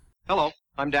Hello,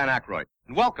 I'm Dan Aykroyd,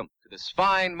 and welcome to this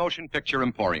fine motion picture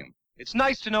emporium. It's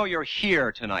nice to know you're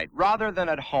here tonight, rather than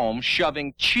at home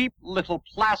shoving cheap little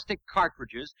plastic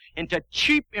cartridges into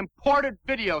cheap imported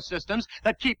video systems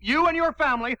that keep you and your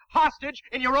family hostage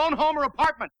in your own home or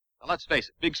apartment. Now, let's face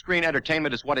it, big screen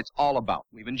entertainment is what it's all about.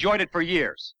 We've enjoyed it for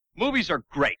years. Movies are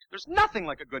great. There's nothing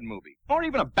like a good movie, or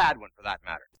even a bad one for that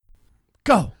matter.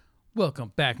 Go!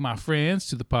 Welcome back, my friends,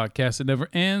 to the podcast that never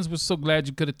ends. We're so glad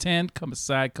you could attend. Come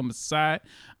aside, come aside.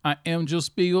 I am Joe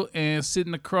Spiegel, and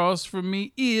sitting across from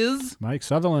me is... Mike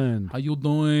Sutherland. How you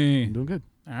doing? I'm doing good.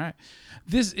 All right.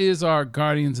 This is our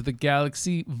Guardians of the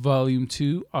Galaxy Volume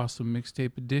 2 Awesome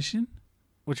Mixtape Edition.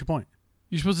 What's your point?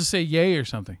 You're supposed to say yay or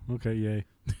something. Okay, yay.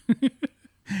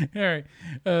 All right.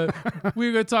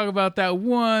 We're going to talk about that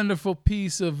wonderful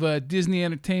piece of Disney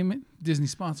entertainment,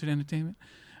 Disney-sponsored entertainment.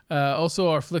 Also,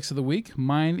 our flicks of the week.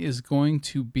 Mine is going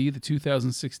to be the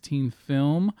 2016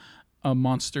 film A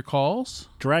Monster Calls.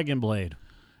 Dragon Blade,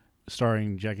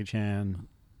 starring Jackie Chan,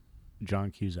 John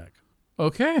Cusack.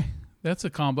 Okay. That's a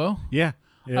combo. Yeah,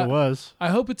 it was. I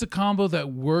hope it's a combo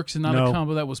that works and not a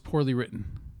combo that was poorly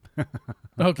written.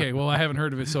 Okay, well, I haven't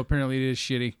heard of it, so apparently it is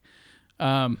shitty.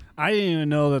 I didn't even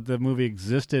know that the movie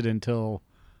existed until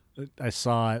I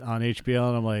saw it on HBO,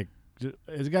 and I'm like,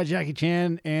 it's got Jackie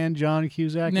Chan and John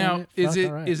Cusack now, in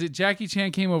it? Is it Jackie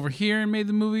Chan came over here and made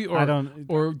the movie,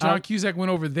 or John Cusack went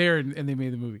over there and they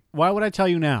made the movie? Why would I tell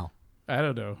you now? I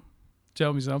don't know.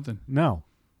 Tell me something. No.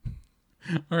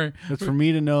 All right. That's for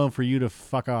me to know and for you to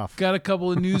fuck off. Got a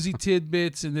couple of newsy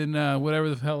tidbits and then whatever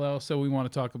the hell else that we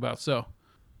want to talk about. So,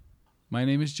 my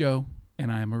name is Joe,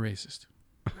 and I am a racist.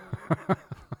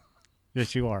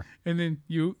 Yes, you are. And then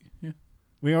you... Yeah.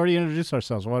 We already introduced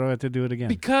ourselves. Why do I have to do it again?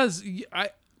 Because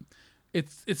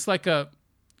it's like a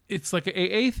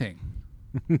AA thing.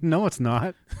 No, it's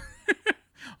not.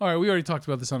 All right, we already talked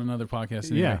about this on another podcast.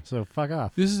 Anyway. Yeah, so fuck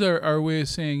off. This is our way of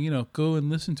saying, go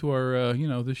and listen to our,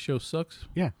 this show sucks.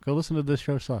 Yeah, go listen to This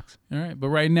Show Sucks. All right, but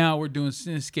right now we're doing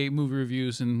Cinescape movie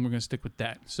reviews, and we're going to stick with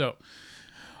that. So,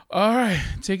 all right,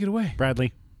 take it away.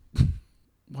 Bradley.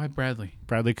 Why Bradley?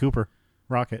 Bradley Cooper.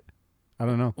 Rocket. I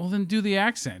don't know. Well, then do the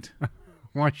accent.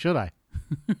 Why should I?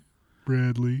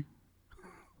 Bradley.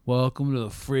 Welcome to the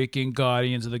freaking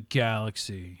Guardians of the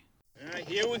Galaxy. All right,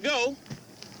 here we go.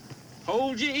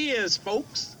 Hold your ears,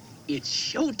 folks. It's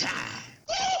showtime.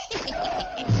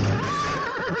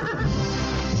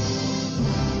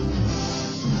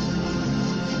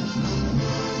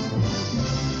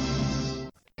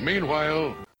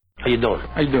 Meanwhile... How you doing?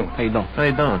 How you doing? How you doing? How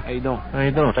you doing? How you doing? How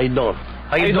you doing? How you doing?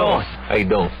 How you doing? How you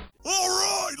doing? All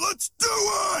right, let's do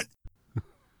it!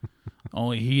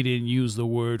 Only he didn't use the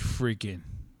word freaking.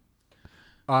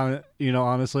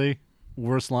 Honestly,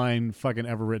 worst line fucking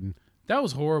ever written. That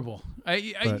was horrible.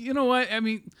 You know what? I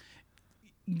mean,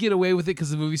 get away with it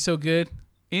because the movie's so good.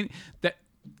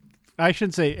 I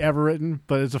shouldn't say ever written,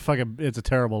 but it's a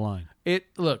terrible line.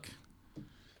 Look.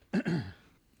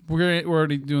 We're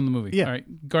already doing the movie. Yeah. All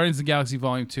right. Guardians of the Galaxy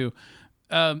Volume 2.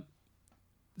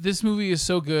 This movie is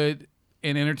so good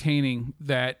and entertaining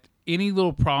that any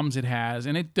little problems it has,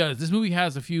 and it does. This movie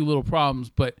has a few little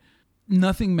problems, but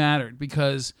nothing mattered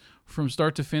because from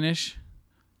start to finish,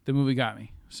 the movie got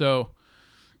me. So,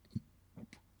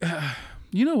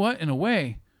 you know what? In a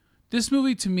way, this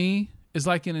movie to me is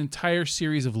like an entire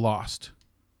series of Lost.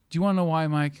 Do you want to know why,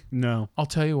 Mike? No. I'll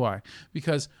tell you why.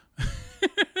 Because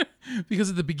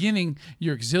at the beginning,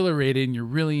 you're exhilarated and you're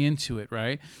really into it,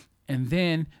 right? And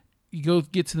then you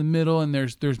get to the middle and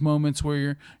there's moments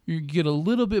where you get a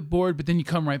little bit bored, but then you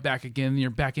come right back again and you're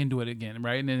back into it again,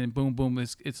 right? And then boom, boom,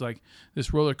 it's like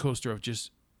this roller coaster of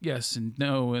just yes and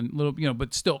no and little,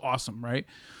 but still awesome, right?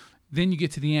 Then you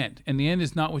get to the end, and the end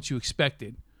is not what you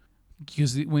expected,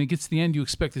 because when it gets to the end, you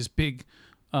expect this big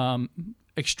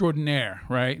extraordinaire,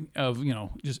 right? Of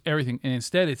just everything, and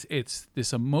instead it's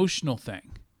this emotional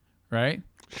thing, right?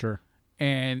 Sure.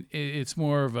 And it's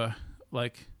more of a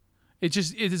it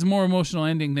is a more emotional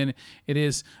ending than it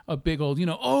is a big old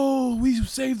oh, we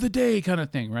saved the day kind of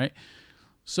thing, right?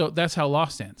 So that's how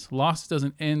Lost ends. Lost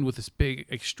doesn't end with this big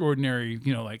extraordinary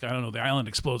I don't know, the island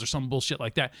explodes or some bullshit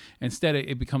like that. Instead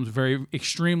it becomes very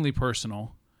extremely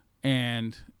personal,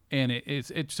 and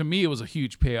it to me it was a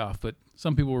huge payoff, but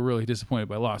some people were really disappointed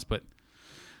by Lost, but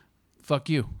fuck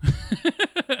you.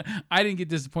 I didn't get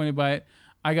disappointed by it.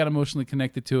 I got emotionally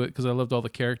connected to it because I loved all the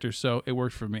characters, so it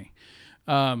worked for me.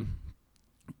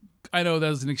 I know that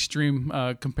was an extreme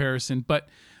comparison, but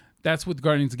that's what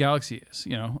Guardians of the Galaxy is.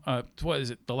 What is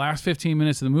it? The last 15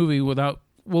 minutes of the movie,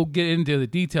 we'll get into the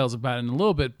details about it in a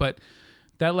little bit, but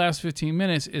that last 15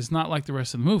 minutes is not like the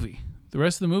rest of the movie. The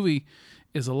rest of the movie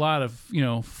is a lot of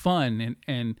fun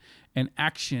and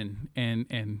action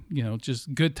and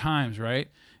just good times, right?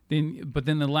 But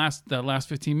then the last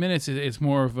 15 minutes it's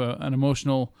more of an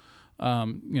emotional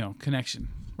connection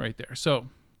right there. So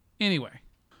anyway,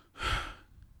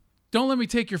 don't let me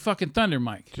take your fucking thunder,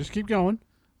 Mike. Just keep going.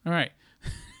 All right.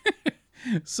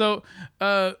 So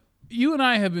you and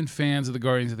I have been fans of the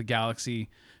Guardians of the Galaxy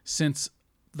since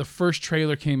the first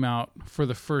trailer came out for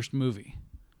the first movie.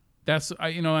 That's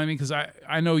because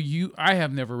I know I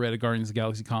have never read a Guardians of the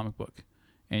Galaxy comic book,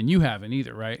 and you haven't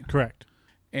either, right? Correct.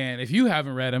 And if you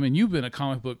haven't read them and you've been a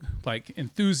comic book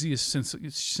enthusiast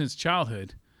since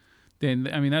childhood, then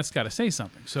that's got to say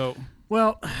something. So,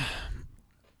 well,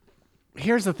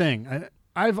 here's the thing.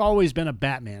 I've always been a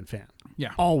Batman fan.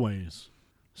 Yeah. Always,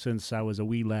 since I was a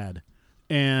wee lad.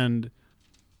 And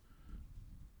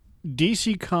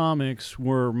DC Comics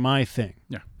were my thing.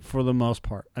 Yeah. For the most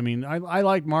part. I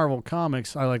like Marvel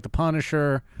Comics. I like The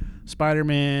Punisher,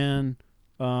 Spider-Man,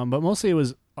 but mostly it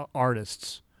was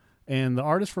artists. And the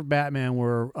artists for Batman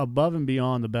were above and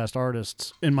beyond the best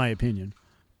artists, in my opinion,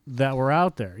 that were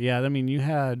out there. Yeah, you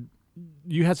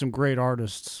had some great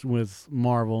artists with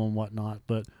Marvel and whatnot,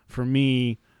 but for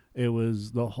me, it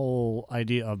was the whole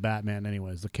idea of Batman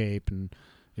anyways, the cape and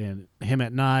him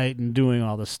at night and doing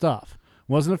all this stuff.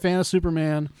 Wasn't a fan of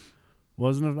Superman.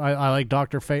 I like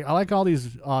Dr. Fate. I like all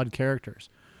these odd characters.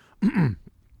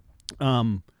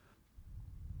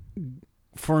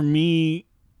 For me,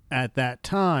 at that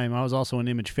time, I was also an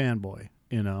Image fanboy.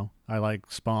 I like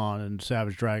Spawn and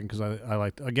Savage Dragon because I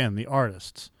liked, again, the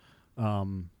artists.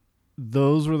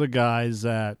 Those were the guys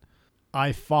that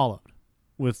I followed,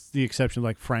 with the exception of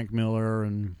like Frank Miller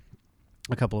and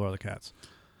a couple of other cats.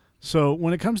 So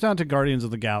when it comes down to Guardians of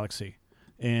the Galaxy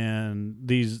and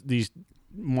these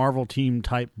Marvel team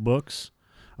type books,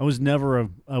 I was never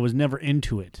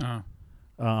into it.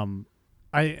 Uh-huh.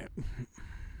 I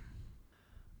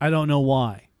don't know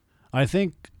why. I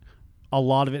think a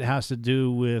lot of it has to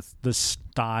do with the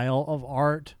style of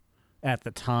art at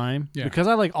the time. Yeah. Because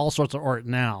I like all sorts of art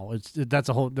now. That's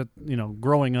a whole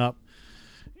growing up,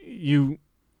 you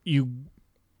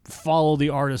follow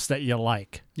the artists that you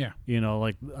like. Yeah.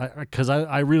 Because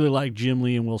I really like Jim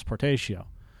Lee and Will Portacio.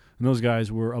 And those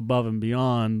guys were above and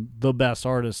beyond the best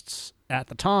artists at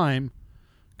the time,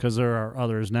 because there are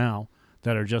others now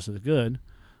that are just as good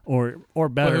or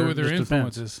better. But who were their just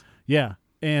depends. influences? Yeah.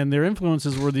 And their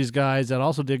influences were these guys that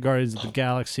also did Guardians of the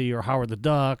Galaxy or Howard the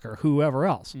Duck or whoever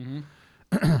else.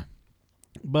 Mm-hmm.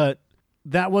 But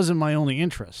that wasn't my only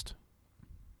interest.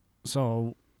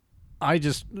 So I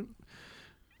just...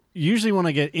 Usually when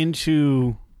I get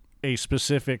into a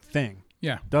specific thing,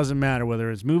 Yeah. doesn't matter whether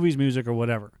it's movies, music, or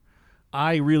whatever,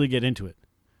 I really get into it.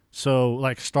 So,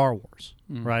 like Star Wars,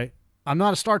 right? I'm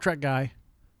not a Star Trek guy,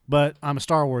 but I'm a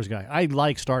Star Wars guy. I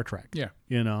like Star Trek. Yeah.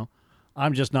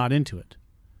 I'm just not into it.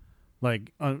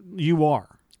 Like, you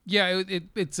are. Yeah,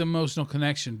 it's emotional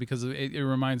connection because it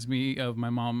reminds me of my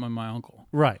mom and my uncle.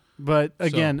 Right. But,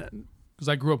 again... Because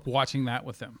I grew up watching that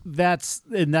with them. That's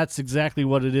exactly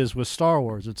what it is with Star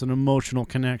Wars. It's an emotional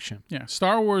connection. Yeah,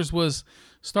 Star Wars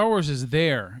is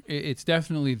there. It's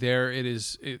definitely there.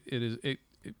 It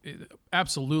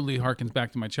absolutely harkens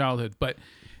back to my childhood, but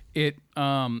it's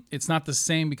not the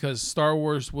same because Star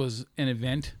Wars was an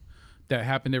event that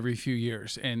happened every few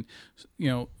years. And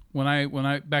when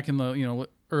I back in the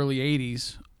early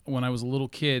 80s, when I was a little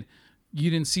kid, you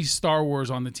didn't see Star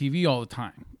Wars on the TV all the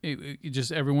time. It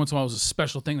just every once in a while was a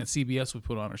special thing that CBS would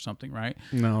put on or something, right?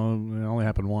 No, it only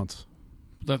happened once.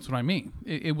 That's what I mean.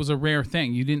 It was a rare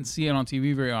thing. You didn't see it on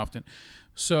TV very often.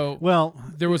 So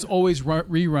there was always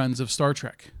reruns of Star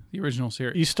Trek, the original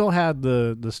series. You still had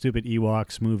the stupid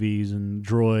Ewoks movies and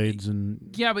droids and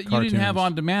yeah, but cartoons. you didn't have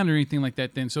on demand or anything like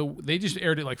that then. So they just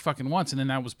aired it like fucking once, and then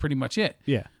that was pretty much it.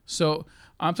 Yeah. So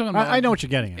I'm talking about. I know what you're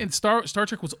getting at. And Star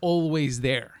Trek was always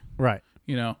there. Right.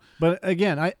 But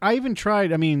again, I even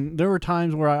tried. I mean, there were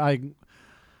times where I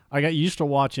got used to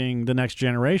watching The Next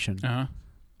Generation. Uh-huh.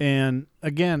 And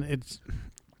again, it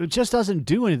just doesn't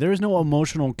do anything. There is no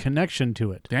emotional connection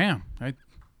to it. Damn.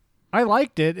 I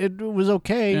liked it. It was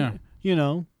okay,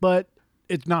 Yeah. But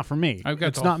it's not for me. I've got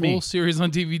it's the not whole me. series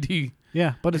on DVD.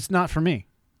 Yeah, but it's not for me.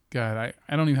 God,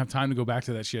 I don't even have time to go back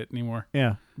to that shit anymore.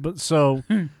 Yeah, but so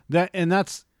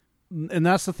that's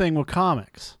the thing with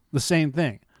comics. The same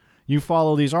thing. You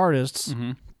follow these artists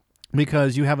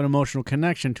because you have an emotional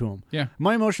connection to them. Yeah.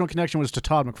 My emotional connection was to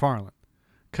Todd McFarlane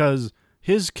because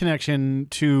his connection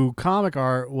to comic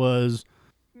art was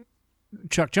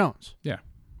Chuck Jones. Yeah.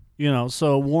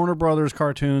 So Warner Brothers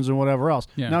cartoons and whatever else.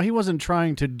 Yeah. Now, he wasn't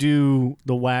trying to do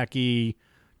the wacky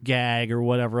gag or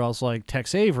whatever else like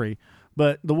Tex Avery,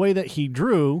 But the way that he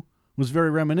drew was very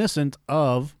reminiscent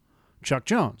of Chuck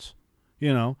Jones.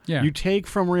 You know, Yeah. you take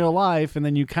from real life and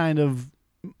then you kind of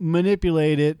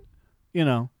manipulate it, you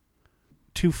know,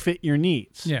 to fit your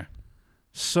needs. Yeah.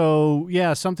 So,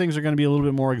 yeah, some things are going to be a little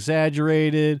bit more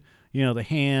exaggerated, you know, the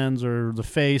hands or the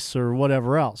face or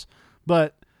whatever else.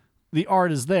 But the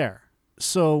art is there.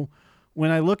 So when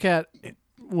I look at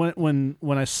when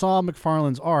I saw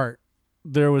McFarlane's art,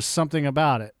 there was something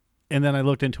about it. And then I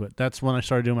looked into it. That's when I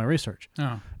started doing my research.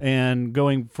 Oh. And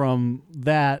going from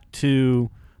that to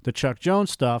the Chuck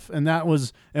Jones stuff, and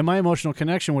my emotional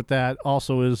connection with that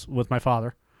also is with my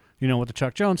father, you know, with the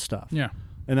Chuck Jones stuff. Yeah.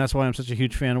 And that's why I'm such a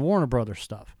huge fan of Warner Brothers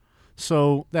stuff.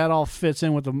 So that all fits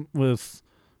in with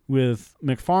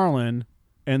McFarlane,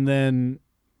 and then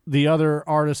the other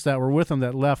artists that were with him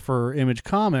that left for Image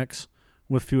Comics,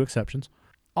 with few exceptions,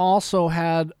 also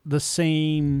had the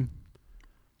same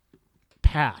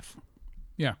path.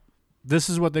 Yeah. This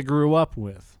is what they grew up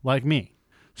with, like me.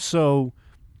 So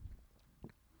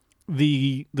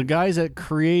the guys that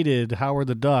created Howard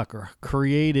the Duck or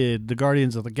created the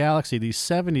Guardians of the Galaxy, these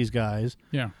 70s guys,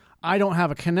 Yeah. I don't have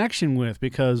a connection with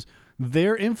because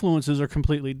their influences are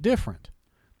completely different.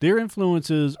 Their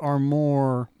influences are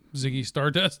more... Ziggy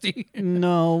Stardusty.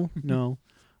 No.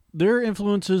 Their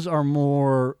influences are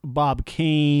more Bob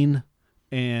Kane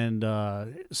and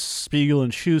Spiegel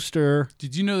and Schuster.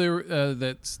 Did you know they were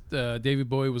that David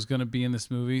Bowie was going to be in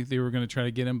this movie? They were going to try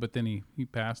to get him, but then he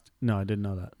passed. No, I didn't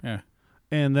know that. Yeah.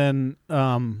 And then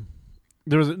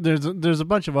there's a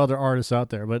bunch of other artists out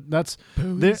there, but that's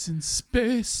Bowie's in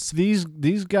space.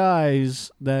 these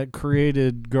guys that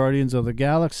created Guardians of the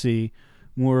Galaxy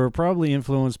were probably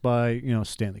influenced by, you know,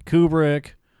 Stanley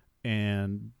Kubrick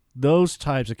and those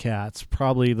types of cats,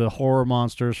 probably the horror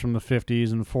monsters from the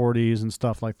 50s and 40s and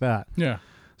stuff like that. Yeah.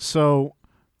 So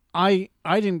I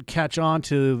didn't catch on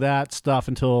to that stuff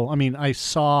until, I mean, I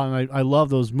saw and I love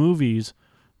those movies,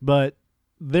 but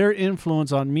their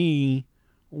influence on me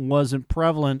wasn't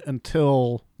prevalent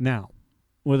until now,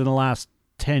 within the last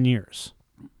 10 years,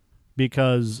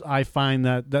 because I find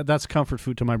that's comfort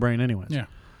food to my brain anyways. Yeah.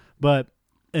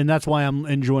 And that's why I'm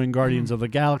enjoying Guardians of the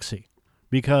Galaxy,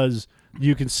 because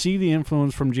you can see the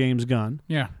influence from James Gunn.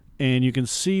 Yeah. And you can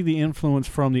see the influence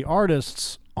from the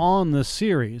artists on this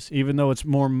series, even though it's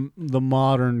more the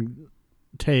modern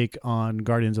take on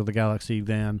Guardians of the Galaxy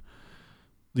than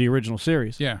the original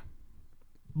series. Yeah.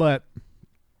 But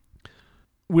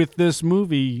with this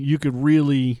movie, you could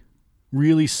really,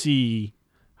 really see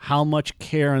how much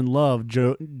care and love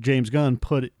James Gunn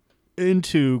put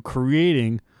into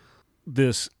creating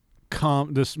this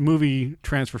movie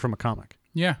transfer from a comic.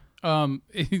 Yeah. Like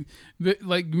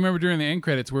remember during the end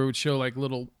credits where it would show like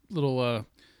little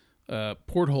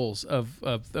portholes of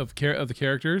the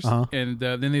characters, and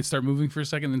then they'd start moving for a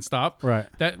second, then stop. Right.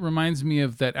 That reminds me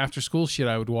of that after school shit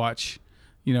I would watch,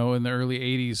 you know, in the early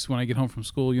 '80s when I get home from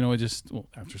school. You know,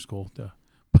 after school,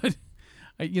 but.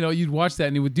 You know, you'd watch that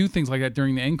and it would do things like that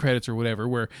during the end credits or whatever,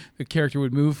 where the character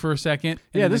would move for a second.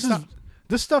 And Yeah, then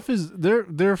this stuff is there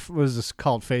was this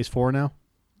called Phase 4 now.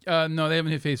 No, they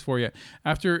haven't hit Phase 4 yet.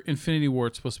 After Infinity War,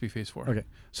 it's supposed to be Phase 4. Okay,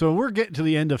 so we're getting to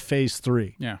the end of Phase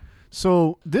 3. Yeah.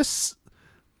 So this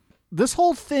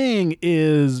whole thing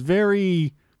is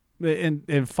very,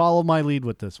 and follow my lead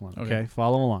with this one. Okay,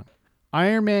 follow along.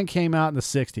 Iron Man came out in the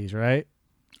 60s, right?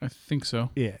 I think so.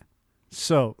 Yeah.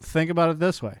 So think about it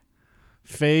this way.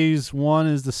 Phase 1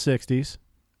 is the 60s,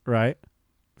 right?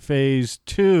 Phase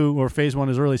 2 or Phase 1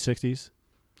 is early 60s.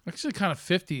 Actually, kind of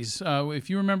 50s. If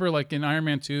you remember, like in Iron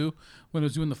Man 2, when it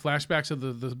was doing the flashbacks of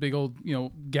the big old, you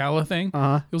know, gala thing,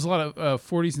 it was a lot of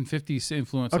 40s and 50s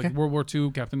influence, like World War II,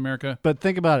 Captain America. But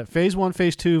think about it. Phase 1,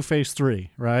 Phase 2, Phase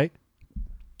 3, right?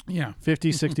 Yeah.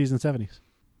 50s, 60s, and 70s.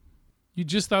 You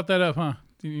just thought that up, huh?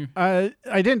 Didn't you? I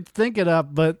didn't think it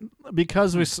up, but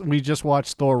because we just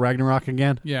watched Thor Ragnarok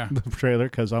again, Yeah. the trailer,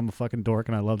 because I'm a fucking dork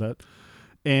and I love that.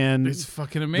 And It's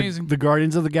fucking amazing. the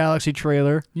Guardians of the Galaxy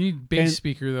trailer, You need bass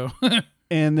speaker, though.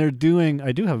 and they're doing.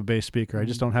 I do have a bass speaker. I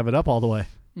just don't have it up all the way.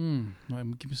 Give me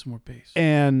some more bass.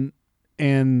 And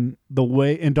the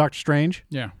way in Doctor Strange,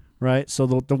 Yeah. right? So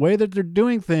the way that they're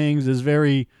doing things is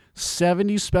very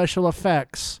 70s special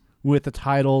effects with the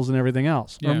titles and everything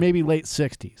else, or Yeah. maybe late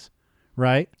 60s,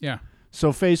 right? Yeah.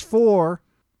 So Phase 4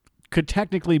 could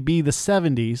technically be the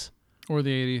 70s. Or the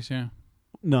 80s, yeah.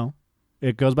 No,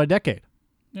 it goes by decade.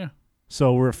 Yeah.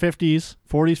 So we're 50s,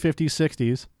 40s, 50s,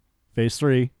 60s, Phase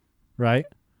 3, right?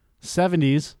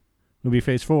 70s would be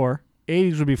Phase 4.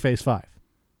 80s would be Phase 5.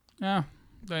 Yeah.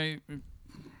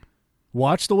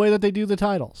 Watch the way that they do the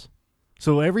titles.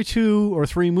 So every 2 or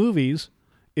 3 movies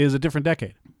is a different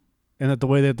decade. And that the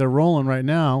way that they're rolling right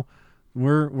now,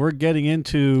 We're getting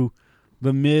into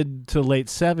the mid to late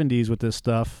 70s with this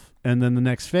stuff, and then the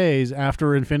next phase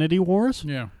after Infinity Wars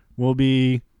Yeah. will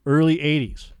be early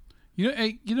 80s.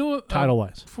 Hey, you know what?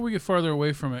 Title-wise. Before we get farther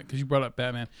away from it, because you brought up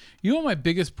Batman, you know what my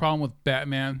biggest problem with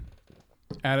Batman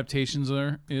adaptations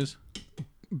is?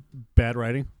 Bad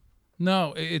writing,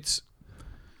 No, it's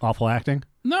awful acting,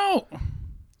 no.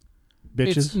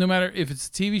 bitches. It's no matter if it's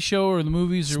a TV show or the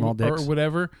movies Small or dicks.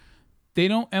 whatever, they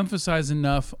don't emphasize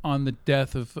enough on the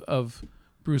death of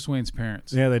Bruce Wayne's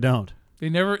parents. Yeah, they don't. They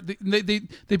never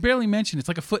they barely mention it. It's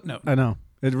like a footnote. I know.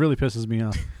 It really pisses me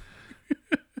off.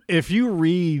 If you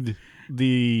read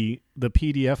the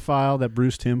PDF file that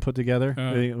Bruce Timm put together,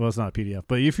 well, it's not a PDF,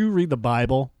 but if you read the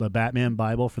Bible, the Batman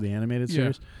Bible for the animated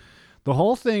series, the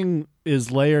whole thing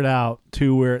is layered out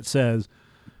to where it says.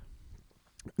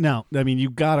 Now, I mean,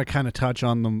 you've got to kind of touch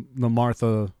on the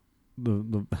Martha,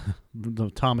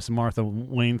 the Thomas and Martha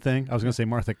Wayne thing. I was going to say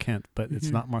Martha Kent, but it's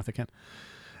not Martha Kent.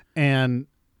 And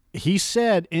he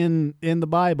said in the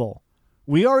Bible,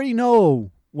 we already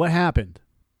know what happened.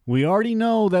 We already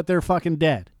know that they're fucking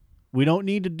dead. We don't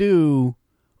need to do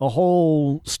a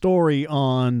whole story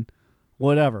on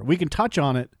whatever. We can touch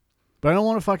on it, but I don't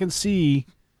want to fucking see,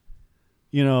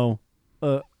 an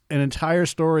entire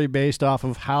story based off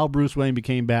of how Bruce Wayne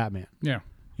became Batman. Yeah.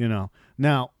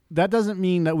 Now, that doesn't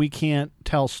mean that we can't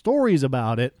tell stories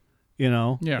about it,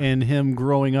 and him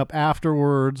growing up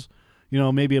afterwards,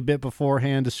 maybe a bit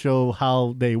beforehand to show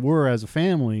how they were as a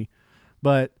family.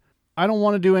 But I don't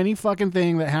want to do any fucking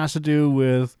thing that has to do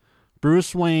with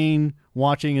Bruce Wayne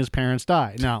watching his parents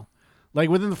die. Now, like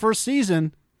within the first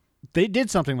season, they did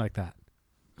something like that.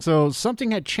 So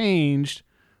something had changed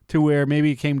to where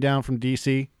maybe it came down from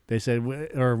DC. They said,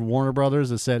 or Warner Brothers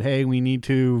that said, hey, we need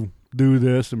to do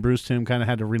this. And Bruce Timm kind of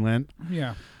had to relent.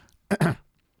 Yeah.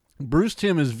 Bruce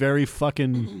Timm is very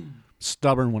fucking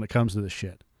stubborn when it comes to this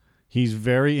shit. He's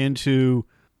very into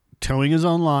towing his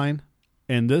own line.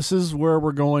 And this is where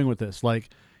we're going with this. Like,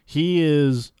 he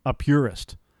is a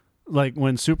purist. Like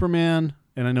when Superman,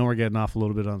 and I know we're getting off a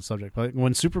little bit on the subject, but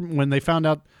when they found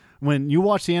out, when you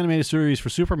watch the animated series for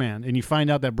Superman and you find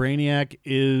out that Brainiac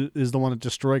is the one that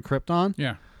destroyed Krypton,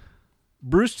 Yeah.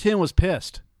 Bruce Timm was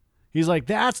pissed. He's like,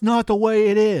 that's not the way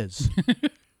it is.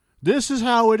 This is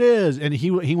how it is. And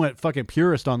he went fucking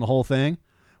purist on the whole thing.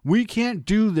 We can't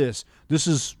do this. This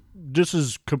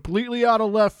is completely out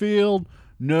of left field.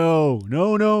 No.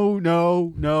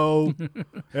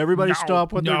 Everybody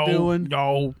stop what they're doing.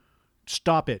 No.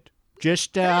 Stop it. Just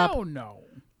stop. Hell no.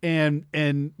 And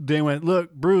they went,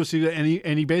 look, Bruce,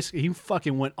 he basically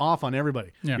fucking went off on everybody.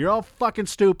 Yeah. You're all fucking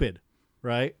stupid,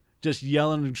 right? Just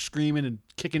yelling and screaming and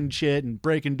kicking shit and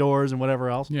breaking doors and whatever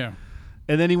else. Yeah.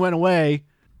 And then he went away,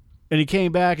 and he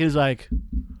came back and he's like,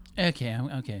 Okay.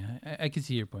 I can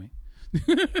see your point.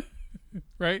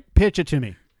 Right? pitch it to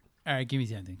me. All right, give me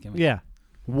something. Come on. Yeah.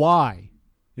 Why?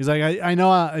 He's like, I know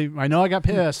I got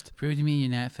pissed, Prove to me you're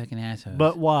not fucking assholes.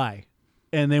 but why?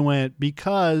 And they went,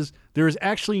 because there is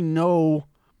actually no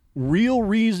real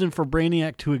reason for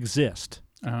Brainiac to exist.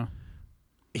 Uh-huh.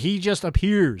 He just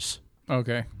appears.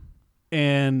 Okay.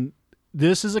 And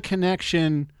this is a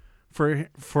connection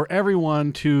for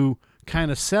everyone to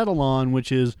kind of settle on,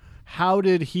 which is, how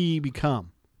did he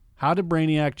become? How did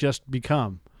Brainiac just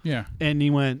become? Yeah. And he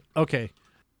went, okay,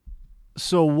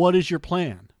 so what is your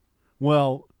plan?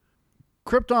 Well,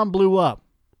 Krypton blew up.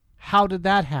 How did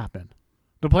that happen?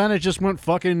 The planet just went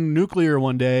fucking nuclear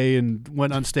one day and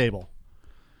went unstable.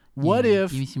 What if...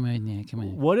 Give me some more than that. Come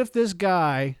on. What if this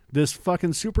guy, this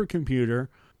fucking supercomputer,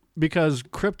 because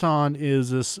Krypton is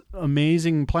this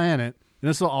amazing planet, and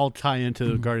this will all tie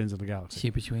into Guardians of the Galaxy.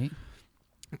 Super sweet.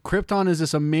 Krypton is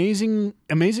this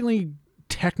amazingly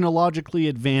technologically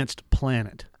advanced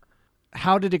planet.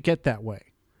 How did it get that way?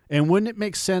 And wouldn't it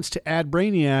make sense to add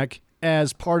Brainiac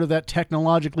as part of that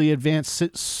technologically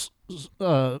advanced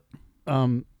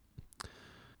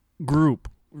group,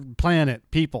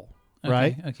 planet, people,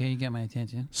 right? Okay, you got my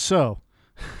attention. So,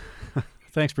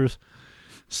 thanks, Bruce.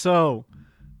 So,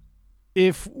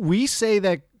 if we say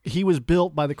that he was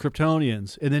built by the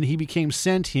Kryptonians and then he became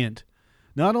sentient,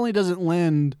 not only does it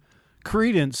lend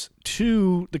credence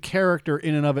to the character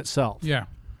in and of itself, Yeah.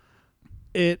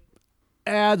 it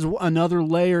adds another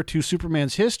layer to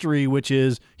Superman's history, which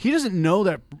is he doesn't know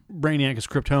that Brainiac is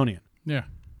Kryptonian. Yeah.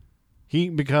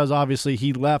 Because obviously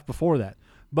he left before that.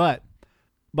 But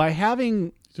by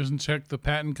having... Doesn't check the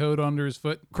patent code under his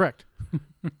foot. Correct.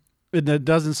 It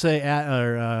doesn't say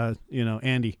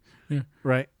Andy. Yeah.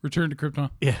 Right? Return to Krypton.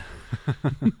 Yeah.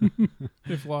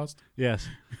 If lost. Yes.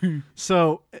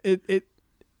 So it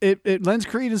lends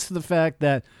credence to the fact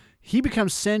that he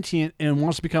becomes sentient and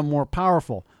wants to become more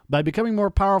powerful. By becoming more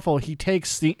powerful, he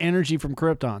takes the energy from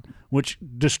Krypton, which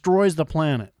destroys the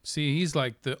planet. See, he's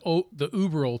like the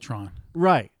Uber Ultron.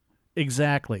 Right.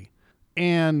 Exactly.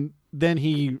 And then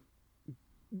he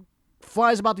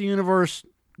flies about the universe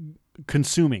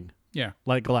consuming Yeah.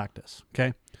 like Galactus.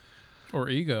 Okay? Or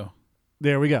Ego.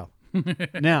 There we go.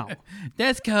 Now,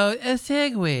 That's called a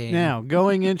segue. Now,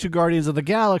 going into Guardians of the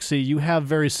Galaxy, you have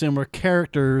very similar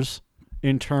characters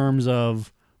in terms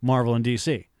of Marvel and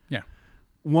DC. Yeah.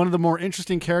 One of the more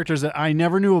interesting characters that I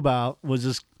never knew about was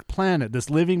this planet, this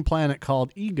living planet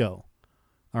called Ego.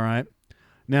 All right.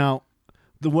 Now,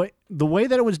 the way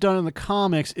that it was done in the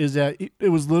comics is that it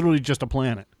was literally just a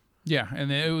planet. Yeah, and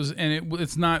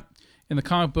it's not in the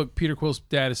comic book. Peter Quill's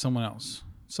dad is someone else,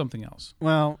 something else.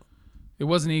 Well, It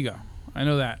wasn't Ego. I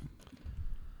know that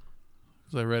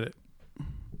because I read it.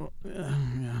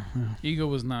 Ego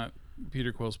was not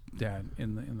Peter Quill's dad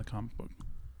in the comic book.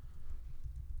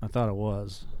 I thought it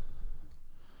was.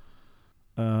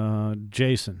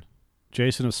 Jason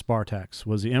of Spartax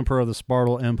was the emperor of the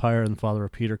Spartal Empire and the father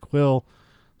of Peter Quill,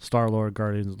 Star-Lord,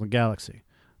 Guardians of the Galaxy.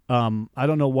 I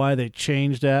don't know why they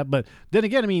changed that, but then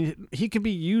again, I mean, he could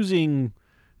be using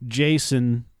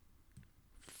Jason.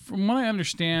 From what I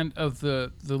understand of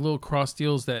the little cross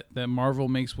deals that Marvel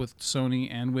makes with Sony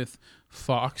and with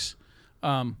Fox,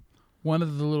 one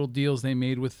of the little deals they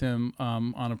made with them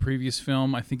on a previous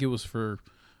film, I think it was for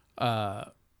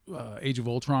Age of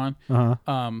Ultron.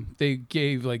 They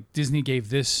gave Disney gave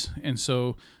this, and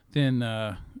so then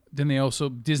Disney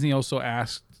also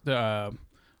asked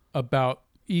about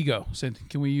Ego, said,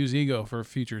 "Can we use Ego for a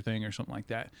future thing or something like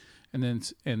that?" And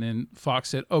then Fox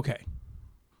said, "Okay."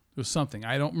 It was something.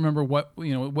 I don't remember what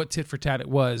tit for tat it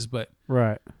was, but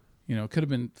Right. it could have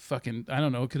been fucking, I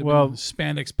don't know, it could have Well- been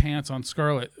spandex pants on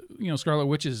Scarlet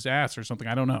Witch's ass or something.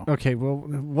 I don't know. Okay, well,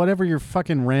 whatever your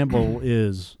fucking ramble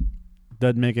is,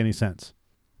 doesn't make any sense.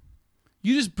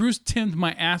 You just Bruce Timmed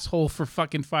my asshole for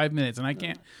fucking 5 minutes, and I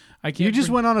can't. You just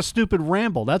went on a stupid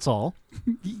ramble. That's all.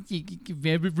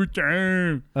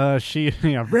 Return.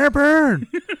 Burn.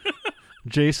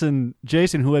 Jason,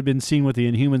 who had been seen with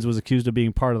the Inhumans, was accused of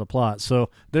being part of the plot. So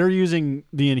they're using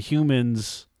the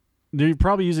Inhumans. They're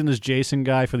probably using this Jason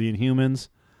guy for the Inhumans,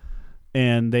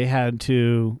 and they had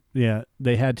to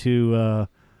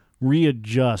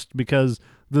readjust because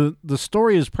the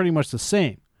story is pretty much the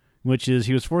same, which is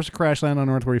he was forced to crash land on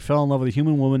Earth where he fell in love with a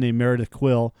human woman named Meredith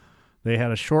Quill. They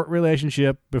had a short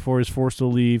relationship before he was forced to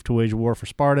leave to wage war for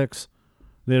Spartax.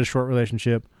 They had a short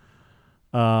relationship.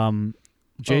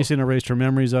 Jason erased her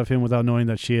memories of him without knowing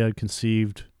that she had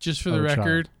conceived. Just for the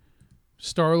record,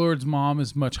 Star-Lord's mom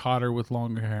is much hotter with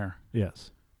longer hair.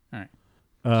 Yes. All right.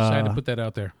 Just had to put that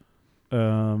out there.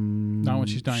 Not when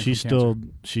she's dying She's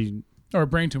from still or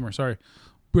brain tumor. Sorry,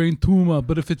 brain tumor.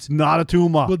 But if it's not a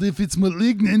tumor. But if it's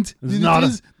malignant, It's then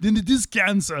not then it is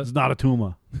cancer. It's not a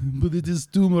tumor. But it is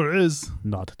tumor is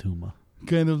Not a tumor.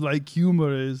 kind of like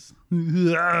humor is.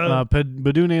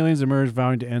 Badoon aliens emerged,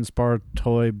 vowing to end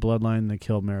Spartoid bloodline. They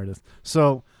killed Meredith.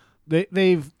 So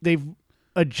they've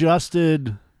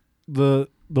adjusted the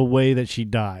way that she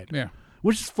died. Yeah.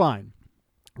 Which is fine.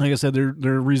 Like I said,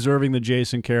 they're reserving the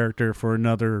Jason character for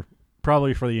another,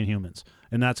 probably for the Inhumans,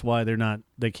 and that's why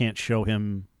they can't show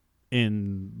him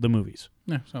in the movies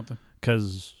Yeah, something.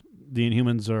 because the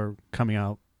Inhumans are coming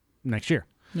out next year.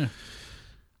 Yeah.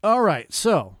 All right,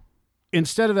 so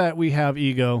instead of that, we have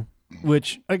Ego,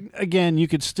 which again you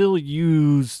could still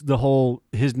use the whole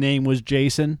his name was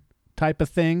Jason type of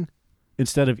thing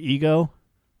instead of Ego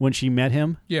when she met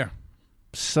him. Yeah.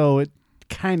 So it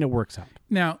kind of works out.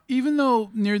 Now, even though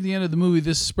near the end of the movie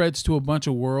this spreads to a bunch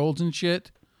of worlds and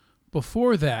shit,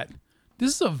 before that,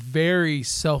 this is a very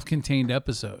self-contained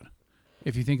episode,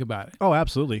 if you think about it. Oh,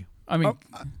 absolutely. I mean,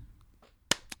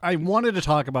 I wanted to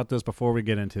talk about this before we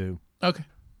get into okay.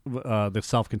 the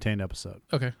self-contained episode.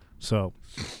 Okay. So,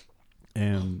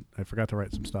 and I forgot to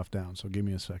write some stuff down, so give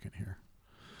me a second here.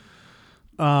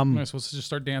 Am I supposed to just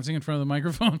start dancing in front of the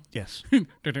microphone? Yes.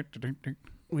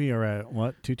 We are at,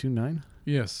 what, 229?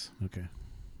 Yes. Okay.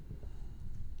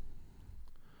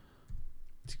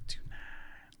 229.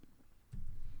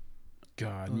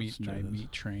 God, Let's do this.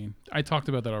 Meat Train. I talked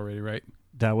about that already, right?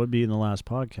 That would be in the last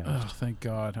podcast. Oh, thank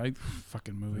God.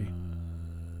 Fucking movie.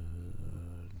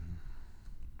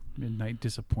 Midnight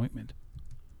Disappointment.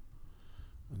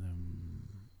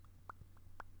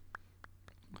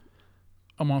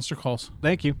 A Monster Calls.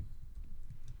 Thank you.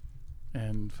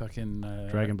 And fucking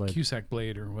Dragon Blade. Cusack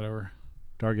Blade or whatever.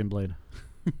 Dargan Blade.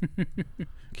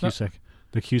 Cusack.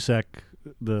 The Cusack,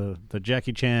 the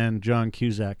Jackie Chan, John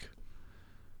Cusack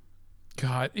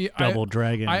God. double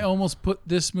dragon. I almost put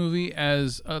this movie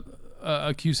as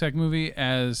a Cusack movie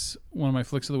as one of my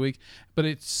flicks of the week, but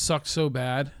it sucked so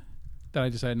bad that I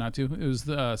decided not to. It was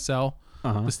the Cell,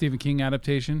 the Stephen King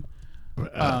adaptation.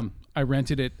 I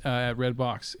rented it at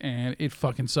Redbox, and it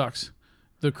fucking sucks.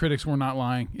 The critics were not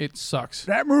lying. It sucks.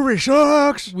 That movie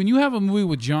sucks. When you have a movie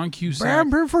with John Cusack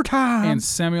Bamber for time. and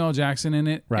Samuel L. Jackson in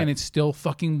it, Right. and it still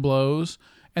fucking blows,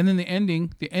 and then the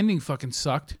ending fucking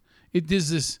sucked. It does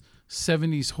this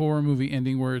 70s horror movie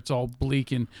ending where it's all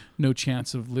bleak and no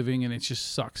chance of living, and it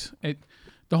just sucks.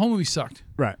 The whole movie sucked.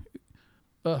 Right.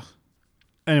 Ugh.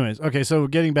 Anyways, okay, so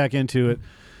getting back into it,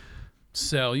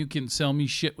 Sell. You can sell me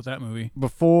shit with that movie.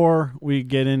 before we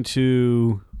get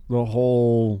into the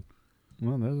whole,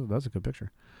 well, that's a good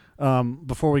picture.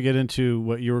 Before we get into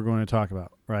what you were going to talk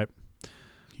about, right?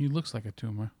 He looks like a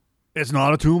tumor. It's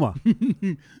not a tumor.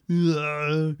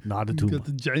 Not Not a tumor. Got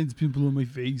the giant pimple on my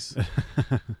face.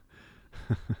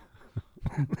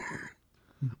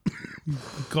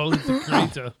 Call it the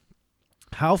crater.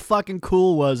 How fucking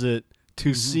cool was it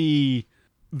to see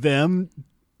them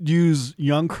use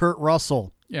young Kurt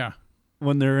Russell Yeah.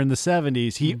 when they're in the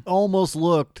 70s? He almost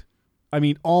looked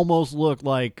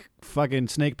like fucking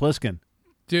Snake Plissken.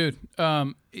 Dude,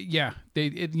 yeah,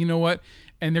 you know what?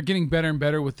 And they're getting better and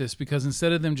better with this because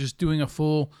instead of them just doing a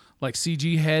full like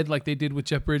CG head like they did with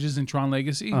Jeff Bridges in Tron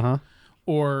Legacy,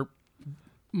 or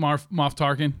Moff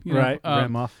Tarkin, you know, Right,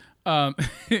 Grand Moff.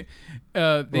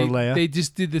 Leia. they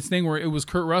just did this thing where it was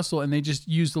Kurt Russell and they just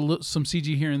used some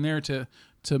CG here and there to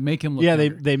make him look. Yeah,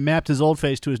 younger. they mapped his old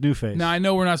face to his new face. Now, I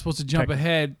know we're not supposed to jump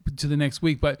ahead to the next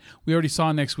week, but we already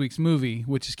saw next week's movie,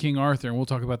 which is King Arthur, and we'll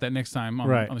talk about that next time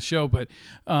on the show. But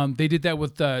they did that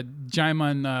with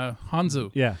Jaimon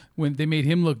Hanzo. Yeah. When they made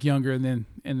him look younger, and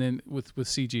then with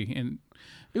CG. And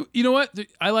you know what?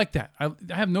 I like that. I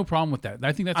have no problem with that.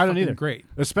 I think that's I don't fucking either. great.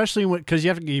 Especially because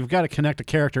you've got to connect a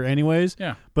character anyways.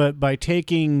 Yeah. But by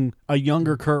taking a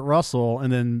younger Kurt Russell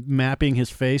and then mapping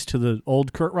his face to the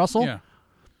old Kurt Russell, Yeah.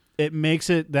 it makes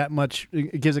it that much.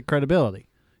 It gives it credibility.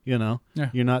 You know, Yeah.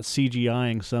 You're not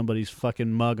CGIing somebody's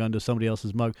fucking mug onto somebody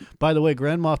else's mug. By the way,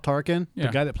 Grand Moff Tarkin, Yeah.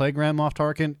 the guy that played Grand Moff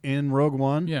Tarkin in Rogue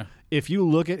One, Yeah. if you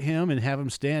look at him and have him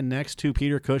stand next to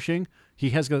Peter Cushing, he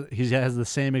has the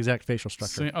same exact facial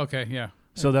structure. Okay, yeah.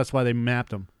 So that's why they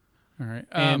mapped him. All right.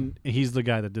 And he's the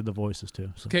guy that did the voices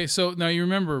too. So. Okay, so now you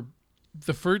remember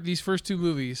these first two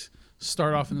movies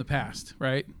start off in the past,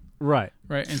 right? Right.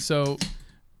 Right, and so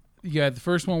you had the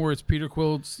first one where it's Peter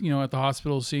Quill's, at the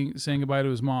hospital saying goodbye to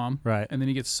his mom, Right. and then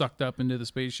he gets sucked up into the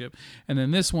spaceship. And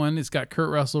then this one, it's got Kurt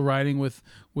Russell riding with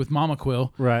Mama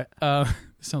Quill. Right.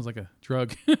 This sounds like a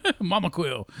drug. Mama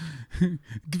Quill,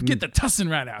 get the tussin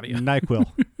right out of you, NyQuil.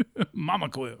 Mama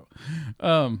Quill.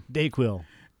 Dayquil.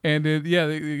 And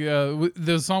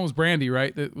the song was Brandy,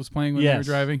 right? That was playing when they were Yes.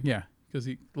 driving. Yeah, because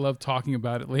he loved talking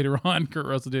about it later on. Kurt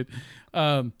Russell did.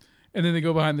 And then they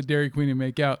go behind the Dairy Queen and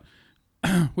make out,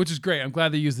 which is great. I'm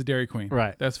glad they used the Dairy Queen.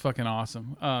 Right. That's fucking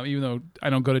awesome. Even though I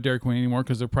don't go to Dairy Queen anymore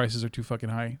because their prices are too fucking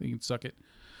high. They can suck it.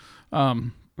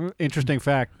 Interesting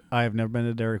fact, I have never been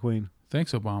to Dairy Queen.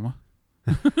 Thanks, Obama.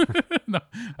 No,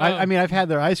 I mean, I've had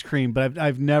their ice cream, but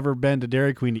I've never been to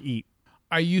Dairy Queen to eat.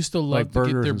 I used to love Like to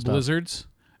get burgers their and stuff. blizzards,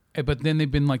 but then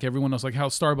they've been like everyone else, like how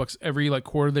Starbucks every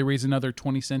quarter they raise another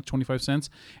 20 cents, 25 cents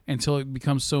until it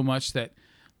becomes so much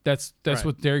that's Right.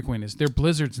 what Dairy Queen is. Their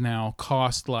blizzards now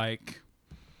cost they're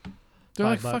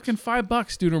like $5. fucking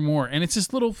 $5, dude, or more, and it's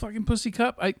this little fucking pussy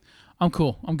cup. I'm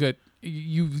cool. I'm good.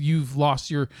 You've lost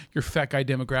your fat guy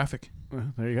demographic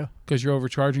There you go. because you're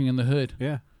overcharging in the hood.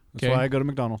 Yeah. That's Okay. why I go to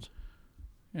McDonald's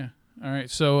Yeah. All right.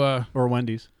 So or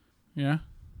Wendy's. yeah.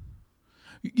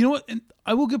 You know what? And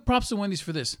I will give props to Wendy's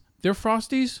for this. Their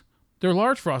Frosties, their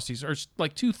large Frosties, are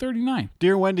like $2.39.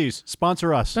 Dear Wendy's,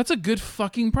 sponsor us. That's a good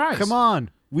fucking price. Come on.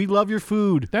 We love your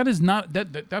food. That is not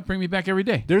that bring me back every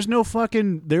day. There is no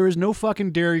fucking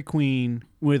Dairy Queen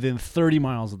within 30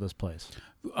 miles of this place.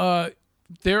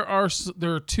 There are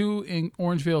two in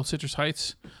Orangevale, Citrus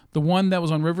Heights. The one that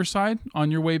was on Riverside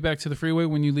on your way back to the freeway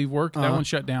when you leave work, that one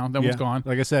shut down. That one's gone.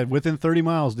 Like I said, within 30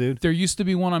 miles, dude. There used to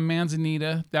be one on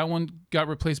Manzanita. That one got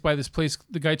replaced by this place.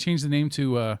 The guy changed the name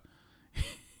to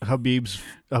Habib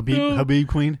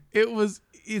Queen.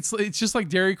 It's just like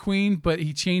Dairy Queen, but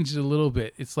he changed it a little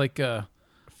bit. It's like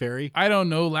Ferry. I don't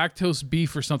know, lactose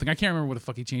beef or something. I can't remember what the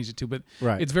fuck he changed it to, but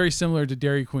Right. it's very similar to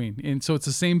Dairy Queen. And so it's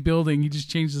the same building. He just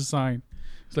changed the sign.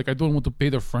 It's like, I don't want to pay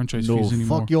their franchise fees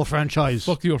anymore. fuck your franchise.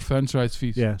 Fuck your franchise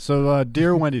fees. Yeah. So,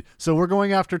 dear Wendy's. So we're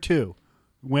going after two.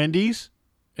 Wendy's,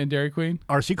 And Dairy Queen?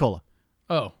 RC Cola.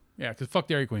 Oh, yeah, because fuck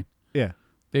Dairy Queen. Yeah.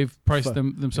 They've priced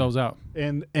themselves out.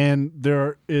 And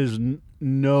there is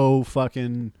no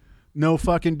fucking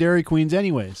Dairy Queens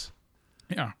anyways.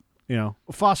 Yeah.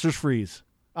 Foster's freeze.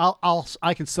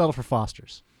 I can settle for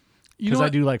Foster's You know because I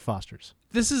what? do like Foster's.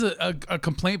 This is a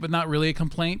complaint, but not really a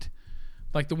complaint.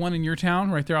 Like the one in your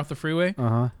town, right there off the freeway.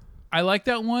 I like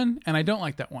that one, and I don't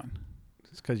like that one.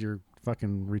 It's because you're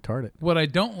fucking retarded. What I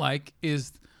don't like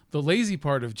is the lazy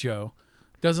part of Joe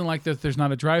doesn't like that there's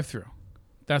not a drive-through.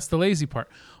 That's the lazy part.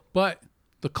 But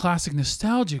the classic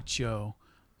nostalgic Joe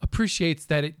appreciates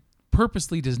that it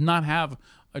purposely does not have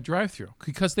a drive-through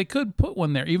because they could put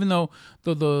one there, even though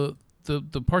the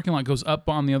parking lot goes up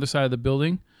on the other side of the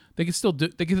building. They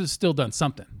could have still done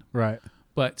something. Right.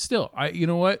 But still, you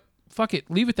know what? Fuck it.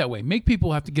 Leave it that way. Make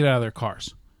people have to get out of their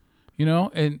cars.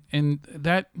 And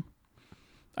that,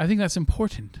 I think that's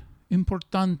important.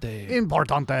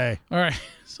 Importante. All right.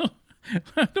 So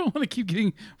I don't want to keep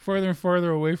getting farther and farther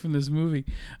away from this movie.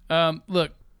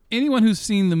 Look, anyone who's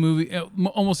seen the movie,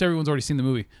 almost everyone's already seen the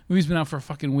movie. The movie's been out for a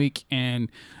fucking week,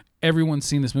 and everyone's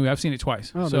seen this movie. I've seen it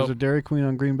twice. Oh, so, there's a Dairy Queen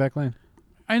on Greenback Lane.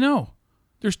 I know.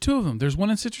 There's two of them. There's one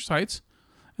in Citrus Heights,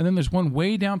 and then there's one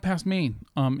way down past Maine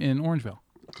in Orangeville.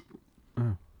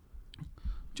 Oh.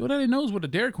 Joe Daddy knows what the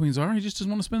Dairy Queens are. He just doesn't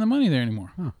want to spend the money there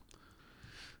anymore. Huh.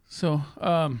 So,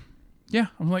 yeah,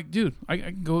 I'm like, dude, I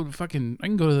can go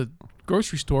to the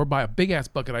grocery store, buy a big ass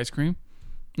bucket of ice cream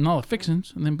and all the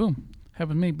fixings, and then boom,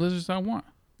 have as many blizzards as I want.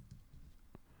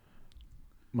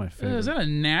 My favorite. Is that a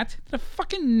gnat? Did a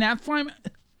fucking gnat fly?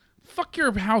 Fuck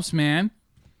your house, man.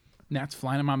 Gnats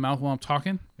flying in my mouth while I'm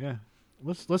talking. Yeah.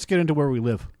 Let's get into where we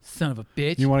live. Son of a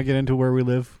bitch. You want to get into where we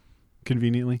live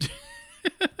conveniently?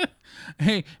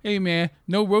 Hey, man,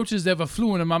 no roaches ever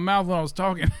flew into my mouth when I was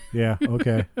talking. Yeah,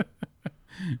 okay.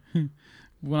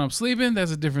 When I'm sleeping,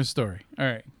 that's a different story. All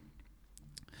right.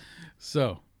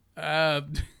 So,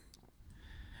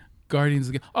 Guardians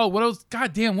of the what else?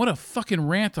 Goddamn, what a fucking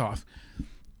rant off.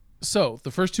 So,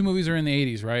 the first two movies are in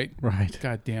the 80s, right? Right.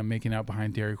 Goddamn, making out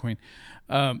behind Dairy Queen.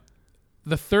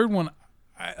 The third one,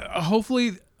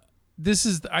 hopefully, this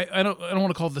is, I don't want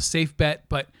to call it the safe bet,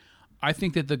 but I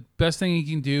think that the best thing you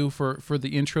can do for the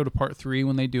intro to part 3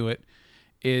 when they do it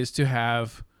is to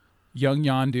have young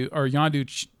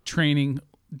Yondu training,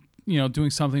 doing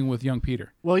something with young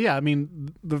Peter. Well, yeah, I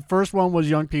mean, the first one was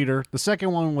young Peter. The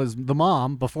second one was the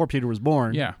mom before Peter was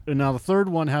born. Yeah. And now the third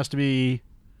one has to be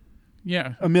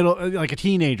Yeah. like a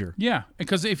teenager. Yeah.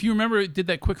 Because if you remember, it did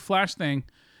that quick flash thing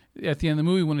at the end of the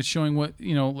movie when it's showing what,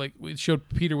 like it showed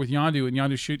Peter with Yondu and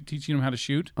Yondu teaching him how to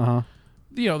shoot. Uh-huh.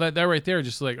 That right there,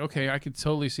 just like, okay, I could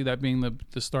totally see that being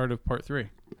the start of part 3.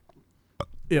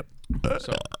 Yep.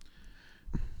 So,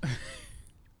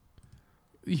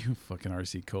 you fucking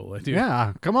RC Cola, dude.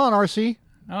 Yeah, come on, RC.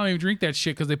 I don't even drink that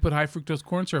shit because they put high fructose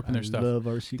corn syrup in their stuff. Love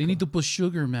RC. They need to put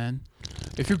sugar, man.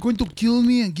 If you're going to kill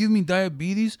me and give me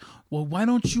diabetes, well, why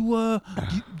don't you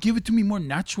give it to me more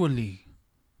naturally?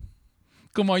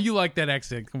 Come on, you like that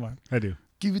accent. Come on. I do.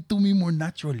 Give it to me more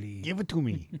naturally. Give it to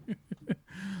me.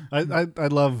 I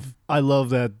love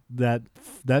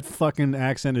that fucking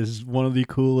accent is one of the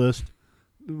coolest.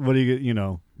 What do you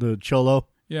get? The cholo.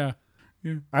 Yeah.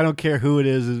 Yeah. I don't care who it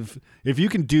is. If you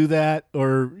can do that,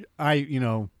 or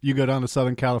you go down to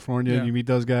Southern California and you meet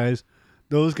those guys.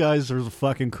 Those guys are the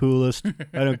fucking coolest.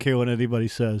 I don't care what anybody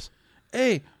says.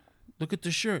 Hey, look at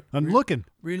the shirt. I'm looking.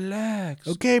 Relax.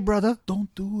 Okay, brother.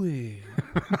 Don't do it.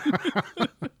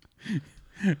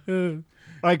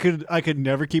 I could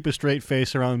never keep a straight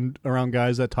face around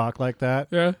guys that talk like that.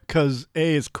 Yeah. Because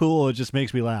it's cool. It just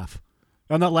makes me laugh.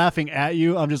 I'm not laughing at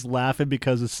you. I'm just laughing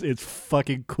because it's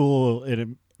fucking cool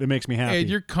and it makes me happy. And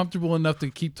you're comfortable enough to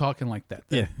keep talking like that.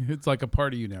 Yeah. It's like a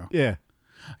part of you now. Yeah.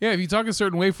 Yeah, if you talk a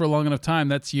certain way for a long enough time,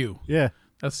 that's you. Yeah.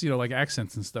 That's, like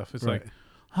accents and stuff. It's Right. like,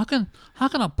 how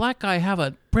can a black guy have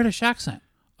a British accent?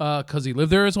 Because he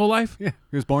lived there his whole life? Yeah.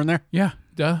 He was born there. Yeah,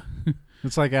 duh.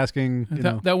 It's like asking,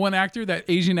 that one actor, that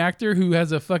Asian actor who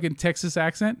has a fucking Texas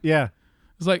accent. Yeah.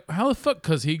 It's like, how the fuck?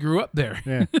 Because he grew up there.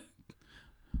 Yeah.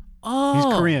 Oh. He's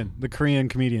Korean. The Korean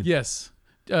comedian. Yes.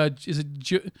 Is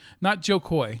it not Joe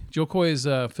Coy? Joe Coy is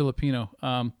Filipino.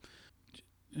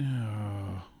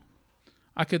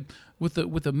 I could, with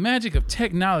the magic of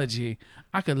technology,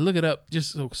 I could look it up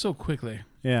just so quickly.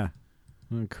 Yeah.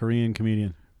 A Korean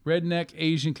comedian. Redneck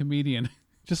Asian comedian.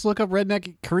 Just look up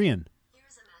redneck Korean.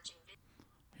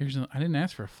 I didn't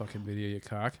ask for a fucking video, you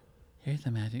cock. Here's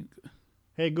the magic.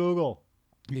 Hey, Google.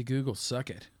 Hey, Google, suck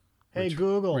it. Hey,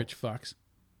 Google. Rich fucks.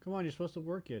 Come on, you're supposed to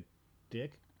work it,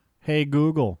 dick. Hey,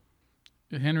 Google.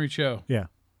 Henry Cho. Yeah.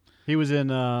 He was in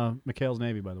McHale's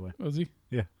Navy, by the way. Was he?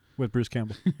 Yeah. With Bruce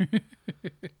Campbell.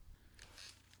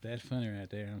 That's funny right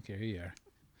there. I don't care who you are.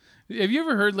 Have you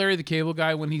ever heard Larry the Cable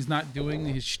Guy when he's not doing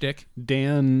his shtick?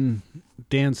 Dan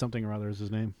something or other is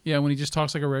his name. Yeah, when he just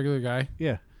talks like a regular guy.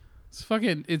 Yeah.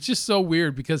 It's just so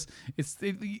weird because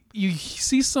you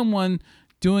see someone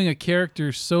doing a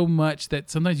character so much that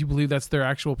sometimes you believe that's their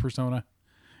actual persona.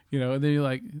 And then you're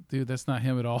like, dude, that's not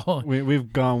him at all.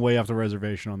 We've gone way off the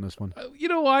reservation on this one. You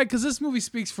know why? Because this movie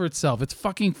speaks for itself. It's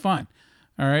fucking fun.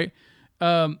 All right.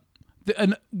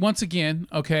 And once again,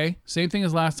 okay, same thing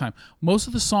as last time. Most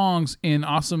of the songs in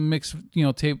Awesome Mix,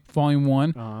 Tape Volume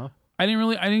 1, I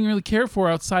didn't really care for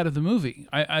outside of the movie.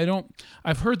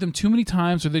 I've heard them too many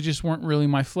times, or they just weren't really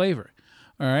my flavor.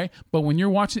 All right. But when you're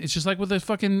watching, it's just like with the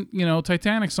fucking,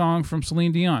 Titanic song from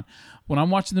Celine Dion. When I'm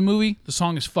watching the movie, the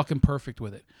song is fucking perfect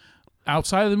with it.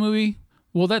 Outside of the movie,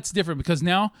 well, that's different because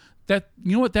now that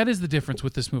is the difference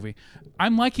with this movie.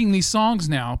 I'm liking these songs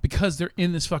now because they're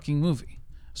in this fucking movie.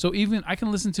 So even I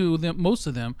can listen to them, most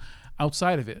of them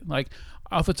outside of it. Like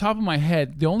off the top of my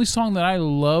head, the only song that I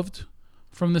loved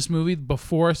from this movie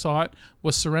before I saw it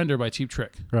was Surrender by Cheap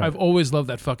Trick. Right. I've always loved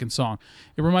that fucking song.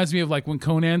 It reminds me of like when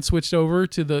Conan switched over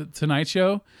to the Tonight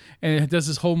Show and it does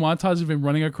this whole montage of him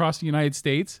running across the United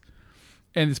States.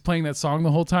 And it's playing that song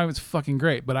the whole time. It's fucking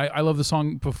great. But I love the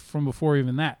song from before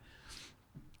even that.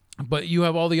 But you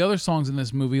have all the other songs in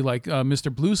this movie, like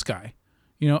Mr. Blue Sky.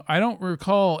 I don't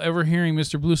recall ever hearing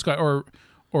Mr. Blue Sky or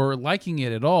liking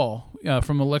it at all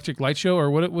from Electric Light Show or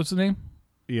what's the name?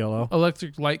 ELO.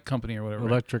 Electric Light Company or whatever.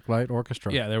 Electric Light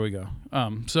Orchestra. Yeah, there we go.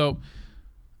 So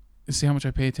see how much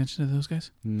I pay attention to those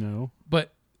guys? No.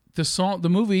 But the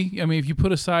movie, I mean, if you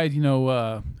put aside,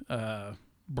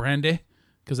 Brandy,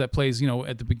 because that plays,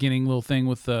 at the beginning little thing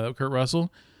with Kurt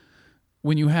Russell.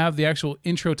 When you have the actual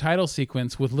intro title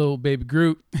sequence with little baby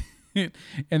Groot, and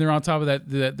they're on top of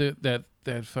that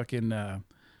fucking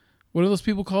what do those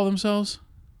people call themselves?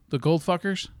 The gold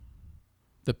fuckers,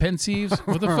 the Pensieves.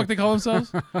 What the fuck they call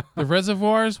themselves? The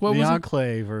Reservoirs. What the was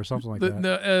Enclave or something like that.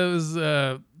 It was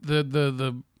the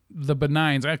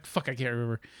Benigns. I can't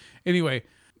remember. Anyway,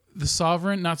 the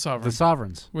Sovereign, not Sovereign. The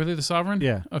Sovereigns. Were they the Sovereign?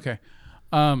 Yeah. Okay.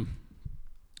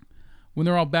 When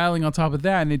they're all battling on top of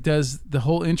that, and it does the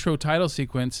whole intro title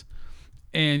sequence,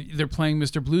 and they're playing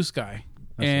Mr. Blue Sky,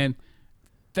 and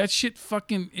that shit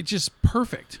it's just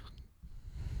perfect.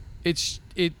 I've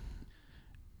seen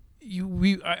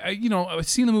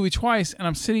the movie twice, and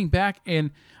I'm sitting back,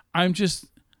 and I'm just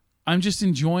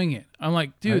enjoying it. I'm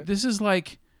like, dude, Right. This is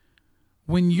like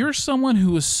when you're someone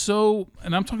who is so,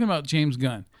 and I'm talking about James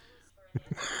Gunn.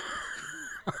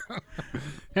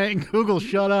 Hey, Google,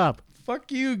 shut up.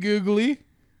 Fuck you, Googly.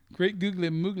 Great Googly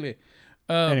Moogly.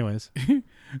 Anyways.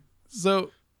 So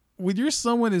when you're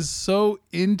someone is so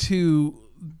into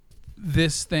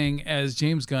this thing as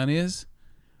James Gunn is,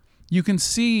 you can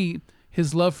see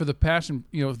his love for the passion,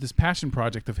 this passion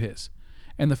project of his.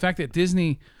 And the fact that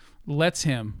Disney lets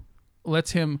him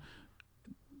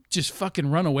just fucking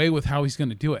run away with how he's going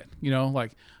to do it.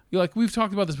 Like we've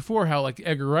talked about this before, how like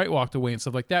Edgar Wright walked away and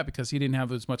stuff like that because he didn't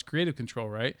have as much creative control,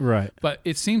 right? Right. But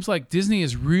it seems like Disney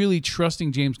is really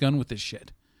trusting James Gunn with this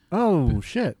shit. Oh,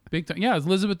 shit. Big time. Yeah, it's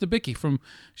Elizabeth Debicki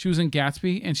she was in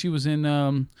Gatsby and she was in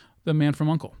The Man from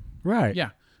U.N.C.L.E. Right. Yeah.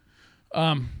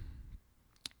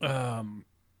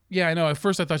 Yeah, I know. At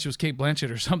first I thought she was Cate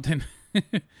Blanchett or something.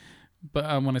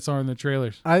 But when I saw her in the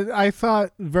trailers. I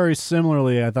thought very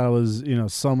similarly. I thought it was,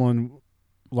 someone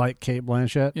like Cate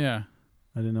Blanchett. Yeah.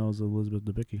 I didn't know it was Elizabeth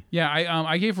Debicki. Yeah,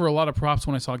 I gave her a lot of props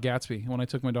when I saw Gatsby. When I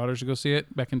took my daughters to go see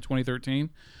it back in 2013,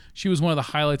 she was one of the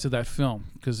highlights of that film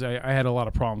because I had a lot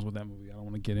of problems with that movie. I don't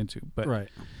want to get into, but Right.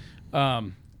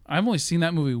 I've only seen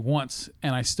that movie once,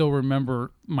 and I still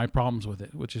remember my problems with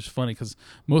it, which is funny because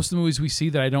most of the movies we see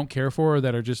that I don't care for or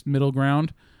that are just middle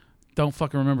ground, don't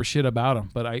fucking remember shit about them.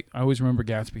 But I always remember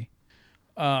Gatsby.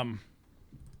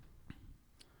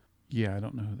 Yeah, I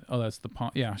don't know. That's the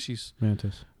yeah, she's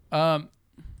Mantis.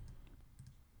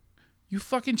 You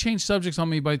fucking changed subjects on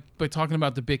me by talking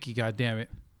about the Bicky, goddammit.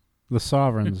 The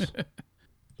Sovereigns.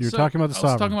 You're So, talking about the I was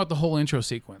Sovereigns. talking about the whole intro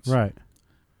sequence. Right.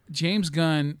 James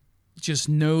Gunn just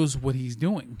knows what he's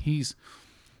doing. He's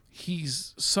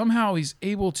somehow he's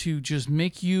able to just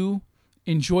make you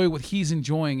enjoy what he's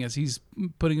enjoying as he's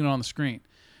putting it on the screen.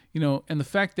 And the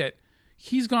fact that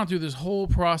he's gone through this whole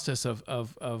process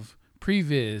of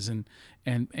previs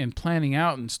and planning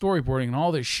out and storyboarding and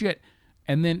all this shit,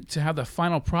 and then to have the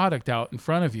final product out in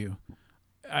front of you,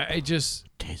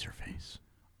 Taserface.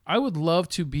 I would love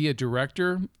to be a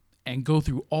director and go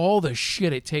through all the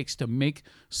shit it takes to make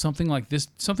something like this,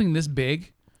 something this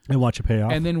big, And watch it pay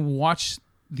off. and then watch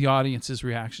the audience's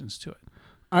reactions to it.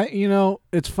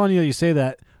 It's funny that you say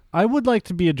that. I would like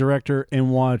to be a director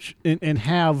and watch and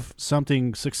have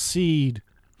something succeed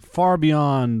far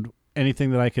beyond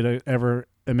anything that I could ever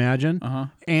imagine,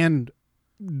 and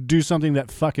do something that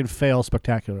fucking fails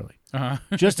spectacularly.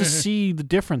 just to see the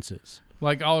differences.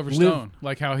 Like Oliver Stone,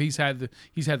 like how he's had the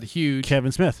huge,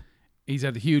 Kevin Smith. he's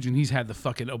had the huge, and he's had the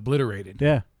fucking obliterated.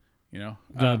 Yeah. You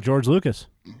know, George Lucas.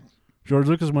 George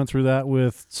Lucas went through that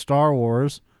with Star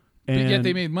Wars. but And yet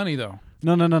they made money though.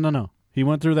 No. He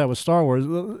went through that with Star Wars.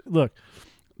 Look,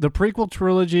 the prequel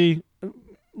trilogy.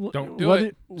 Don't do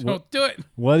it. Don't do it.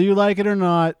 Whether you like it or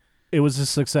not, it was a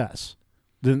success.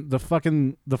 The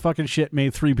fucking shit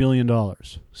made $3 billion.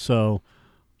 So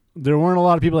there weren't a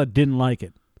lot of people that didn't like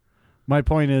it. My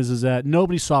point is that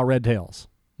nobody saw Red Tails.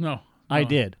 No, I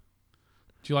did.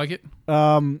 Did you like it?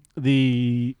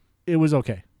 It was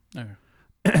okay.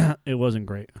 Okay. It wasn't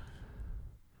great.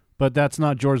 But that's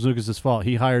not George Lucas's fault.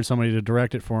 He hired somebody to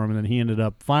direct it for him, and then he ended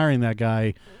up firing that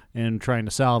guy and trying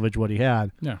to salvage what he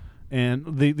had. Yeah.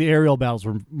 And the aerial battles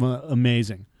were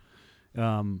amazing.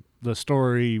 The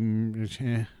story,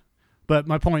 but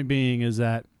my point being is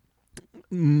that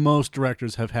most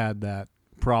directors have had that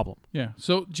problem. Yeah.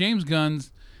 So James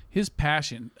Gunn's his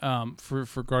passion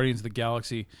for Guardians of the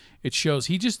Galaxy, it shows.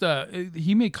 He just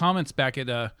he made comments back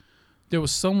at there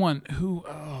was someone who,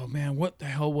 oh man, what the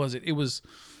hell was it? It was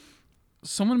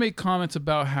someone made comments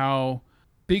about how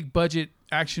big budget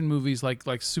action movies like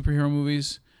superhero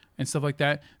movies and stuff like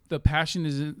that, the passion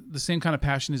isn't the same kind of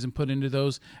passion isn't put into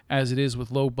those as it is with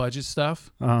low budget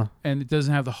stuff. And it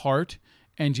doesn't have the heart.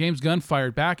 And James Gunn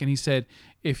fired back and he said,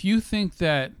 if you think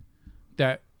that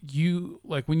you,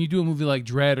 like when you do a movie like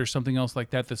Dredd or something else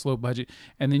like that that's low budget,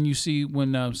 and then you see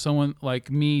when someone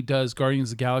like me does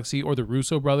Guardians of the Galaxy, or the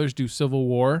Russo brothers do Civil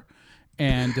War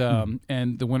and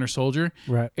the Winter Soldier,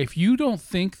 right? If you don't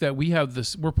think that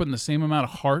we're putting the same amount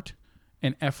of heart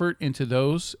and effort into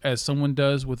those as someone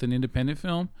does with an independent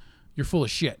film, you're full of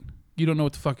shit. You don't know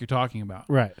what the fuck you're talking about.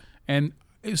 Right. And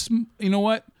it's, you know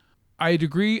what? I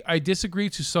disagree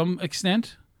to some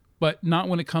extent, but not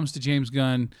when it comes to James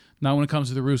Gunn, not when it comes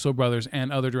to the Russo brothers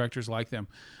and other directors like them.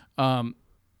 When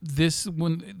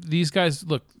these guys,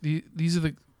 look, these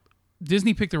are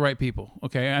Disney picked the right people.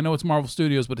 Okay. I know it's Marvel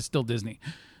Studios, but it's still Disney.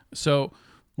 So.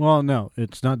 Well, no,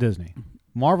 it's not Disney.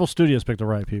 Marvel Studios picked the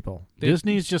right people.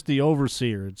 Disney's just the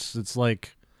overseer. It's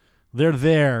like they're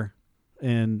there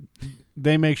and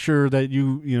they make sure that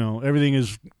you know everything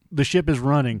is, the ship is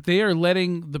running. They are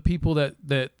letting the people that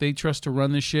they trust to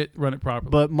run this shit run it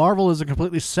properly. But Marvel is a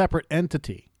completely separate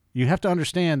entity. You have to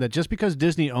understand that just because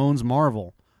Disney owns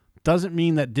Marvel doesn't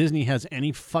mean that Disney has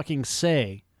any fucking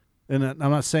say. And I'm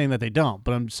not saying that they don't,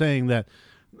 but I'm saying that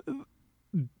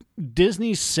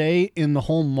Disney's say in the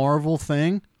whole Marvel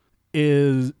thing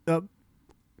is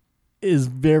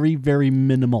very, very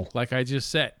minimal. Like I just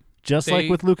said. Just like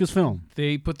with Lucasfilm.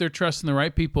 They put their trust in the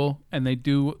right people, and they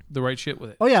do the right shit with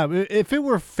it. Oh, yeah. If it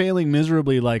were failing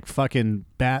miserably like fucking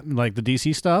like the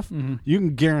DC stuff, you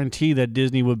can guarantee that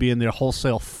Disney would be in there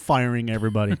wholesale firing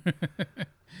everybody.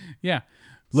 Yeah.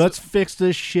 Let's fix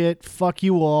this shit. Fuck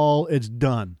you all. It's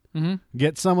done.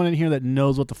 Get someone in here that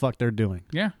knows what the fuck they're doing.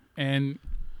 Yeah. And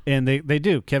they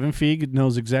do. Kevin Feige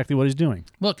knows exactly what he's doing.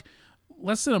 Look,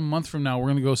 less than a month from now, we're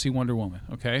going to go see Wonder Woman,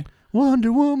 okay?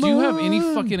 Wonder Woman. Do you have any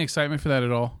fucking excitement for that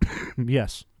at all?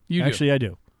 Yes. You do. Actually, I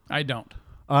do. I don't.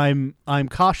 I'm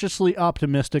cautiously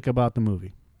optimistic about the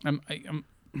movie. I'm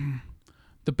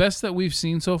the best that we've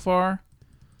seen so far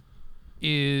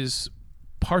is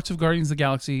parts of Guardians of the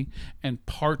Galaxy and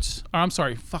parts... I'm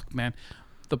sorry. Fuck, man.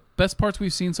 The best parts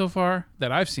we've seen so far,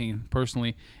 that I've seen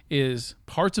personally, is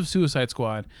parts of Suicide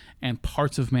Squad and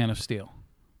parts of Man of Steel.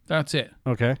 That's it.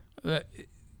 Okay.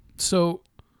 So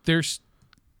there's...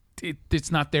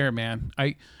 It's not there, man.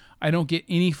 I don't get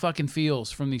any fucking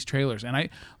feels from these trailers. And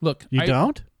You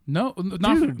don't? No,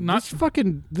 Dude, not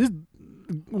fucking... This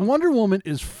Wonder Woman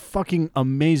is fucking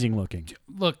amazing looking.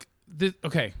 Look,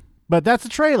 okay. But that's the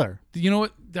trailer. You know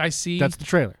what I see? That's the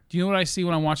trailer. Do you know what I see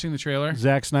when I'm watching the trailer?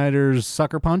 Zack Snyder's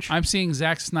Sucker Punch? I'm seeing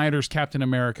Zack Snyder's Captain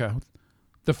America,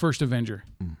 the first Avenger.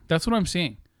 That's what I'm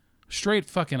seeing. Straight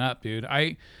fucking up, dude.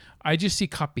 I just see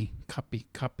copy.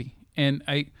 And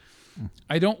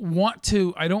I don't want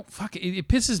to. I don't fuck it. It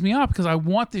pisses me off because I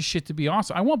want this shit to be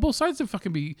awesome. I want both sides to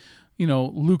fucking be,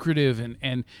 lucrative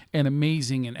and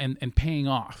amazing and paying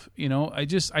off. I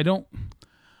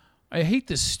hate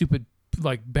this stupid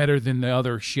like better than the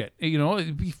other shit.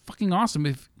 It'd be fucking awesome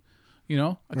if,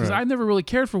 because Right. I never really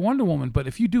cared for Wonder Woman. But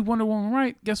if you do Wonder Woman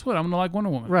right, guess what? I'm gonna like Wonder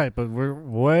Woman. Right, but we're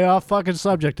way off fucking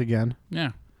subject again.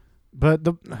 Yeah. But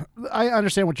I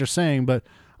understand what you're saying, but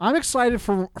I'm excited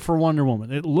for Wonder Woman.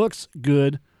 It looks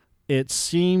good. It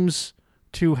seems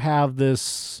to have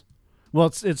this. Well,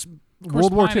 it's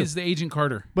World War II. Is the Agent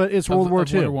Carter, But it's World War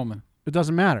II. Wonder Woman. It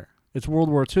doesn't matter. It's World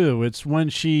War II. It's when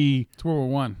she. It's World War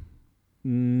One.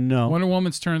 No. Wonder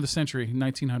Woman's turn of the century,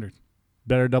 1900.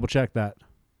 Better double check that.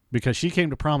 Because she came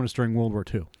to prominence during World War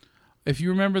II. If you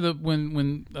remember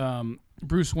when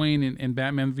Bruce Wayne in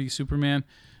Batman v Superman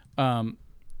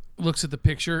looks at the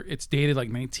picture, it's dated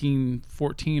like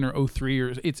 1914 or 03,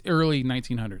 or it's early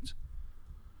 1900s.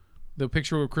 The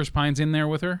picture where Chris Pine's in there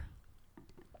with her.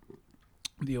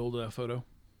 The old photo.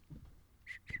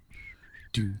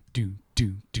 Do do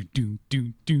do do do do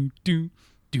do do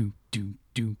do do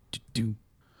do do.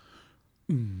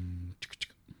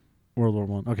 World War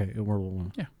One. Okay, World War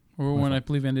One. Yeah, World War One, I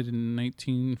believe, ended in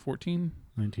 1914.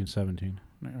 1917.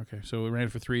 Okay, so it ran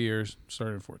for 3 years,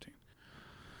 started in 14.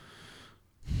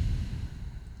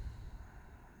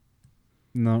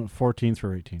 No, 14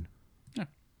 through 18. Yeah.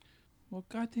 Well,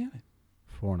 goddamn it!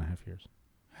 4.5 years.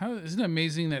 How isn't it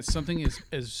amazing that something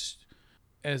is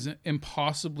as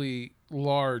impossibly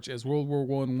large as World War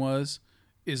One was,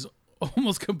 is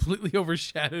almost completely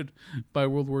overshadowed by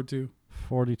World War II.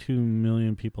 42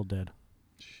 million people dead.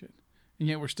 Shit. And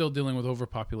yet we're still dealing with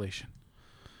overpopulation.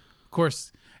 Of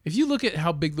course, if you look at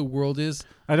how big the world is,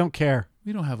 I don't care.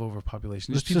 we don't have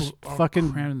overpopulation. Let's People just are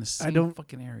fucking- crammed in the same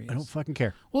fucking areas. I don't fucking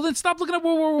care. Well, then stop looking at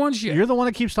World War One shit. You're the one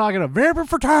that keeps talking about vamping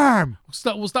for time.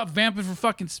 We'll stop vamping for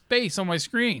fucking space on my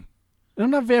screen. I'm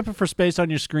not vamping for space on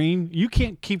your screen. You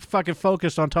can't keep fucking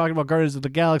focused on talking about Guardians of the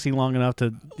Galaxy long enough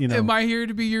to, Am I here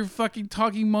to be your fucking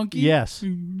talking monkey? Yes.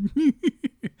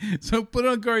 So put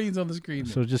on Guardians on the screen.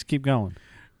 So just keep going.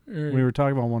 All right. We were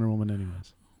talking about Wonder Woman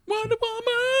anyways. Wonder Woman.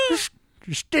 Just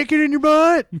stick it in your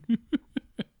butt.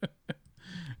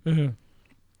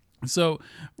 So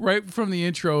right from the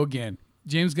intro again,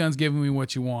 James Gunn's giving me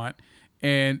what you want,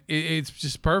 and it's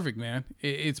just perfect, man.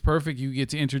 It's perfect. You get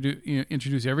to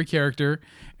introduce every character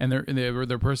and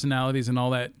their personalities and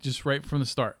all that just right from the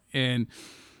start. And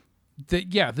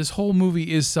this whole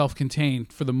movie is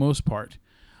self-contained for the most part.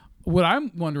 What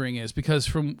I'm wondering is, because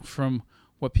from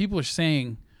what people are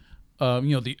saying,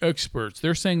 the experts,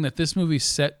 they're saying that this movie's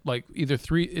set like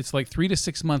it's like 3 to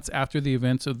 6 months after the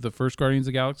events of the first Guardians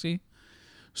of the Galaxy.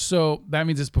 So that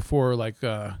means it's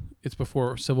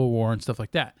before Civil War and stuff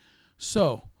like that.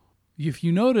 So if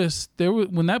you notice,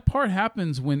 when that part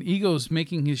happens, when Ego's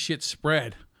making his shit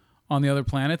spread on the other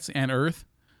planets and Earth,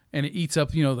 and it eats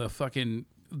up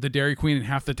the Dairy Queen and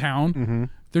half the town. Mm-hmm.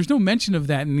 There's no mention of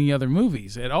that in the other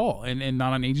movies at all, and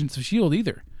not on Agents of S.H.I.E.L.D.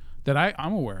 either, that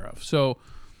I'm aware of. So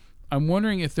I'm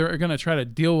wondering if they're going to try to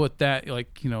deal with that,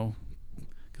 because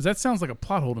that sounds like a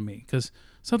plot hole to me, because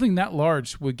something that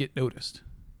large would get noticed.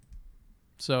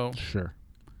 So Sure.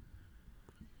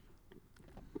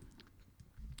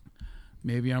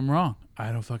 maybe I'm wrong.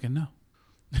 I don't fucking know.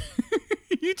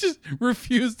 You just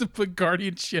refuse to put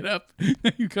Guardian shit up.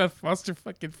 You got Foster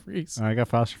fucking Freeze. I got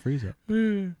Foster Freeze up.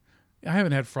 I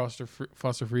haven't had Foster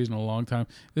Freeze in a long time.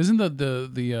 Isn't the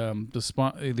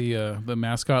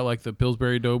mascot like the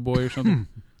Pillsbury Doughboy or something?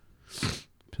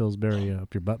 Pillsbury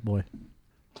up your butt, boy.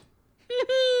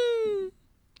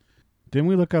 Didn't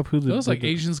we look up who It was like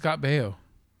Asian Scott Baio.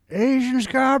 Asian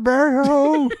Scott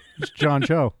Barrow? It's John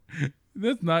Cho.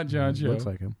 That's not John Cho. Looks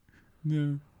like him.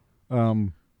 No.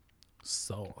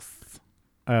 Sauce.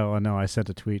 Oh no! I sent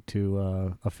a tweet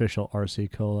to official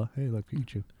RC Cola. Hey, look,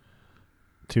 Pikachu,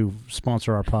 to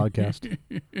sponsor our podcast.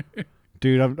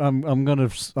 Dude, I'm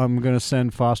gonna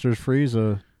send Foster's Freeze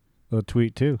a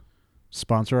tweet too.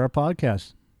 Sponsor our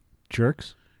podcast,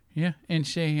 jerks. Yeah, and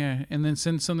and then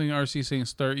send something to RC saying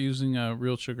start using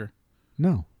real sugar.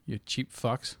 No. You cheap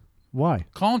fucks. Why?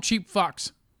 Call them cheap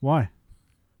fucks. Why?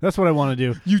 That's what I want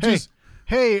to do.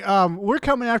 Hey, we're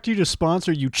coming after you to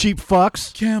sponsor, you cheap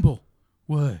fucks. Campbell,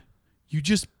 what? You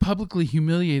just publicly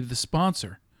humiliated the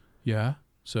sponsor. Yeah?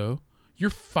 So? You're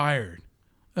fired.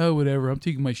 Oh, whatever. I'm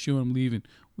taking my show and I'm leaving.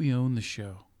 We own the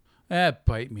show.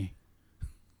 Bite me.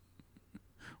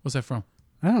 What's that from?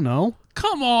 I don't know.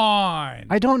 Come on!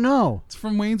 I don't know. It's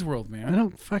from Wayne's World, man. I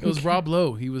don't fucking It was care. Rob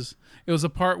Lowe. It was a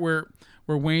part where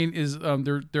Wayne is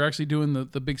they're actually doing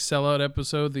the big sellout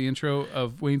episode, the intro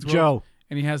of Wayne's World. Joe.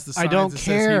 And he has the I signs don't that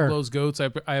care. says he blows goats.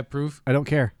 I approve. I don't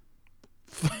care.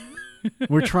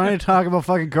 We're trying to talk about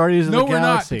fucking Guardians of the No, we're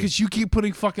not, Galaxy. because you keep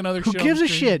putting fucking other Who shit gives on a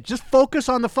the screen. shit? Just focus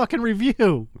on the fucking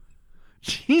review.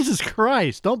 Jesus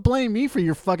Christ. Don't blame me for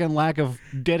your fucking lack of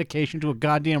dedication to a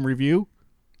goddamn review.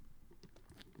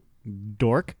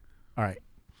 Dork. All right.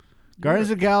 Guardians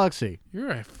of the Galaxy. You're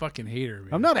a fucking hater,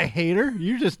 man. I'm not a hater.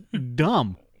 You're just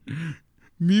dumb.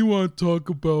 Me want to talk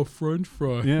about French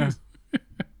fries. Yeah.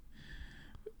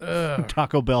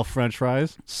 Taco Bell French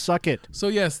fries. Suck it. So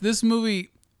yes, this movie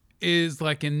is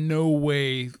like in no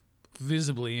way,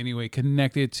 visibly anyway,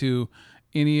 connected to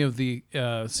any of the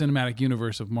cinematic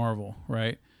universe of Marvel,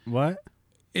 right? What?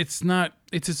 it's not.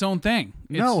 It's its own thing.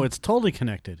 No, it's totally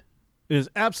connected. It is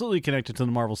absolutely connected to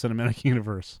the Marvel Cinematic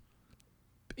Universe.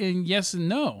 And yes and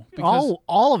no. Because,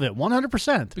 All of it,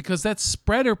 100%. because that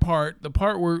spreader part, the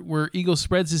part where Ego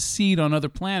spreads his seed on other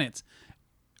planets,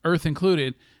 Earth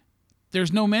included,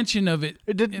 there's no mention of it.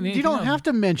 You don't have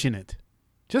to mention it.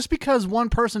 Just because one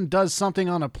person does something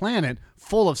on a planet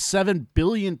full of 7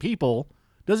 billion people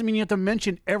doesn't mean you have to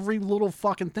mention every little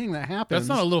fucking thing that happens.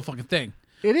 That's not a little fucking thing.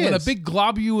 It When a is. big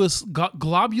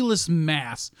globulous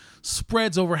mass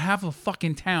spreads over half a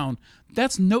fucking town,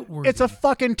 that's noteworthy. It's a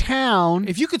fucking town.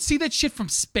 If you could see that shit from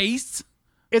space,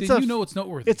 It's then you know it's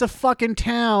noteworthy. It's a fucking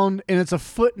town, and it's a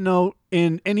footnote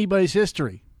in anybody's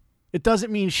history. It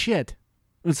doesn't mean shit.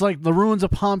 It's like the ruins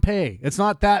of Pompeii. It's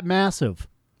not that massive.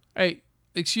 Hey,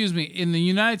 excuse me. In the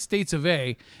United States of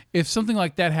A, if something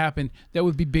like that happened, that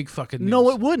would be big fucking news. No,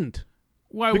 it wouldn't.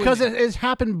 Why? Because wouldn't it has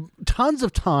happened tons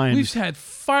of times. We've had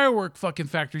firework fucking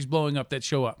factories blowing up that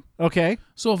show up. Okay.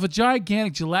 So if a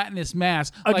gigantic gelatinous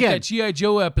mass, like Again, that G.I.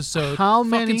 Joe episode, how fucking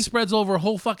many- spreads over a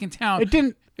whole fucking town, It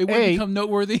didn't. it wouldn't become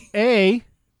noteworthy.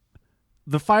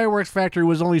 The fireworks factory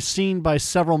was only seen by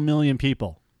several million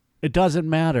people. It doesn't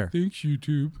matter. Thanks,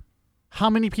 YouTube. How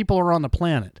many people are on the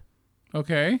planet?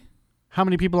 Okay. How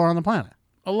many people are on the planet?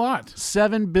 A lot.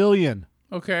 7 billion.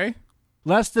 Okay.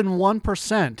 Less than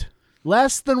 1%.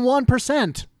 Less than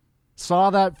 1%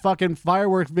 saw that fucking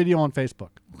fireworks video on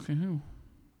Facebook. Okay.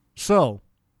 So,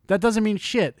 that doesn't mean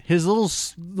shit. The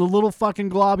little fucking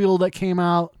globule that came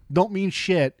out don't mean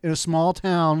shit in a small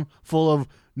town full of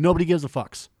nobody gives a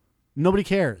fucks. Nobody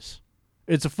cares.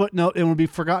 It's a footnote and will be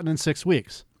forgotten in 6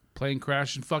 weeks. Plane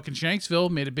crash in fucking Shanksville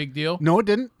made a big deal. No, it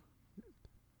didn't.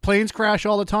 Planes crash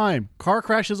all the time. Car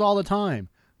crashes all the time.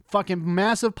 Fucking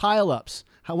massive pileups.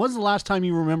 When's the last time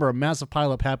you remember a massive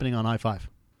pileup happening on I-5?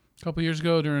 A couple years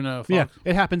ago during a fog. Yeah,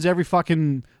 it happens every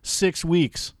fucking 6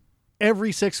 weeks.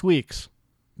 Every 6 weeks.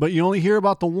 But you only hear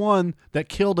about the one that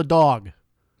killed a dog.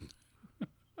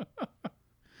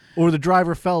 Or the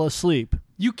driver fell asleep.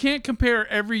 You can't compare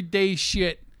everyday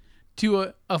shit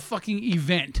to a fucking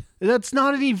event. That's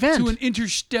not an event. To an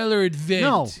interstellar event.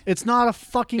 No, it's not a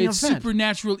fucking It's event.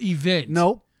 supernatural event.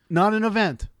 Nope, not an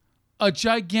event. A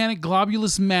gigantic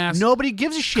globulous mass Nobody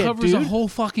gives a shit, covers dude. a whole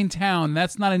fucking town.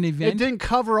 That's not an event. It didn't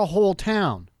cover a whole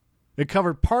town. It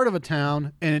covered part of a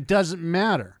town, and it doesn't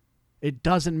matter. It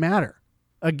doesn't matter.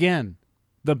 Again,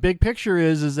 the big picture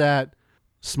is that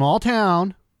small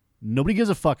town, nobody gives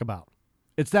a fuck about.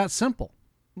 It's that simple.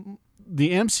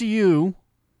 The MCU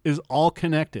is all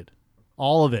connected.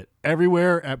 All of it.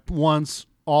 Everywhere at once,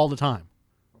 all the time.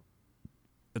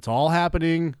 It's all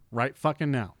happening right fucking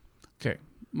now. Okay,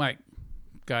 Mike,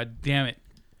 god damn it.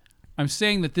 I'm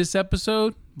saying that this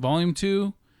episode, Volume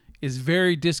 2, is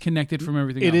very disconnected from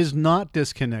everything else. It is not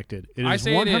disconnected. It I is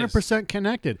say it is. 100%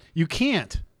 connected. You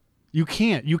can't. You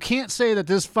can't say that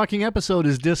this fucking episode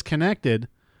is disconnected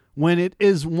when it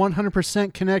is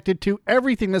 100% connected to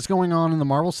everything that's going on in the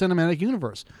Marvel Cinematic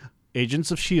Universe.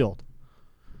 Agents of S.H.I.E.L.D.,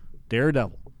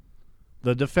 Daredevil,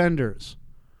 The Defenders,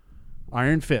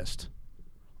 Iron Fist,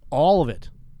 all of it.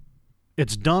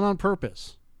 It's done on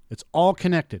purpose. It's all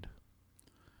connected.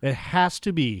 It has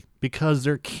to be because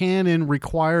their canon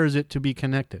requires it to be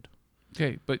connected.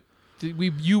 Okay, but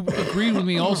you agreed with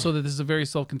me also that this is a very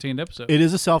self-contained episode. It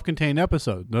is a self-contained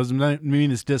episode. Doesn't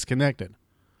mean it's disconnected.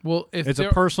 Well, if It's a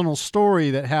personal story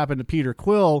that happened to Peter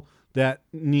Quill that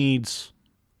needs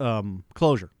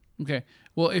closure. Okay.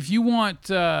 Well, if you want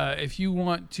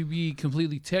to be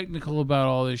completely technical about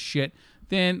all this shit,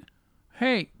 then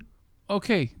hey,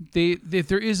 okay, if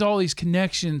there is all these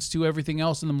connections to everything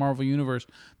else in the Marvel universe,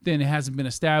 then it hasn't been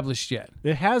established yet.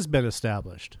 It has been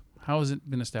established. How has it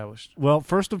been established? Well,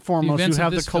 first and foremost, you events of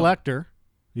have the this film. Collector.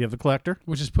 You have the Collector.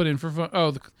 Which is put in for fun.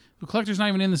 Oh, the Collector's not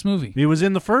even in this movie. He was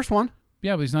in the first one,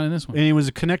 Yeah, but he's not in this one. and he was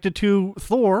connected to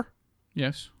Thor,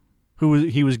 Yes.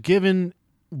 he was given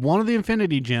one of the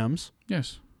Infinity Gems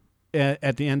Yes.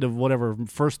 at the end of whatever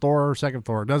first Thor or second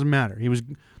Thor. It doesn't matter.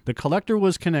 The Collector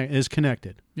is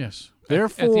connected. Yes.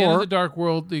 Therefore, at the end of the Dark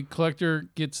World, the Collector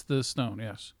gets the stone.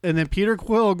 Yes. and then Peter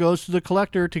Quill goes to the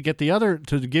Collector to get to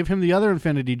give him the other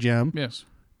Infinity Gem. Yes.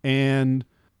 And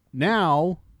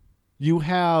now you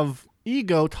have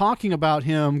Ego talking about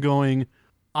him going,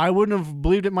 I wouldn't have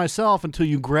believed it myself until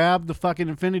you grabbed the fucking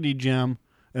Infinity Gem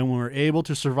and were able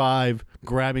to survive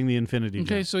grabbing the Infinity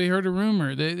Okay, Gem. so he heard a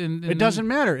rumor. It doesn't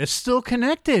matter. It's still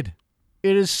connected.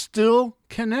 It is still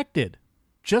connected.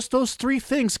 Just those three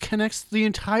things connects the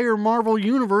entire Marvel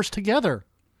universe together.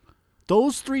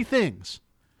 Those three things.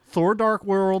 Thor Dark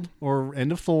World or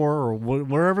End of Thor or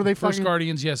wherever they First fucking...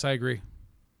 Guardians, yes, I agree.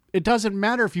 It doesn't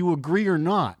matter if you agree or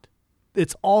not.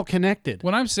 It's all connected.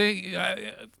 What I'm saying,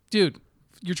 dude,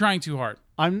 you're trying too hard.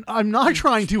 I'm not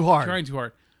trying too hard. Trying too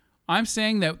hard. I'm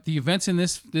saying that the events in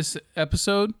this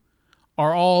episode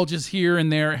are all just here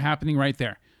and there happening right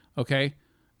there. Okay?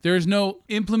 There's no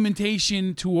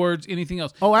implementation towards anything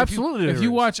else. Oh, absolutely. If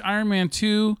you watch Iron Man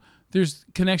 2, there's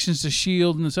connections to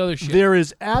S.H.I.E.L.D. and this other shit. There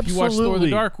is If you watch Thor: absolutely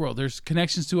The Dark World, there's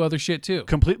connections to other shit too.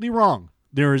 completely wrong.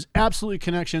 There is absolutely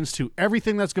connections to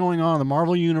everything that's going on in the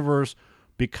Marvel Universe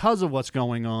because of what's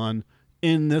going on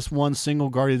in this one single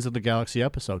Guardians of the Galaxy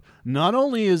episode. Not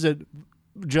only is it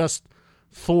just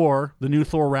Thor, the new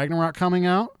Thor Ragnarok coming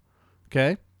out,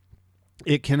 okay?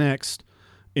 It connects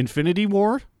Infinity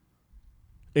War.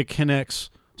 It connects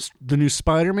the new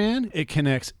Spider-Man. It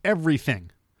connects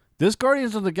everything. This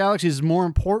Guardians of the Galaxy is more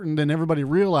important than everybody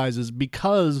realizes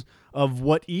because of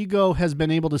what Ego has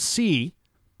been able to see,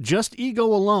 just Ego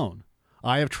alone.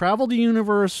 I have traveled the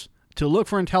universe to look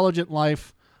for intelligent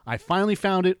life. I finally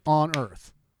found it on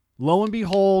Earth. Lo and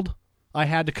behold, I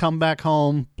had to come back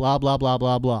home, blah, blah, blah,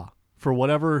 blah, blah, for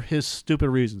whatever his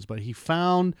stupid reasons. But he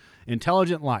found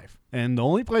intelligent life. And the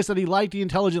only place that he liked the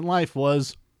intelligent life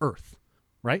was Earth,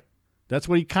 right? That's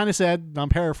what he kind of said. I'm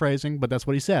paraphrasing, but that's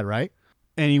what he said, right?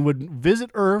 And he would visit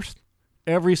Earth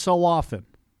every so often.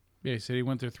 Yeah, he said he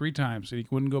went there 3 times and he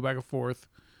wouldn't go back a fourth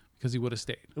because he would have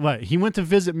stayed. Right. He went to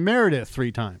visit Meredith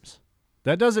 3 times.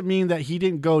 That doesn't mean that he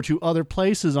didn't go to other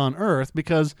places on Earth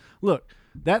because, look,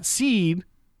 that seed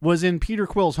was in Peter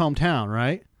Quill's hometown,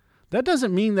 right? That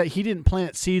doesn't mean that he didn't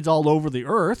plant seeds all over the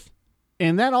Earth.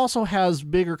 And that also has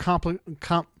bigger,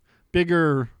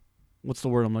 what's the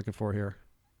word I'm looking for here?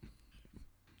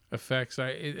 Effects.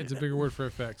 It's a bigger word for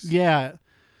effects. Yeah.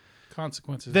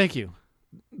 Consequences. Thank you.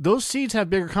 Those seeds have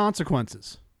bigger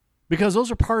consequences because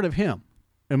those are part of him.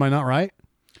 Am I not right?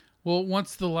 Well,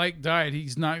 once the light died,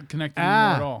 he's not connected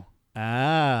anymore at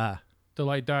all. The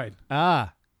light died.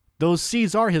 Those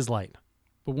seeds are his light.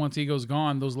 But once Ego's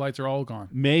gone, those lights are all gone.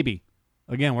 Maybe.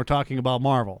 Again, we're talking about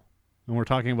Marvel. And we're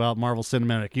talking about Marvel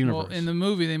Cinematic Universe. Well, in the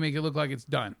movie, they make it look like it's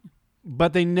done.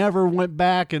 But they never went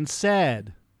back and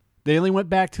said. They only went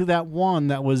back to that one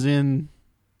that was on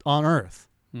Earth.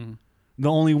 Mm-hmm. The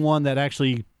only one that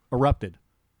actually erupted,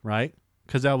 right?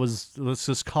 Because that was, let's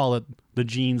just call it the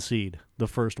gene seed, the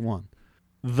first one.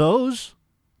 Those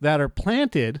that are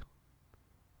planted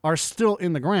are still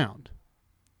in the ground.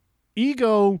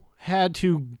 Ego had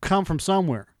to come from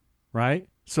somewhere, right?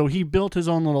 So he built his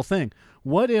own little thing.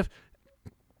 What if,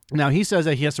 now he says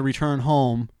that he has to return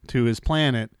home to his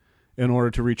planet in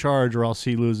order to recharge or else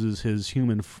he loses his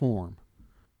human form.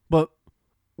 But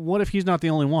what if he's not the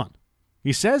only one?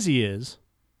 He says he is.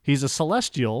 He's a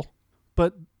celestial,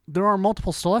 but there are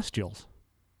multiple celestials.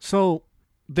 So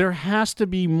there has to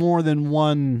be more than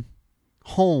one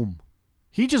home.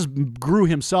 He just grew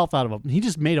himself out of it. He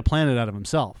just made a planet out of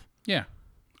himself. Yeah,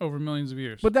 over millions of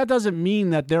years. But that doesn't mean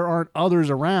that there aren't others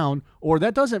around, or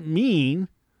that doesn't mean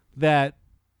that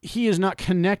he is not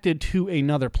connected to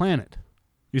another planet.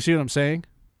 You see what I'm saying?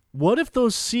 What if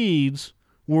those seeds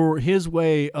were his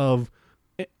way of,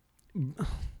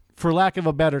 for lack of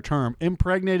a better term,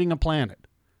 impregnating a planet,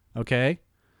 okay?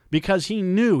 Because he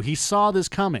knew, he saw this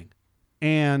coming,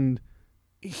 and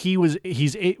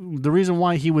the reason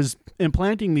why he was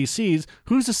implanting these seeds,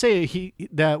 who's to say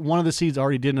that one of the seeds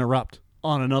already didn't erupt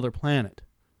on another planet,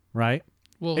 right?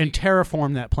 Well, and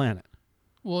terraform that planet.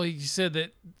 Well, he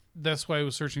said that's why he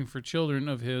was searching for children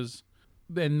of his,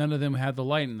 and none of them had the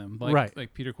light in them,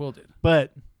 like Peter Quill did.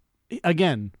 But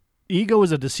again, Ego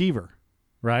is a deceiver,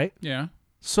 right? Yeah.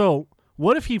 So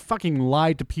what if he fucking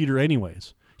lied to Peter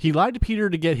anyways? He lied to Peter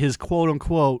to get his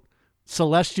quote-unquote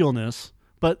celestialness,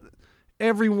 but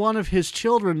every one of his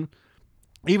children,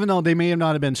 even though they may have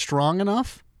not have been strong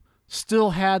enough, still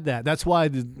had that. That's why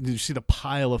you see the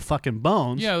pile of fucking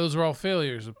bones. Yeah, those are all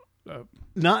failures.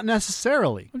 Not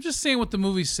necessarily. I'm just saying what the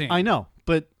movie's saying. I know,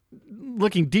 but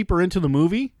looking deeper into the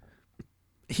movie,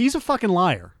 he's a fucking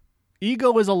liar.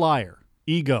 Ego is a liar.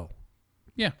 Ego.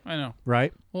 Yeah, I know.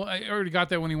 Right? Well, I already got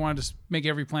that when he wanted to make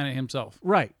every planet himself.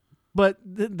 Right. But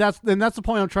that's the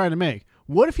point I'm trying to make.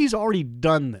 What if he's already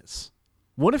done this?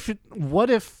 What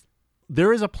if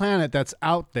there is a planet that's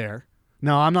out there?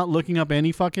 Now, I'm not looking up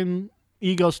any fucking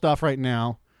Ego stuff right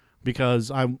now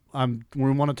because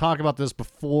we want to talk about this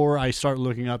before I start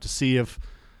looking up to see if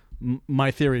my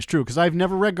theory is true, because I've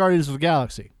never read Guardians of the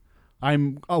Galaxy.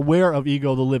 I'm aware of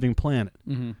Ego, the living planet.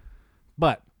 Mm-hmm.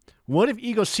 But what if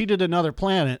Ego seeded another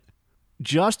planet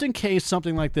just in case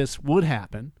something like this would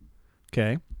happen,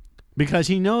 okay? Because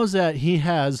he knows that he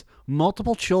has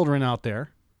multiple children out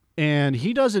there, and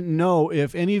he doesn't know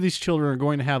if any of these children are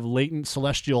going to have latent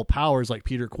celestial powers like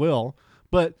Peter Quill,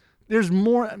 but there's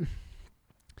more.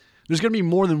 There's going to be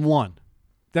more than one.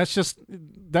 That's just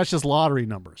lottery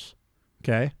numbers.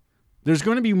 Okay? There's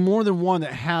going to be more than one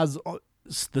that has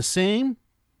the same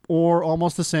or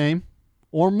almost the same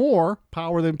or more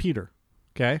power than Peter.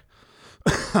 Okay?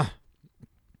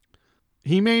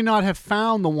 He may not have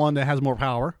found the one that has more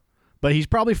power, but he's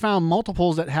probably found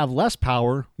multiples that have less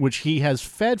power, which he has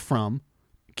fed from,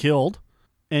 killed,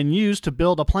 and used to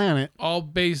build a planet. All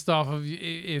based off of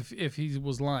if he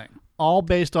was lying. All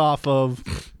based off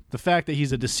of the fact that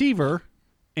he's a deceiver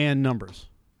and numbers.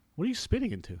 What are you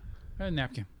spitting into? A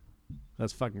napkin.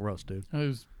 That's fucking gross, dude. It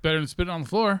was better than spitting on the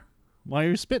floor. Why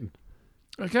are you spitting?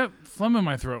 I got phlegm in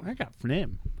my throat. I got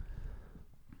phlegm.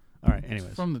 All right,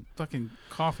 anyways. From the fucking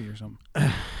coffee or something.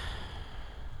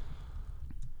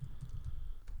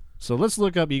 So let's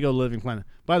look up Ego Living Planet.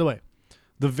 By the way,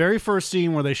 the very first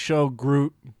scene where they show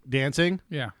Groot dancing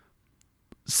Yeah.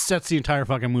 sets the entire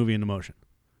fucking movie into motion.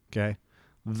 Okay?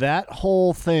 That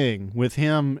whole thing with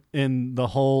him and the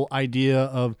whole idea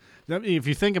of, if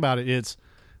you think about it,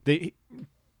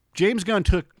 James Gunn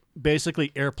took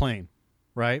basically Airplane,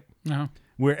 right? Uh-huh.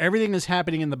 Where everything is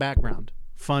happening in the background,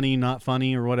 funny, not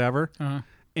funny, or whatever,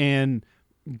 and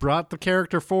brought the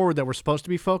character forward that we're supposed to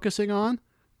be focusing on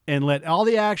and let all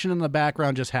the action in the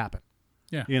background just happen.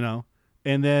 Yeah. You know?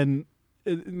 And then,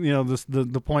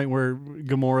 the point where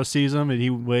Gamora sees him and he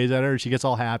waves at her and she gets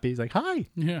all happy. He's like, hi,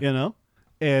 Yeah. you know?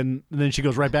 And then she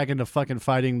goes right back into fucking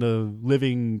fighting the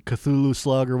living Cthulhu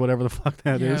slug or whatever the fuck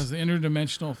that Yeah, is. it's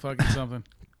interdimensional fucking something.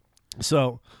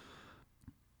 So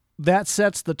that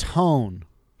sets the tone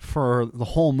for the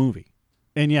whole movie.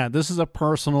 And yeah, this is a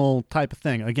personal type of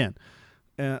thing. Again,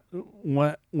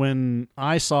 when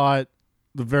I saw it,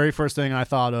 the very first thing I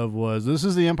thought of was, this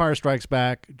is The Empire Strikes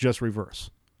Back, just reverse.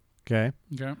 Okay?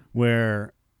 Okay.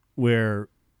 Where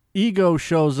Ego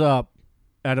shows up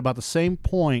at about the same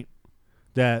point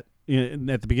that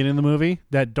at the beginning of the movie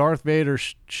that Darth Vader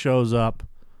shows up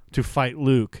to fight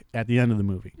Luke at the end of the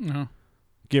movie. Uh-huh.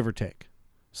 Give or take.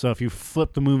 So if you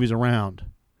flip the movies around,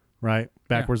 right,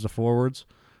 backwards to forwards,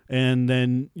 and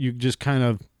then you just kind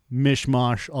of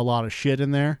mishmash a lot of shit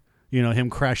in there, him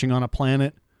crashing on a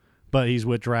planet, but he's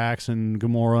with Drax and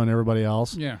Gamora and everybody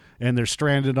else. Yeah. And they're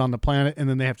stranded on the planet, and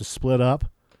then they have to split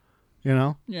up,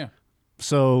 Yeah.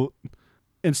 So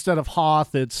instead of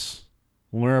Hoth, it's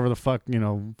wherever the fuck,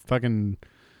 fucking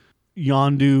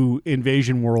Yondu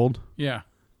invasion world. Yeah.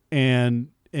 And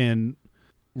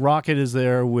Rocket is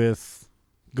there with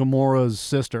Gamora's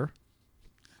sister.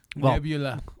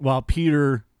 Nebula. While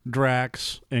Peter,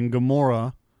 Drax, and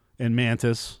Gamora and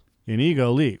Mantis and Ego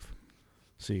leave.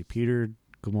 See, Peter,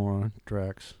 Gamora,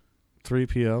 Drax,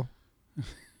 3PO,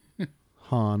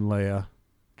 Han, Leia,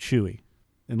 Chewie,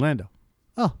 and Lando.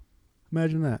 Oh,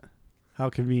 imagine that. How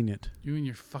convenient. You and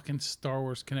your fucking Star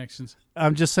Wars connections.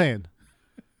 I'm just saying.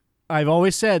 I've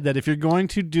always said that if you're going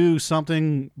to do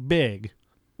something big,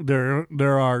 there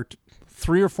are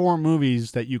 3 or 4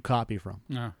 movies that you copy from.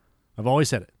 No. I've always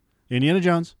said it. Indiana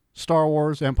Jones, Star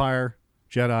Wars, Empire,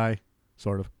 Jedi,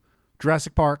 sort of.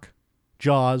 Jurassic Park,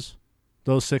 Jaws,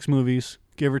 those 6 movies,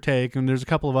 give or take. And there's a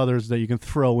couple of others that you can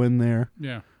throw in there,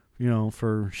 Yeah.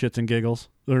 for shits and giggles.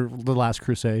 Or The Last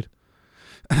Crusade.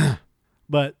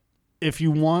 But if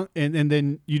you want, and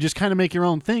then you just kind of make your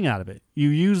own thing out of it. You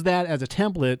use that as a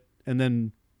template and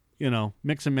then,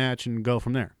 mix and match and go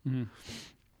from there. Mm-hmm.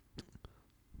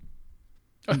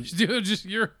 Dude, just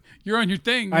you're on your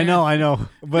thing, man. I know.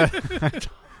 But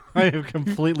I have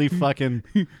completely fucking...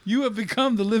 You have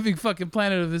become the living fucking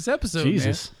planet of this episode,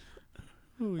 Jesus.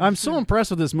 man. I'm so impressed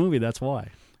with this movie, that's why.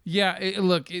 Yeah,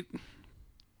 you're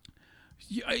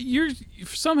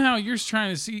trying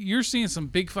to see, you're seeing some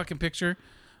big fucking picture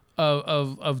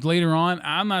of later on.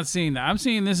 I'm not seeing that. I'm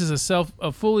seeing this as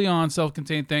a fully on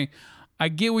self-contained thing. I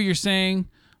get what you're saying,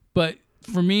 but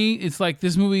for me, it's like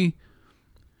this movie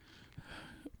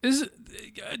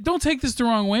don't take this the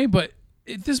wrong way, but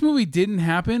if this movie didn't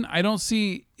happen, I don't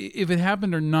see, if it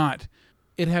happened or not,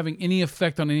 it having any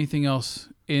effect on anything else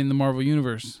in the Marvel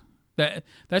Universe. That's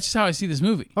just how I see this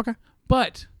movie. Okay.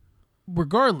 But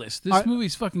regardless, this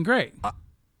movie's fucking great.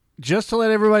 Just to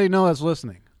let everybody know that's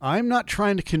listening, I'm not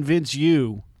trying to convince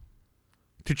you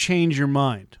to change your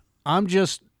mind. I'm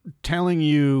just telling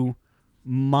you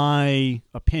my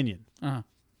opinion. Uh-huh.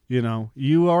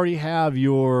 You already have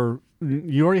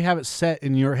it set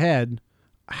in your head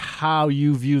how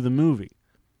you view the movie.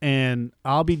 And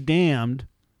I'll be damned.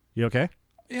 You okay?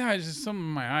 Yeah, it's just something in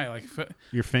my eye. Like,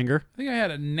 Your finger? I think I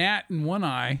had a gnat in one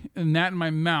eye, a gnat in my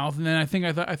mouth, and then I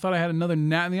thought I had another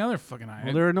gnat in the other fucking eye.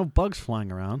 Well, there are no bugs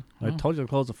flying around. I told you to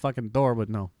close the fucking door, but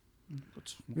no.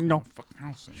 No. Fucking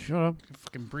house. Shut up.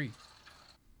 Fucking breathe.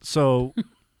 So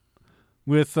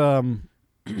with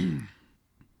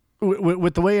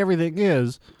with the way everything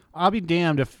is, I'll be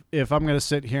damned if I'm going to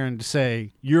sit here and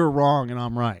say you're wrong and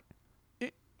I'm right.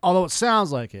 Although it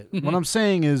sounds like it. What I'm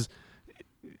saying is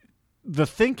the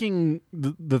thinking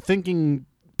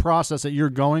process that you're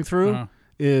going through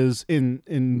is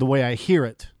in the way I hear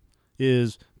it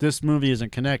is this movie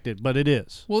isn't connected, but it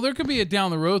is. Well, there could be a down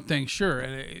the road thing, sure.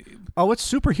 Oh, it's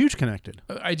super huge connected.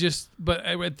 At this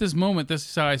moment, this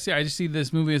is how I see it. I just see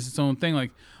this movie as its own thing.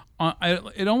 Like,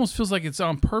 it almost feels like it's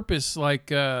on purpose. Like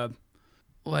whoever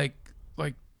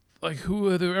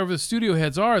the studio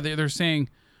heads are, they're saying,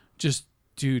 just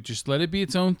let it be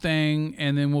its own thing,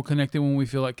 and then we'll connect it when we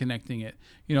feel like connecting it.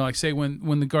 You know, like say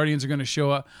when the Guardians are going to show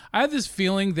up. I have this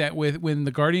feeling that when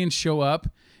the Guardians show up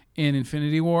in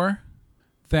Infinity War,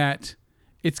 that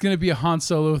it's going to be a Han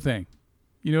Solo thing.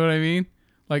 You know what I mean?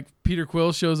 Like Peter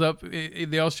Quill shows up,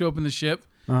 they all show up in the ship,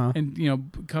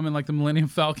 and come in like the Millennium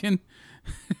Falcon,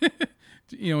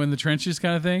 in the trenches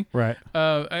kind of thing. Right.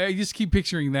 I just keep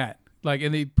picturing that. Like,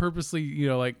 and they purposely,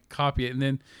 copy it, and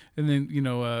then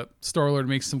Star-Lord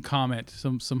makes some comment,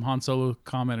 some Han Solo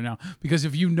comment now. Because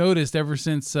if you noticed, ever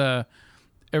since Marvel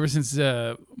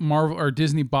or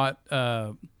Disney bought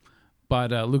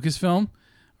Lucasfilm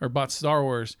or bought Star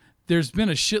Wars, there's been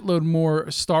a shitload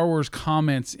more Star Wars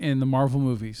comments in the Marvel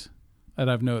movies that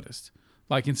I've noticed.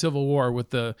 Like in Civil War with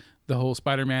the whole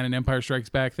Spider-Man and Empire Strikes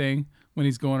Back thing when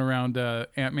he's going around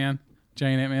Ant-Man,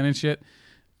 giant Ant-Man and shit.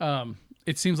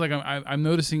 It seems like I'm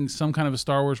noticing some kind of a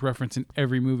Star Wars reference in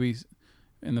every movie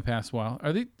in the past while.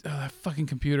 Are they fucking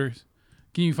computers?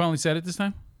 Can you finally set it this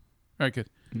time? All right, good.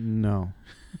 No.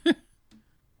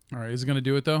 All right, is it going to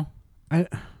do it though?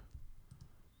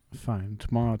 Fine.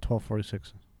 Tomorrow at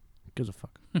 12:46. Gives a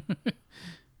fuck.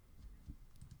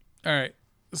 All right.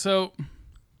 So,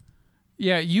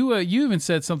 yeah, you even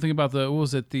said something about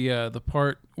the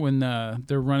part when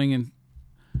they're running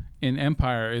in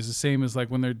Empire is the same as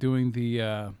like when they're doing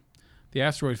the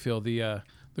asteroid field, the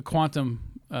quantum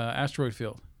asteroid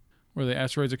field, where the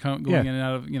asteroids are going in and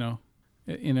out of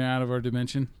in and out of our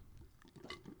dimension.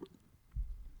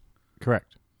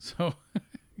 Correct. So,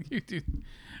 you do.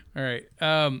 All right.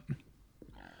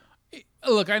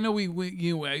 Look, I know we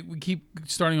keep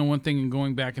starting on one thing and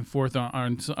going back and forth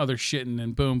on some other shit and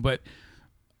then boom, but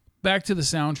back to the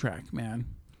soundtrack, man.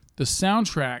 The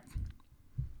soundtrack.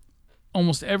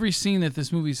 Almost every scene that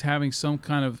this movie's having some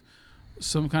kind of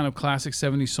classic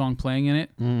 70s song playing in it,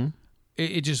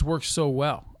 it just works so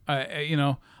well.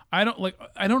 I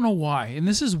don't know why, and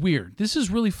this is weird. This is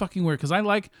really fucking weird because I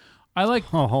like.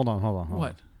 Oh, hold on.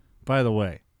 What? By the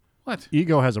way, what?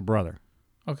 Ego has a brother.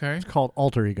 Okay. It's called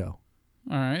Alter Ego.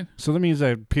 All right. So that means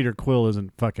that Peter Quill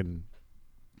isn't fucking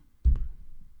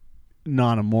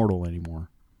non-immortal anymore.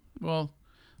 Well,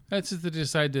 that's if they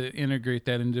decide to integrate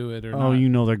that into it or not. Oh, you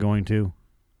know they're going to.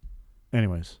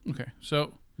 Anyways. Okay,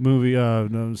 so movie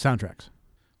soundtracks.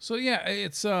 So yeah,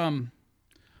 it's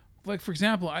like for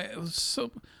example,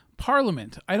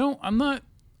 Parliament. I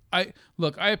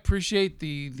appreciate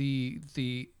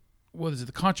the what is it?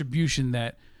 The contribution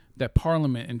that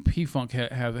Parliament and P-Funk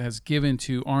has given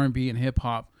to R&B and hip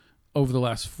hop over the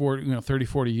last 30,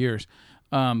 40 years.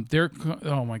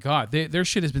 Oh my God, their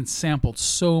shit has been sampled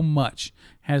so much,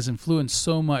 has influenced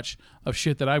so much of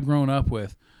shit that I've grown up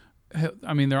with.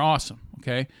 I mean, they're awesome,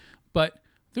 okay? But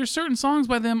there's certain songs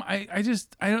by them I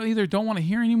don't want to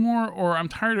hear anymore, or I'm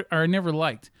tired of, or I never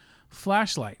liked.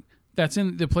 Flashlight,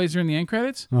 that plays during the end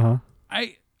credits.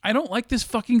 I don't like this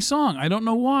fucking song. I don't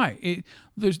know why.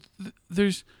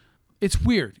 It's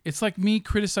weird. It's like me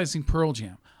criticizing Pearl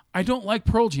Jam. I don't like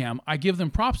Pearl Jam. I give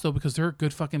them props though because they're a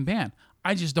good fucking band.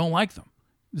 I just don't like them.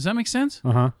 Does that make sense?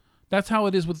 That's how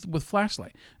it is with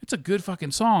Flashlight. It's a good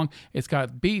fucking song. It's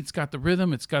got beats, it's got the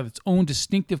rhythm, it's got its own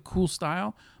distinctive cool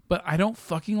style, but I don't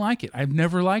fucking like it. I've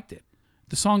never liked it.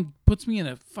 The song puts me in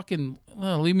a fucking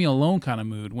leave me alone kind of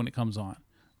mood when it comes on.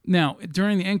 Now,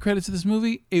 during the end credits of this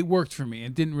movie, it worked for me.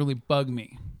 It didn't really bug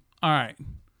me. All right.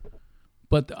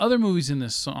 But the other movies in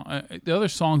this song, the other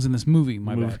songs in this movie,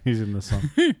 Movies in this song.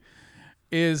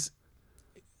 is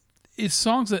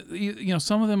songs that,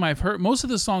 some of them I've heard. Most of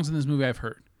the songs in this movie I've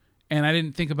heard. And I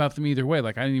didn't think about them either way.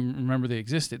 Like, I didn't even remember they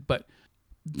existed. But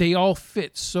they all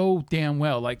fit so damn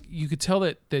well. Like, you could tell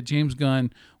that James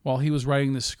Gunn, while he was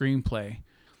writing this screenplay,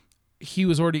 he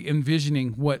was already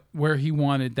envisioning where he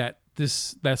wanted that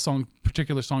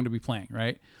particular song to be playing,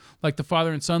 right? Like the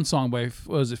Father and Son song by,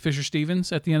 was it Fisher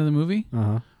Stevens at the end of the movie?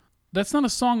 That's not a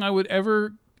song I would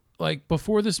ever, like,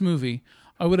 before this movie,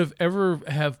 I would have ever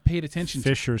have paid attention to.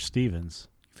 Fisher Stevens,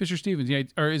 yeah.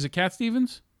 Or is it Cat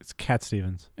Stevens? It's Cat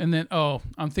Stevens. And then,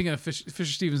 I'm thinking of Fisher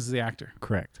Stevens is the actor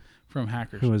Correct. from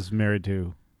Hackers. Who was married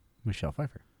to Michelle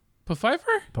Pfeiffer.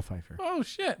 Pfeiffer? Pfeiffer. Oh,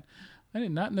 shit. I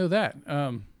did not know that.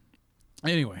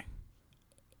 Anyway.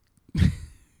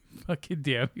 Fucking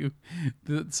damn you.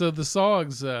 So the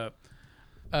songs,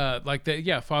 like that,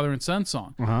 yeah, Father and Son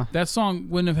song. Uh-huh. That song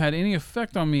wouldn't have had any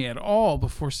effect on me at all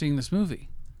before seeing this movie,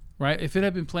 right? If it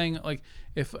had been playing, like,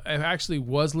 if I actually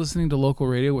was listening to local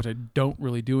radio, which I don't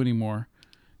really do anymore,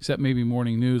 except maybe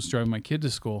morning news driving my kid to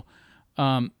school,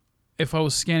 if I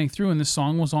was scanning through and this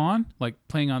song was on, like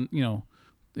playing on,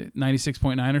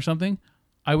 96.9 or something,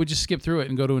 I would just skip through it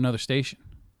and go to another station,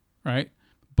 right?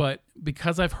 But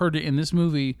because I've heard it in this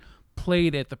movie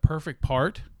played at the perfect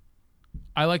part,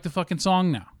 I like the fucking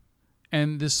song now.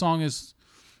 And this song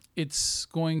it's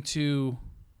going to...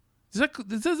 Does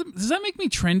that make me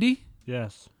trendy?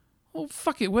 Yes. Oh,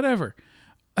 fuck it, whatever.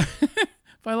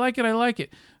 If I like it, I like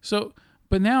it. So,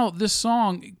 but now this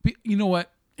song, you know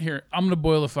what? Here, I'm going to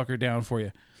boil the fucker down for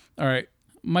you. All right.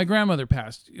 My grandmother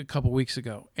passed a couple weeks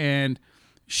ago, and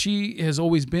she has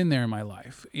always been there in my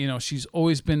life. She's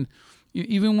always been,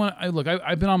 even when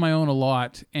I've been on my own a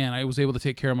lot, and I was able to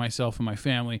take care of myself and my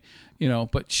family,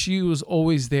 but she was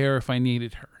always there if I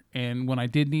needed her. And when I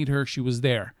did need her, she was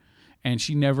there. And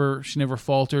she never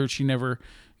faltered. She never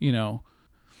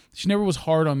was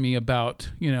hard on me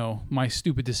about, my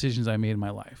stupid decisions I made in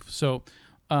my life. So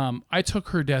I took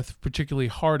her death particularly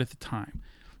hard at the time.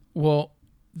 Well,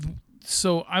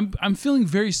 so I'm feeling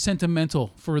very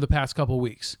sentimental for the past couple of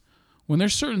weeks. When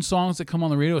there's certain songs that come on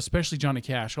the radio, especially Johnny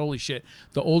Cash, holy shit.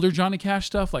 The older Johnny Cash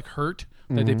stuff, like Hurt,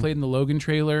 that they played in the Logan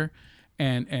trailer,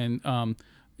 and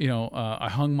I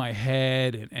Hung My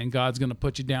Head, and God's Gonna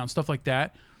Put You Down, stuff like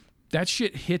that. That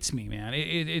shit hits me, man.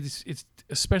 It's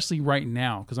especially right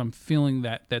now because I'm feeling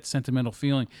that sentimental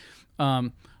feeling.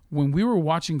 When we were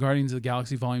watching Guardians of the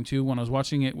Galaxy Volume 2, when I was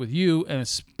watching it with you, and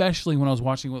especially when I was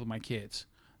watching it with my kids,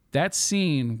 that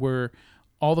scene where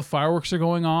all the fireworks are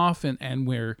going off and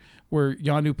where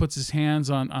Yondu puts his hands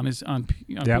on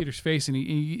Peter's face, and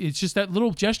it's just that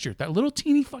little gesture, that little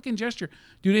teeny fucking gesture.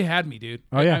 Dude, it had me, dude.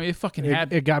 Oh, yeah. I mean, it fucking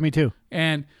had me. It got me too.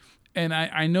 And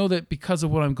I know that because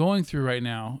of what I'm going through right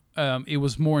now, it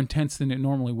was more intense than it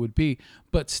normally would be,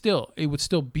 but still, it would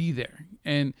still be there.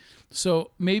 And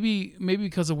so maybe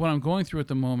because of what I'm going through at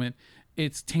the moment,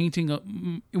 it's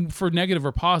tainting for negative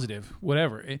or positive,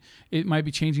 whatever. It might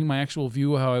be changing my actual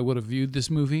view of how I would have viewed this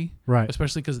movie, right?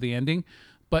 Especially because of the ending.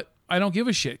 But I don't give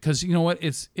a shit because you know what?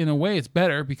 It's in a way it's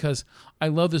better because I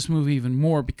love this movie even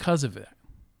more because of it.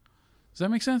 Does that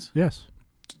make sense? Yes.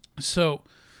 So,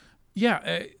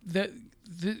 yeah,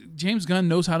 James Gunn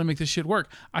knows how to make this shit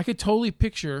work. I could totally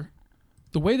picture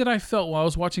the way that I felt while I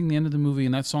was watching the end of the movie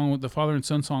and that song, the Father and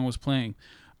Son song was playing.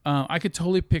 I could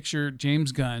totally picture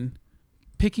James Gunn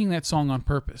picking that song on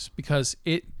purpose because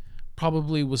it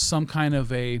probably was some kind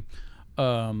of a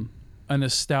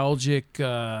nostalgic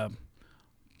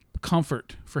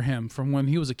comfort for him from when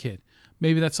he was a kid.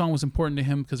 Maybe that song was important to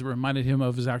him because it reminded him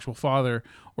of his actual father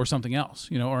or something else,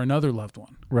 or another loved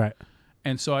one. Right.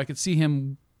 And so I could see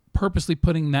him purposely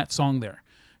putting that song there,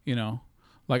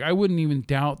 Like I wouldn't even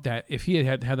doubt that if he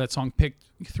had that song picked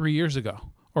 3 years ago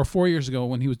or 4 years ago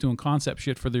when he was doing concept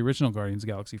shit for the original Guardians of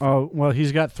the Galaxy film. Oh, well,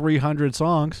 he's got 300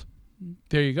 songs.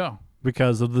 There you go.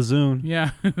 Because of the Zune.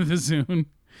 Yeah, the Zune.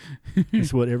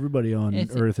 It's what everybody on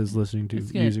Earth is listening to,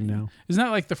 using now. Isn't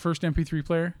that like the first MP3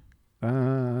 player?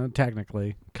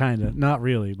 Technically. Kind of. Not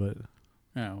really, but...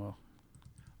 Yeah, well.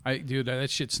 That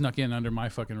shit snuck in under my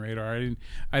fucking radar.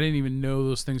 I didn't even know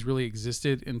those things really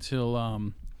existed until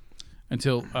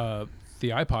the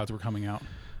iPods were coming out.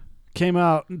 Came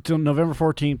out until November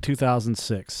 14th,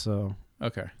 2006. So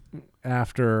okay,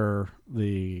 after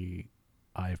the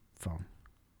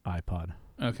iPod.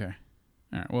 Okay,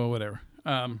 all right. Well, whatever.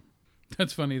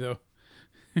 That's funny though.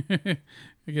 I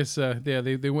guess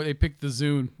they picked the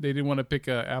Zune. They didn't want to pick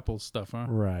Apple stuff, huh?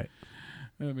 Right.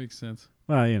 That makes sense.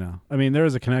 Well, I mean, there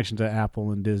was a connection to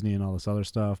Apple and Disney and all this other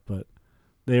stuff, but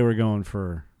they were going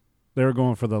for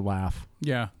the laugh.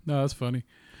 Yeah, no, that's funny.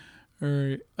 All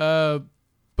right,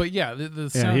 but yeah, the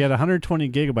sound... he had a 120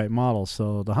 gigabyte model,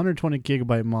 so the 120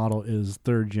 gigabyte model is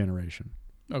third generation.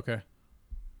 Okay.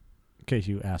 In case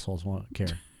you assholes want to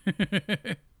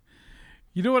care.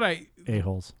 You know what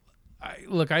a-holes.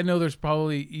 Look, I know there's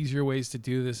probably easier ways to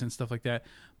do this and stuff like that,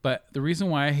 but the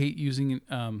reason why I hate using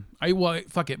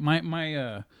fuck it, my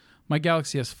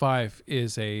Galaxy S5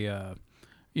 is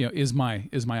is my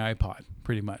iPod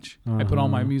pretty much. I put all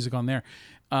my music on there.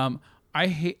 I've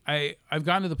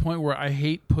gotten to the point where I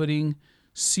hate putting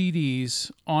CDs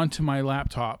onto my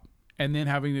laptop and then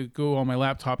having to go on my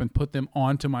laptop and put them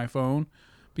onto my phone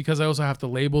because I also have to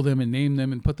label them and name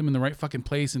them and put them in the right fucking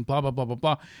place and blah blah blah blah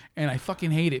blah. And I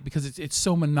fucking hate it because it's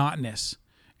so monotonous,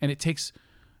 and it takes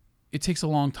a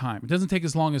long time. It doesn't take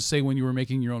as long as, say, when you were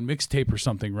making your own mixtape or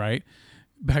something, right?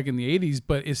 Back in the 80s,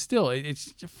 but it's still,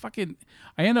 it's fucking,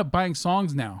 I end up buying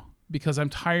songs now because I'm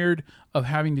tired of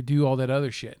having to do all that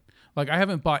other shit. Like, I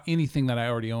haven't bought anything that I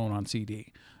already own on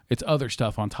CD. It's other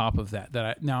stuff on top of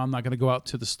that now I'm not going to go out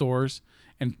to the stores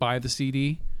and buy the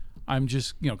CD. I'm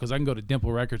just, because I can go to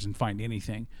Dimple Records and find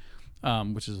anything,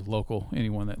 which is local,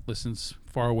 anyone that listens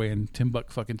far away in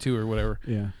Timbuktu or whatever.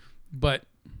 Yeah. But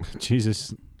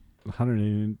Jesus,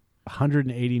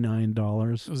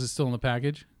 $189. was it still in the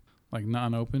package? Like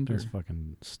non-opened? That's or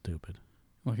fucking stupid.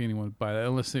 like anyone would buy that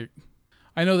unless they.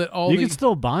 I know that all You can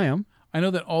still buy them. I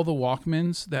know that all the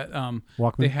Walkmans that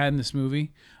they had in this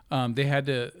movie, they had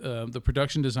to the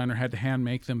production designer had to hand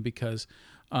make them because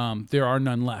there are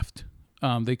none left.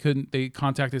 They couldn't. They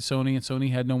contacted Sony, and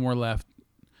Sony had no more left,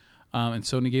 and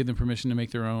Sony gave them permission to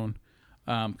make their own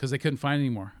because they couldn't find any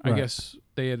more. Right. I guess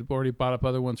they had already bought up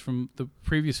other ones from the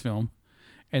previous film,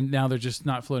 and now they're just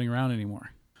not floating around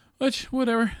anymore. Which,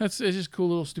 whatever. It's just cool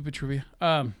little stupid trivia.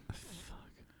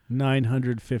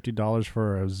 $950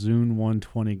 for a Zune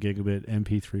 120 gigabit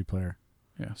MP3 player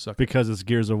Yeah, suck. because it's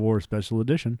Gears of War Special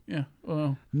Edition. Yeah,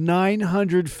 well,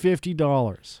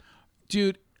 $950.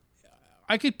 dude,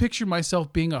 I could picture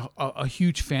myself being a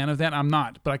huge fan of that. I'm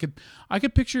not, but I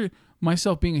could picture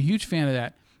myself being a huge fan of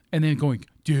that, and then going,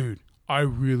 dude, I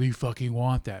really fucking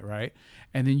want that, right?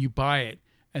 And then you buy it.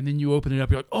 And then you open it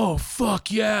up, you're like, oh, fuck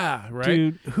yeah, right?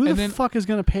 Dude, who and the then, fuck is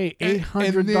going to pay and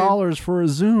 $800 for a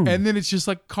Zoom? And then it's just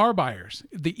like car buyers.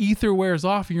 The ether wears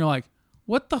off, and you're like,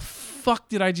 what the fuck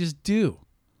did I just do?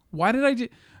 Why did I just...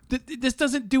 This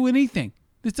doesn't do anything.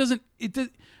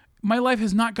 My life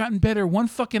has not gotten better one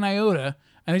fucking iota,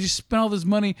 and I just spent all this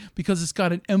money because it's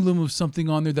got an emblem of something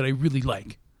on there that I really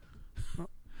like.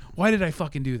 Why did I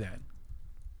fucking do that?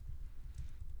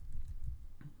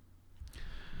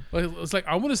 It's like,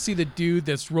 I want to see the dude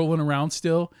that's rolling around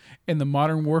still in the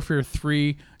Modern Warfare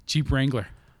 3 Jeep Wrangler.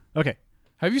 Okay.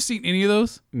 Have you seen any of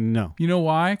those? No. You know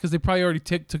why? Because they probably already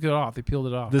took it off. They peeled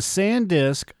it off. The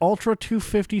SanDisk Ultra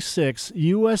 256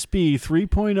 USB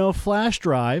 3.0 flash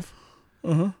drive,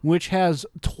 which has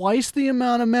twice the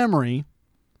amount of memory,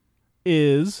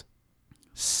 is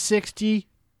 $60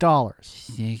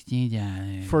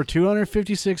 $60 for a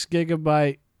 256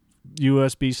 gigabyte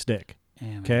USB stick.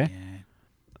 Okay.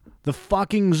 The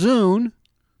fucking Zune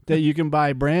that you can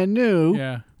buy brand new,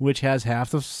 Yeah. which has half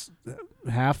the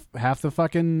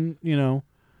fucking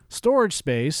storage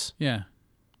space. Yeah.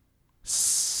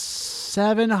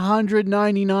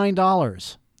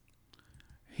 $799.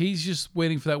 He's just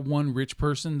waiting for that one rich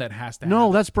person that has to. No,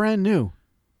 have that's brand new,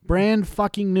 brand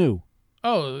fucking new.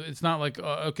 Oh, it's not like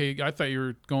okay. I thought you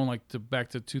were going like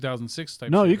back to 2006 type.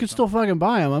 No, shit you or can something. still fucking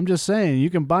buy them. I'm just saying you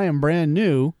can buy them brand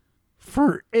new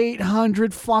for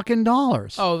 $800 fucking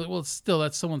dollars. Oh well, still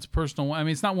that's someone's personal one. I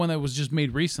mean, it's not one that was just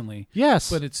made recently. Yes,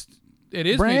 But it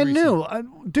is brand made new,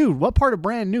 dude. What part of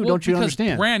brand new Well, don't you because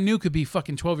understand? Brand new could be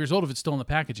fucking 12 years old if it's still in the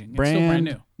packaging. It's still brand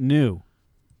new. new.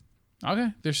 Okay.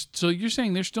 So you're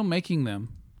saying they're still making them.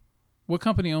 What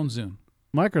company owns Zune?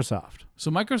 Microsoft. So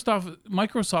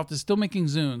Microsoft is still making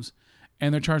Zunes,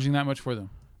 and they're charging that much for them.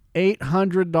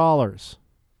 $800,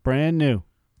 brand new.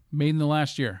 Made in the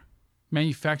last year.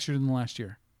 Manufactured in the last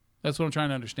year. That's what I'm trying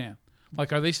to understand.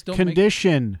 Like, are they still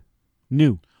Condition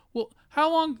new. Well,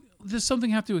 how long does something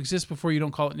have to exist before you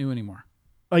don't call it new anymore?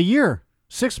 A year,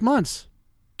 6 months,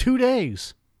 2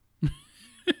 days.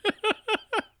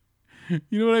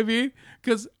 You know what I mean?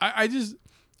 Because I just,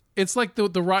 it's like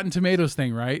the Rotten Tomatoes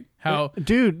thing, right? How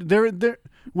Dude, they're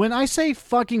when I say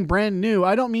fucking brand new,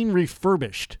 I don't mean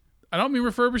refurbished. I don't mean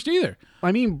refurbished either.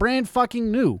 I mean brand fucking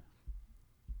new.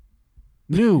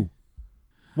 New.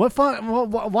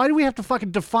 Why do we have to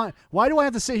fucking define? Why do I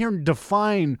have to sit here and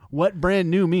define what brand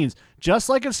new means? Just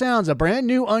like it sounds, a brand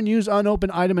new, unused,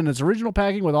 unopened item in its original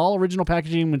packing with all original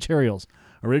packaging materials.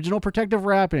 Original protective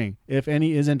wrapping, if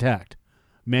any, is intact.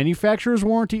 Manufacturer's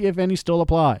warranty, if any, still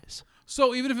applies.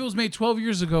 So even if it was made 12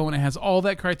 years ago and it has all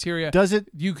that criteria, Does it?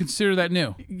 you consider that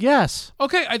new? Yes.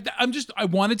 Okay, I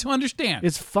wanted to understand.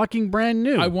 It's fucking brand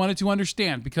new. I wanted to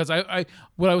understand because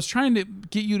what I was trying to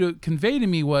get you to convey to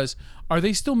me was, are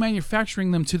they still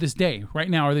manufacturing them to this day? Right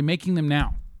now, are they making them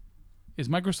now? Is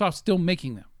Microsoft still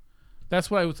making them?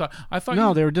 That's what I thought.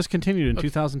 No, they were discontinued in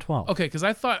 2012. Okay, because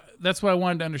I thought that's what I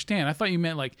wanted to understand. I thought you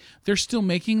meant like they're still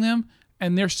making them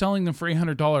and they're selling them for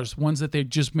 $800, ones that they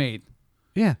just made.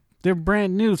 Yeah. They're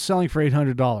brand new, selling for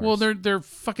 $800. Well, they're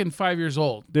fucking 5 years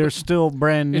old. They're still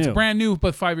brand new. It's brand new,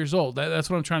 but 5 years old. That's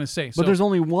what I'm trying to say. But there's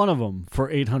only one of them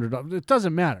for $800. It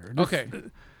doesn't matter. Okay.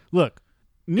 Look,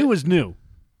 new is new.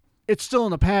 It's still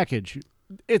in the package.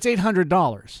 It's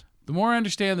 $800. The more I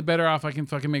understand, the better off I can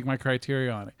fucking make my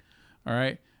criteria on it. All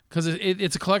right? Because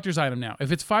it's a collector's item now.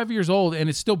 If it's 5 years old and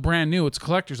it's still brand new, it's a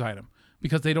collector's item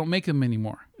because they don't make them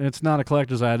anymore. It's not a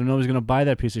collector's item. Nobody's going to buy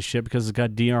that piece of shit because it's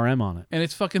got DRM on it. And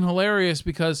it's fucking hilarious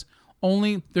because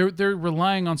only they're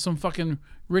relying on some fucking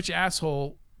rich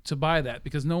asshole to buy that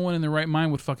because no one in their right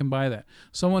mind would fucking buy that.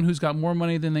 Someone who's got more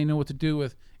money than they know what to do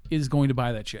with is going to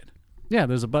buy that shit. Yeah,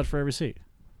 there's a butt for every seat.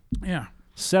 Yeah.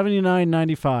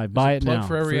 $79.95. Buy it now. Plug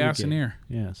for every 30 ass gig. and ear.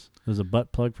 Yes, there's a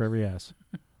butt plug for every ass.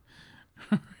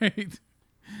 Right.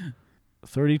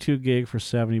 32 gig for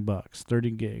 $70.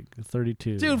 30 gig,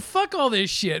 32. Dude, fuck all this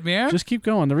shit, man. Just keep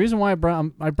going. The reason why I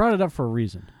brought it up for a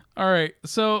reason. All right.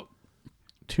 So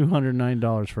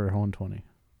 $209 for a 120.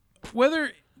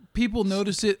 whether people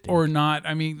notice it or not,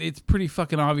 I mean, it's pretty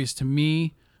fucking obvious to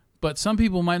me, but some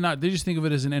people might not. They just think of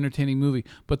it as an entertaining movie.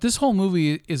 But this whole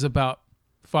movie is about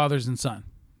fathers and son.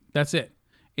 That's it.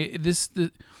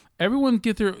 Everyone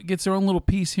gets their own little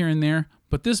piece here and there,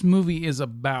 but this movie is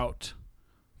about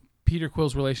Peter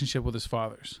Quill's relationship with his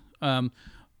fathers.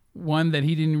 One that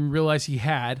he didn't even realize he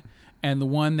had, and the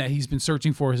one that he's been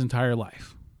searching for his entire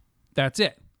life. That's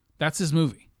it. That's his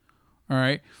movie. All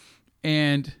right,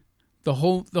 and the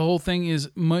whole thing is,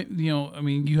 I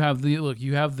mean, you have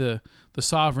the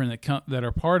sovereign that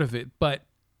are part of it, but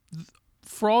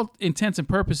for all intents and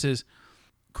purposes,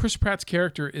 Chris Pratt's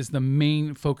character is the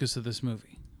main focus of this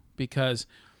movie because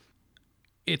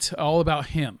it's all about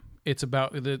him. It's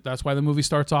about that's why the movie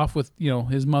starts off with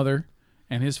his mother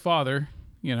and his father.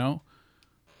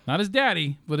 Not his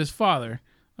daddy, but his father.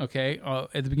 Okay,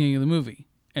 at the beginning of the movie,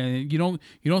 and you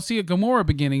don't see a Gamora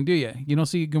beginning, do you? You don't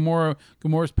see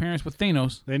Gamora's parents with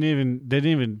Thanos. They didn't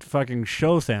even fucking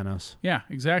show Thanos. Yeah,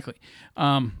 exactly.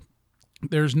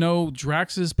 There's no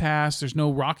Drax's past. There's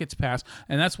no Rocket's past,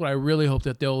 and that's what I really hope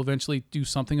that they'll eventually do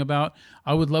something about.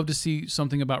 I would love to see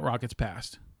something about Rocket's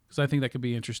past because I think that could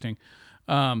be interesting.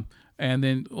 And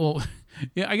then, well,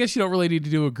 yeah, I guess you don't really need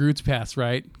to do a Groot's past,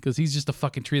 right? Because he's just a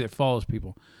fucking tree that follows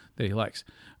people that he likes.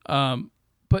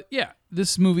 But yeah,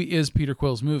 this movie is Peter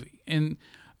Quill's movie. And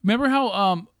remember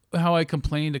how I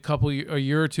complained a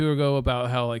year or two ago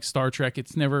about how like Star Trek,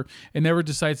 it never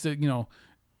decides to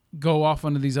go off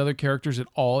onto these other characters at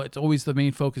all. It's always the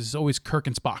main focus. It's always Kirk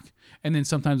and Spock, and then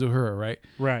sometimes Uhura, right?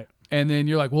 Right. And then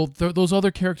you're like, well, those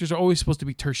other characters are always supposed to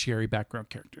be tertiary background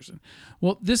characters. And,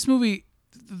 well, this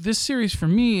series for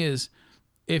me is,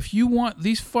 if you want,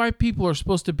 these 5 people are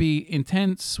supposed to be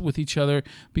intense with each other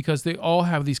because they all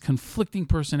have these conflicting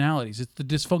personalities. It's the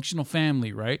dysfunctional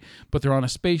family, right? But they're on a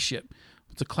spaceship.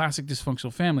 It's a classic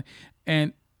dysfunctional family.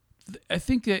 And I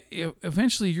think that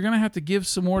eventually you're going to have to give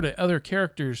some more to other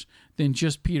characters than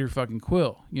just Peter fucking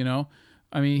Quill,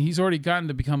 I mean, he's already gotten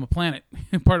to become a planet,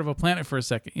 part of a planet for a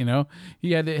second,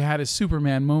 He had a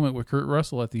Superman moment with Kurt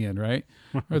Russell at the end, right?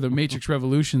 Or the Matrix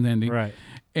Revolution ending. Right.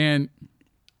 And,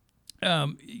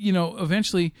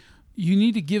 eventually you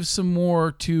need to give some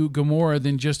more to Gamora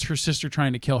than just her sister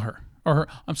trying to kill her. Or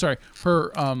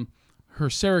her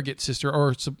surrogate sister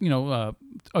or,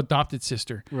 adopted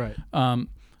sister. Right.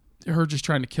 Her just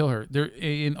trying to kill her.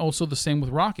 And also the same with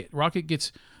Rocket. Rocket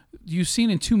gets... You've seen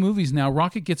in 2 movies now,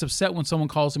 Rocket gets upset when someone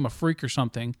calls him a freak or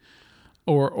something,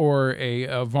 or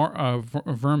a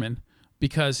vermin,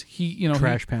 because he,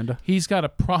 Trash panda. He's got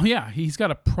a he's got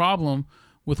a problem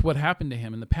with what happened to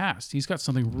him in the past. He's got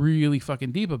something really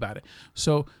fucking deep about it.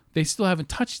 So they still haven't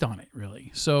touched on it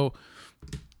really. So,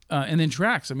 and then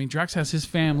Drax. I mean, Drax has his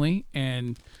family,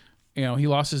 and he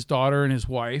lost his daughter and his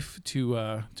wife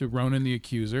to Ronan the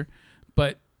Accuser,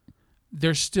 but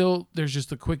there's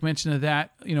just a quick mention of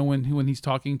that, when he's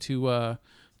talking to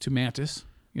Mantis,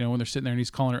 when they're sitting there and he's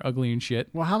calling her ugly and shit.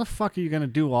 Well, how the fuck are you going to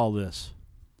do all this?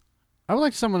 I would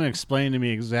like someone to explain to me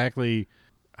exactly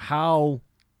how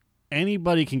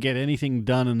anybody can get anything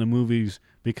done in the movies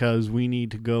because we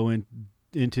need to go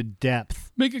into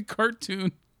depth. Make a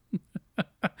cartoon.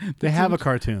 They have a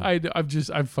cartoon.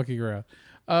 I'm fucking around.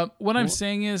 What I'm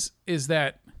saying is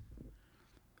that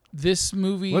this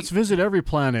movie... Let's visit every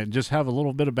planet and just have a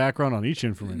little bit of background on each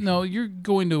information. No, you're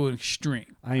going to an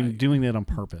extreme. I'm doing that on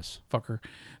purpose. Fucker.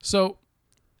 So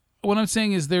what I'm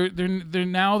saying is there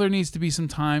needs to be some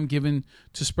time given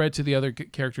to spread to the other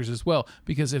characters as well.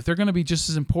 Because if they're going to be just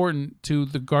as important to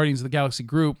the Guardians of the Galaxy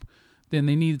group, then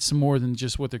they need some more than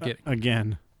just what they're getting.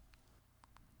 Again,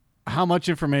 how much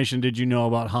information did you know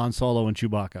about Han Solo and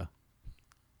Chewbacca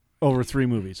over 3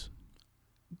 movies?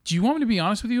 Do you want me to be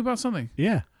honest with you about something?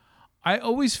 Yeah. I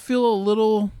always feel a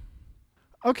little.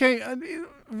 Okay,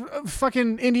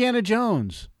 fucking Indiana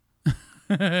Jones.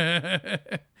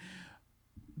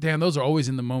 Damn, those are always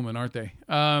in the moment, aren't they?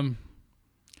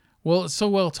 Well, it's so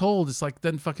well told. It's like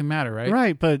doesn't fucking matter, right?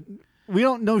 Right, but we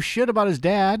don't know shit about his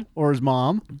dad or his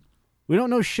mom. We don't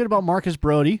know shit about Marcus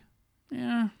Brody.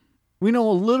 Yeah. We know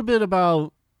a little bit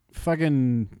about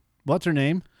fucking what's her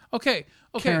name? Okay.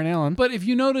 Karen Allen. But if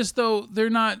you notice, though, they're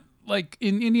not like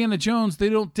in Indiana Jones. They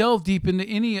don't delve deep into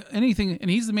anything, and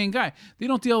he's the main guy. They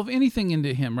don't delve anything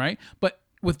into him, right? But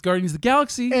with Guardians of the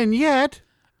Galaxy, And yet,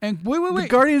 and the wait,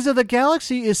 Guardians of the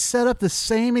Galaxy is set up the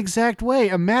same exact way.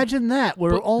 Imagine that,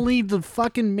 where only the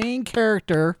fucking main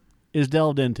character is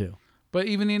delved into. but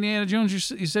even Indiana Jones,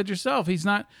 you said yourself, he's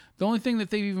not. The only thing that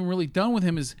they've even really done with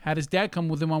him is had his dad come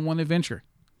with him on one adventure.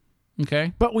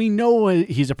 Okay. But we know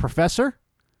he's a professor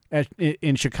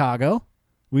in Chicago.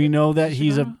 We know that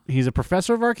he's a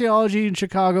professor of archaeology in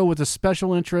Chicago with a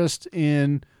special interest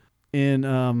in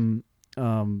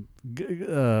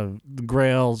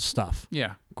Grail stuff.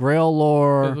 Yeah. Grail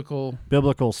lore,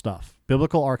 Biblical stuff,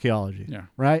 biblical archaeology. Yeah.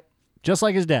 Right? Just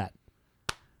like his dad.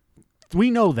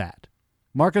 We know that.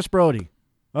 Marcus Brody.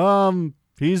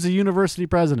 He's the university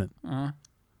president.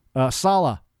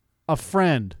 Sala, a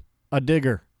friend, a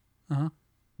digger.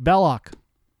 Belloc,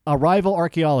 a rival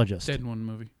archaeologist. Dead in one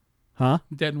movie. Huh?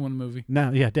 Dead in one movie.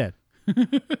 No, yeah, dead.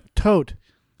 Tote,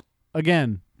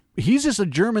 again, he's just a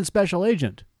German special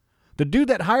agent. The dude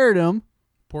that hired him,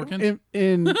 Porkins?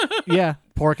 yeah,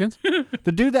 Porkins.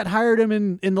 The dude that hired him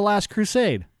in The Last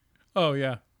Crusade, Oh,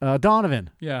 yeah. Donovan.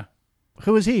 Yeah.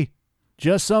 Who is he?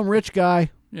 Just some rich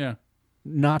guy, Yeah.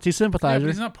 Nazi Yeah, sympathizer. but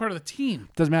he's not part of the team.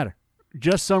 Doesn't matter.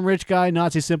 Just some rich guy,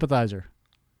 Nazi sympathizer.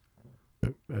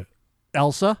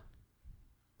 Elsa?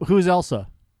 Who's Elsa?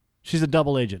 She's a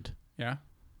double agent. Yeah.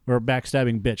 Or a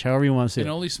backstabbing bitch, however you want to say And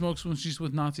it. only smokes when she's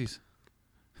with Nazis.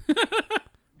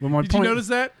 But my Did you notice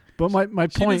that? But my She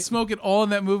didn't point smoke at all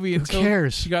in that movie until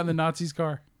cares? she got in the Nazi's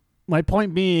car. my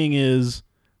point being is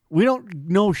we don't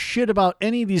know shit about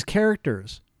any of these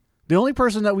characters. The only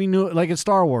person that we knew, like in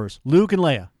Star Wars, Luke and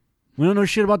Leia. We don't know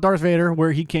shit about Darth Vader,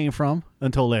 where he came from,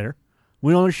 until later.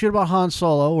 We don't know shit about Han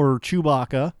Solo or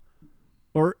Chewbacca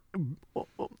or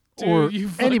Dude, you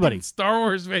fucking anybody. Star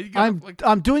Wars, man. You gotta,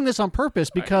 I'm doing this on purpose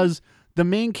because the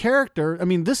main character, I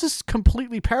mean, this is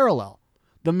completely parallel.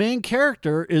 The main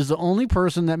character is the only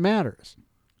person that matters.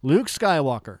 Luke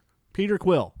Skywalker, Peter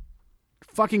Quill,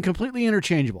 fucking completely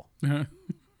interchangeable.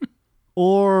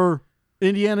 Or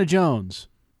Indiana Jones.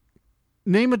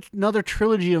 Name another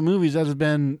trilogy of movies that has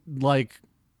been like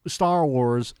Star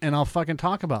Wars, and I'll fucking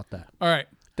talk about that. all right.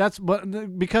 That's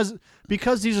but because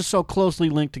these are so closely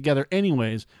linked together,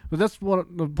 anyways. But that's what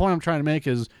the point I'm trying to make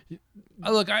is.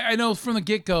 Look, I know from the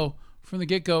get go,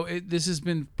 this has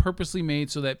been purposely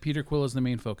made so that Peter Quill is the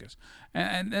main focus,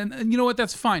 and you know what?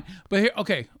 That's fine. But here,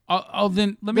 okay, I'll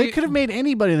then let me. They could have made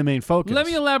anybody the main focus. Let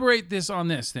me elaborate this on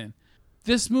this then.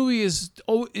 This movie is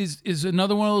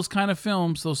another one of those kind of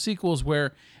films, those sequels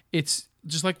where it's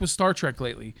just like with Star Trek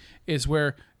lately, is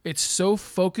where it's so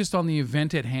focused on the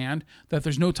event at hand that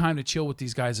there's no time to chill with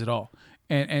these guys at all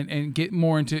and get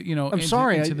more into,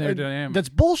 into their dynamic. That's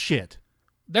bullshit.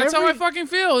 That's how I fucking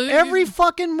feel. Every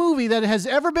fucking movie that has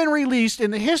ever been released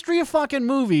in the history of fucking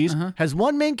movies has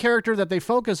one main character that they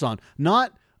focus on,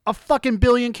 not a fucking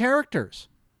billion characters.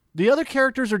 The other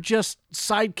characters are just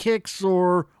sidekicks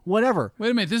or whatever.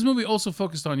 Wait a minute. This movie also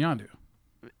focused on Yondu.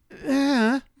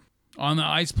 On the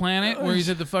ice planet where he's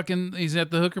at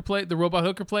the hooker plate, the robot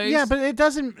hooker place. Yeah, but it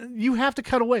doesn't. You have to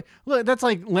cut away. Look, that's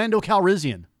like Lando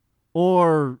Calrissian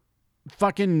or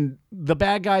fucking the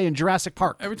bad guy in Jurassic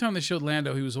Park. Every time they showed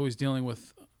Lando, he was always dealing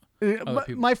with other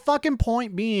people. My fucking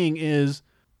point being is,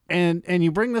 and you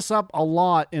bring this up a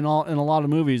lot in a lot of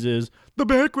movies, is the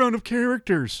background of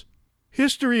characters.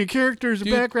 History of characters,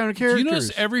 the background of characters. Do you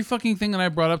notice every fucking thing that I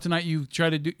brought up tonight?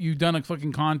 You've done a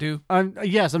fucking con to.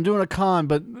 Yes, I'm doing a con,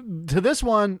 but to this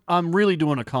one, I'm really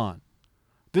doing a con.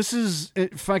 This is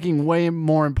fucking way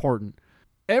more important.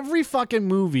 Every fucking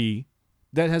movie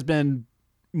that has been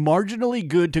marginally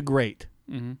good to great,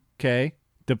 okay,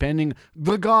 depending.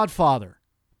 The Godfather,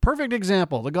 perfect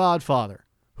example. The Godfather.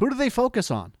 Who do they focus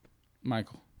on?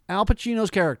 Michael. Al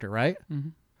Pacino's character, right?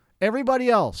 Everybody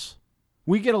else.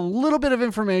 We get a little bit of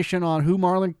information on who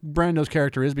Marlon Brando's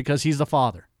character is because he's the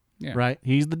father, right?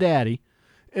 He's the daddy.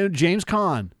 James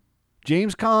Caan.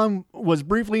 James Caan was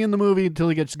briefly in the movie until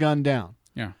he gets gunned down.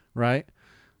 Yeah. Right?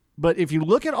 But if you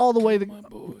look at all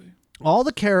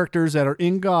the characters that are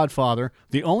in Godfather,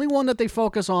 the only one that they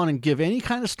focus on and give any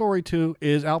kind of story to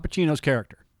is Al Pacino's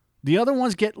character. The other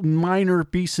ones get minor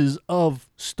pieces of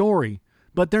story,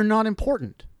 but they're not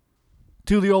important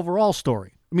to the overall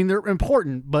story. I mean, they're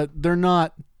important, but they're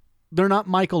not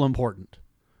Michael important,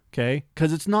 okay?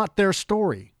 Because it's not their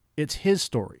story. It's his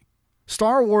story.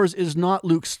 Star Wars is not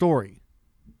Luke's story.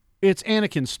 It's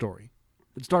Anakin's story.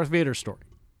 It's Darth Vader's story,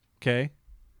 okay?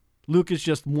 Luke is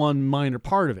just one minor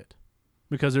part of it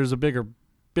because there's a bigger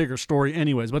story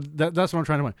anyways, but that's what I'm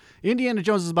trying to find. Indiana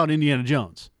Jones is about Indiana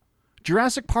Jones.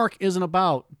 Jurassic Park isn't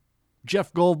about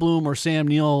Jeff Goldblum or Sam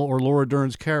Neill or Laura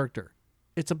Dern's character.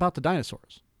 It's about the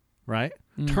dinosaurs, right?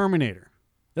 Terminator.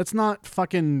 That's not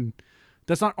Arnold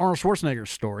Schwarzenegger's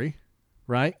story,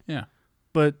 right? Yeah.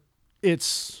 But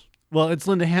it's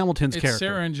Linda Hamilton's It's character.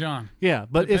 Sarah and John. Yeah,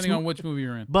 but depending on which movie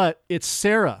you're in. But it's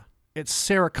Sarah. It's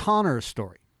Sarah Connor's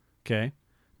story, okay?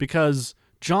 Because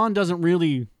John doesn't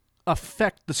really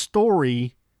affect the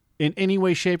story in any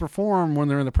way, shape, or form when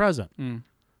they're in the present.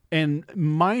 And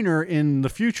minor in the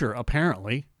future,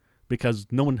 apparently, because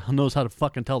no one knows how to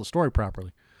fucking tell the story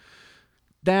properly.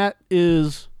 That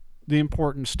is the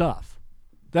important stuff.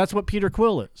 That's what Peter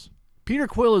Quill is. Peter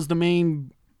Quill is the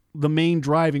main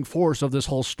driving force of this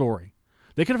whole story.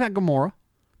 They could have had Gamora.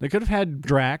 They could have had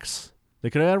Drax. They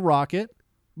could have had Rocket.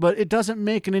 But it doesn't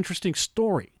make an interesting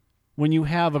story when you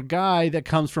have a guy that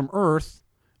comes from Earth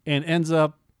and ends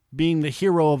up being the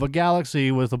hero of a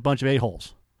galaxy with a bunch of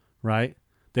a-holes, right?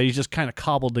 That he's just kind of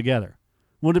cobbled together.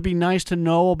 Would it be nice to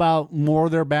know about more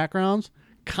of their backgrounds?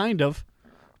 Kind of.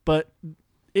 But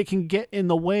it can get in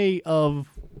the way of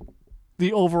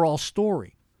the overall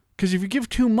story. Because if you give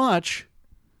too much,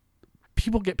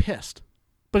 people get pissed.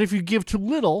 But if you give too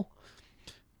little,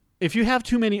 if you have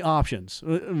too many options,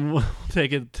 we'll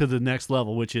take it to the next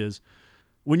level, which is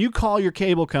when you call your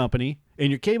cable company and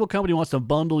your cable company wants to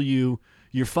bundle you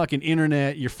your fucking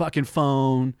internet, your fucking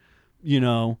phone,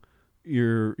 your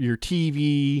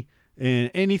TV,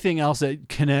 and anything else that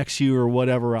connects you or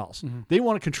whatever else. They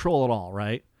want to control it all,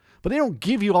 right? But they don't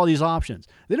give you all these options.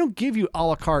 They don't give you a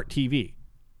la carte TV.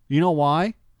 You know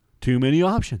why? Too many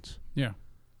options. Yeah.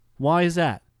 Why is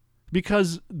that?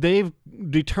 Because they've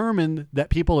determined that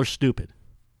people are stupid,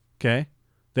 okay?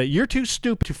 That you're too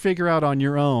stupid to figure out on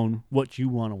your own what you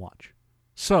want to watch.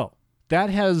 So that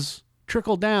has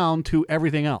trickled down to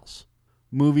everything else.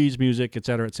 Movies, music, et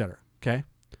cetera, okay?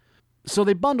 So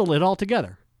they bundle it all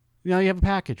together. Now you have a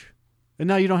package. And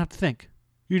now you don't have to think.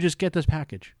 You just get this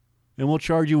package. And we'll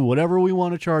charge you whatever we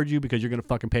want to charge you because you're going to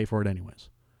fucking pay for it anyways.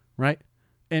 Right?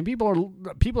 And people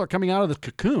are coming out of this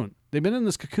cocoon. They've been in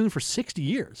this cocoon for 60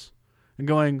 years. And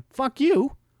going, fuck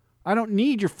you. I don't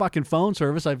need your fucking phone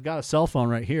service. I've got a cell phone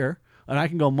right here. And I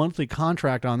can go monthly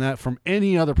contract on that from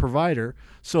any other provider.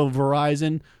 So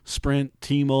Verizon, Sprint,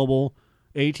 T-Mobile,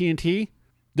 AT&T,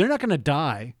 they're not going to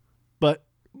die. But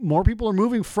more people are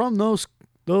moving from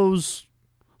those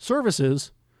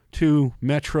services to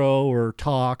Metro or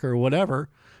Talk or whatever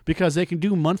because they can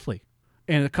do monthly.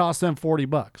 And it costs them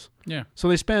 $40. Yeah. So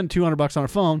they spend $200 on a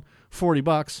phone,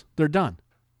 $40, they're done.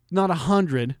 Not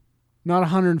 100, not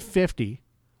 150,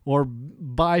 or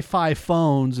buy 5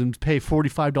 phones and pay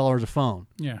 $45 a phone.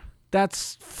 Yeah.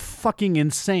 That's fucking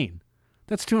insane.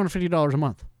 That's $250 a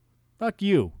month. Fuck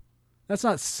you. That's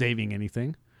not saving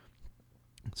anything.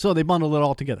 So they bundle it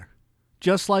all together.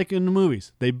 Just like in the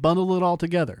movies. They bundle it all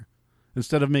together.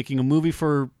 Instead of making a movie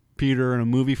for Peter and a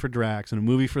movie for Drax and a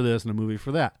movie for this and a movie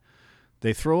for that.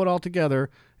 They throw it all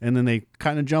together and then they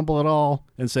kind of jumble it all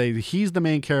and say, he's the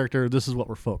main character. This is what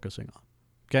we're focusing on.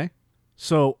 Okay?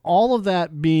 So all of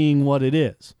that being what it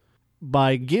is,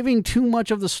 by giving too much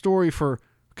of the story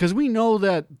because we know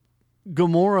that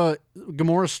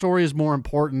Gamora's story is more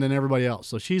important than everybody else.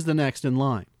 So she's the next in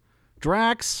line.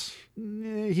 Drax,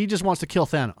 he just wants to kill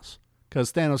Thanos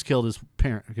because Thanos killed his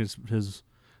parent.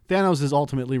 Thanos is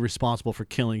ultimately responsible for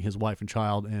killing his wife and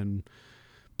child and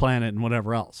planet and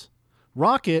whatever else.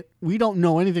 Rocket, we don't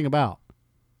know anything about.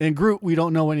 And Groot, we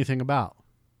don't know anything about.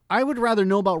 I would rather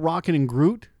know about Rocket and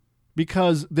Groot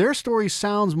because their story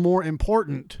sounds more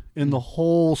important in the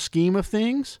whole scheme of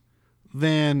things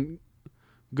than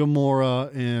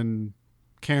Gamora and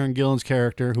Karen Gillan's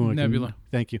character. Nebula.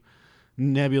 Thank you.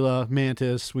 Nebula,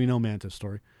 Mantis, we know Mantis'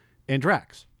 story. And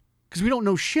Drax. Because we don't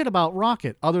know shit about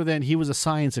Rocket other than he was a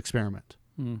science experiment.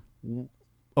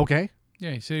 Okay?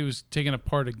 Yeah, he said he was taken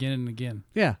apart again and again.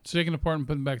 Yeah. Taken apart and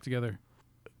put back together.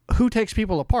 Who takes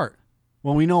people apart?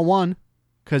 Well, we know one,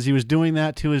 because he was doing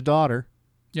that to his daughter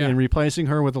and replacing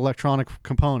her with electronic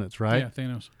components, right? Yeah,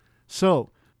 Thanos.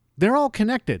 So, they're all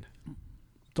connected.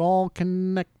 It's all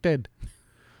connected.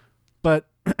 But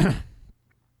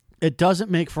it doesn't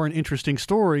make for an interesting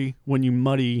story when you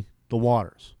muddy the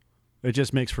waters. It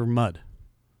just makes for mud.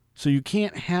 So you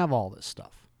can't have all this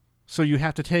stuff. So you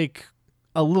have to take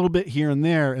a little bit here and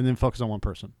there and then focus on one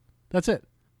person. That's it.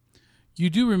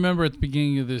 You do remember at the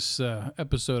beginning of this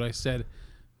episode, I said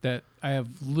that I have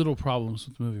little problems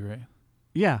with the movie, right?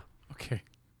 Yeah. Okay.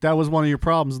 That was one of your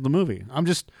problems in the movie. I'm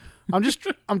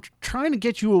trying to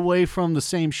get you away from the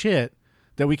same shit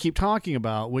that we keep talking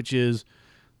about, which is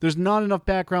there's not enough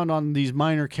background on these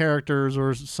minor characters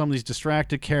or some of these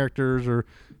distracted characters or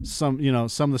some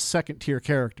of the second tier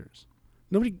characters.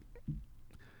 Nobody,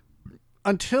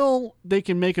 until they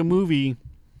can make a movie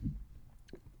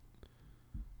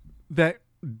that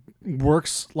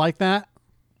works like that,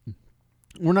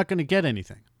 we're not going to get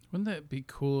anything. Wouldn't that be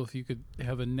cool if you could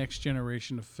have a next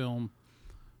generation of film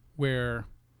where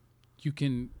you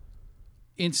can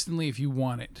instantly, if you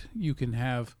want it, you can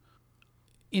have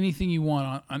anything you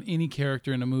want on any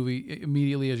character in a movie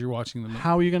immediately as you're watching the movie?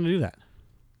 How are you going to do that?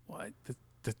 What?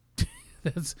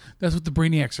 That's what the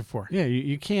Brainiacs are for. Yeah,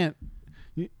 you can't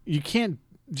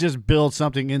just build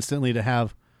something instantly to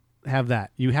have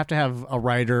that. You have to have a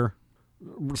writer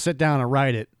sit down and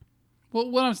write it.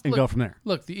 Well, go from there.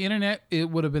 Look, the internet,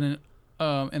 it would have been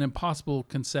an impossible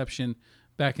conception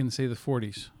back in, say, the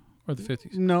 40s or the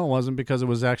 50s. No, it wasn't, because it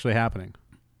was actually happening,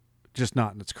 just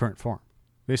not in its current form.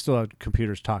 They still had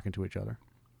computers talking to each other.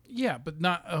 Yeah, but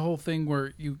not a whole thing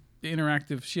where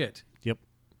interactive shit. Yep,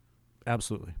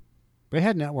 absolutely. They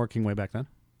had networking way back then.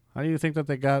 How do you think that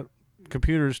they got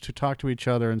computers to talk to each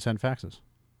other and send faxes?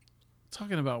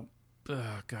 Talking about,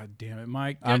 God damn it,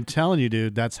 Mike. I'm telling you,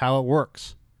 dude, that's how it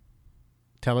works.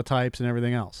 Teletypes and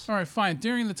everything else. All right, fine.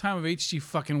 During the time of H.G.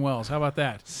 fucking Wells, how about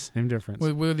that? Same difference.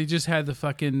 Where they just had the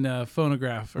fucking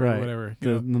phonograph or whatever.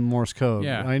 The Morse code.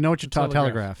 Yeah. I know what you taught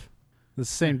telegraph. It's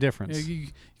the same difference. You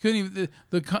couldn't even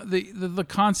the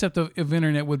concept of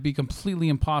internet would be completely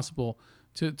impossible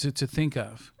to think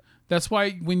of. That's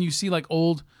why when you see like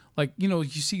old, like, you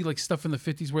see like stuff in the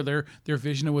 50s where their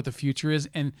vision of what the future is,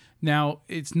 and now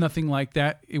it's nothing like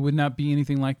that. It would not be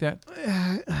anything like that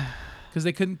because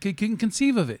they couldn't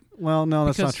conceive of it. Well, no,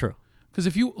 that's not true. Because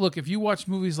if you watch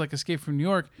movies like Escape from New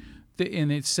York,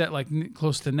 and it's set like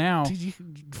close to now,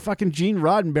 fucking Gene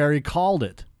Roddenberry called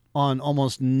it on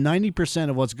almost 90%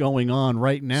 of what's going on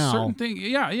right now. Certain things,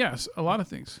 yes, a lot of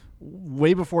things.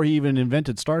 Way before he even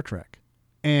invented Star Trek.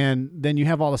 And then you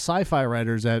have all the sci-fi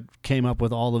writers that came up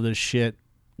with all of this shit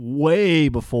way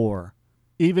before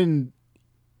even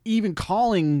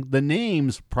calling the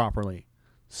names properly.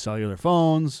 Cellular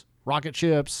phones, rocket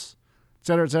ships, et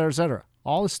cetera, et cetera, et cetera.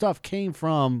 All this stuff came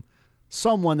from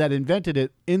someone that invented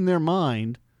it in their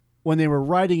mind when they were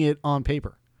writing it on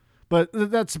paper. But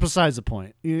that's besides the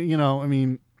point. I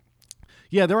mean,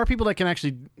 yeah, there are people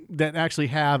that actually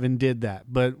have and did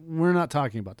that, but we're not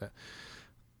talking about that.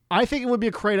 I think it would be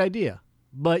a great idea,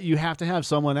 but you have to have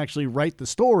someone actually write the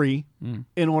story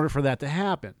in order for that to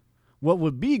happen. What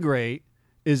would be great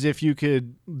is if you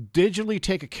could digitally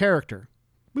take a character,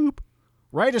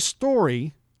 write a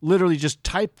story, literally just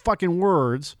type fucking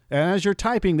words, and as you're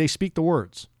typing, they speak the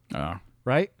words.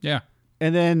 Right? Yeah.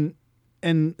 And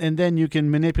then you can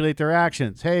manipulate their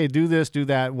actions. Hey, do this, do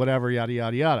that, whatever, yada,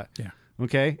 yada, yada. Yeah.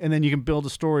 Okay? And then you can build a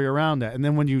story around that. And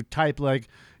then when you type, like,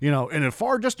 in a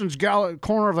far distant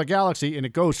corner of the galaxy, and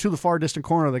it goes to the far distant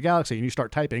corner of the galaxy, and you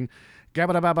start typing,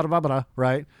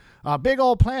 right? A big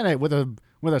old planet with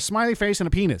a smiley face and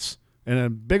a penis. And a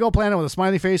big old planet with a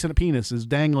smiley face and a penis is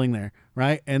dangling there,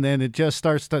 right? And then it just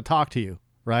starts to talk to you,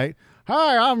 right?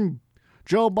 Hi, I'm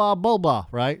Joe Bob Boba,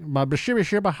 right? And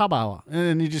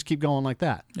then you just keep going like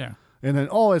that. Yeah. And then,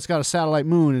 it's got a satellite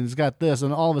moon, and it's got this,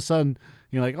 and all of a sudden,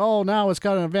 you're like, now it's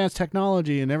got an advanced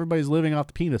technology, and everybody's living off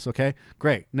the penis, okay?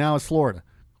 Great. Now it's Florida.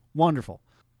 Wonderful.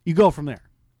 You go from there.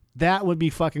 That would be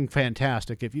fucking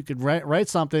fantastic if you could write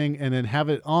something and then have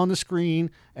it on the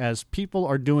screen as people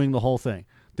are doing the whole thing.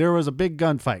 There was a big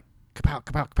gunfight. Kapow,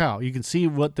 kapow, kapow. You can see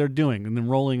what they're doing, and then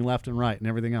rolling left and right and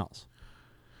everything else.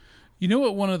 You know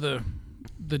what one of the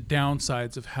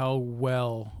downsides of how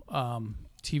well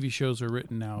TV shows are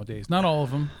written nowadays, not all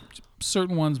of them,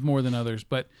 certain ones more than others,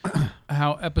 but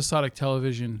how episodic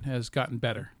television has gotten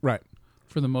better, right,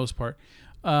 for the most part,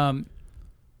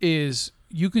 is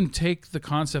you can take the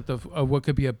concept of what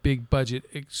could be a big budget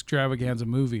extravaganza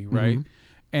movie, right,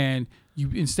 and you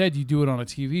do it on a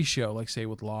TV show, like say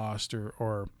with Lost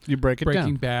or you break it Breaking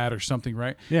down. Bad or something,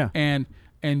 right? Yeah, and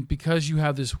because you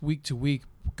have this week to week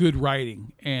good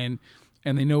writing and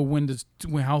they know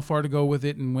how far to go with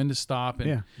it and when to stop.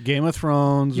 And, Game of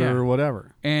Thrones or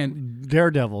whatever. And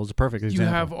Daredevil is a perfect example.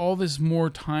 You have all this more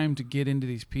time to get into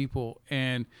these people,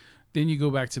 and then you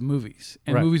go back to movies.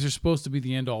 And movies are supposed to be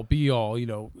the end all be all,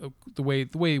 the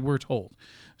way we're told.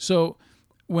 So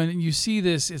when you see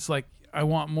this, it's like I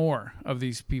want more of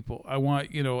these people. I want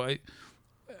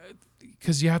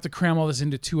because you have to cram all this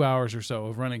into 2 hours or so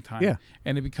of running time, Yeah.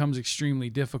 and it becomes extremely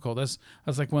difficult. That's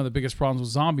like one of the biggest problems with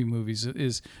zombie movies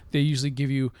is they usually give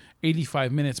you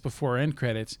 85 minutes before end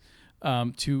credits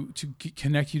to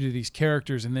connect you to these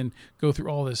characters, and then go through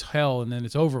all this hell, and then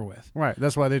it's over with. Right.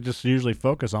 That's why they just usually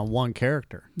focus on one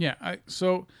character. Yeah. I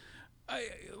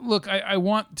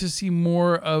want to see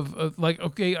more of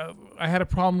I had a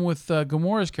problem with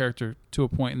Gamora's character to a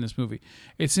point in this movie.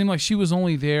 It seemed like she was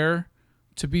only there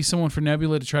to be someone for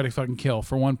Nebula to try to fucking kill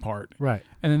for one part. Right.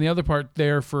 And then the other part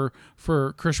there for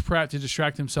Chris Pratt to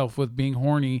distract himself with being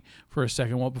horny for a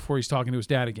second before he's talking to his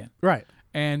dad again. Right.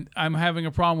 And I'm having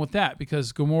a problem with that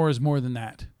because Gamora is more than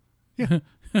that. Yeah.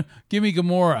 Give me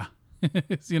Gamora.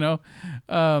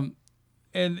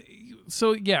 And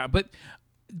so yeah, but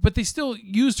they still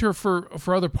used her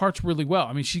for other parts really well.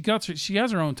 I mean, she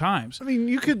has her own times. I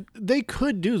mean, they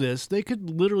could do this. They could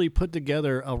literally put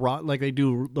together a like they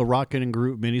do the Rocket and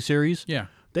Groot miniseries. Yeah.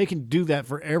 They can do that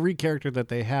for every character that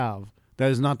they have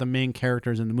that is not the main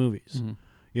characters in the movies.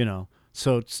 Mm-hmm.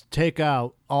 So take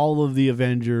out all of the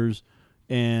Avengers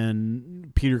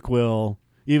and Peter Quill,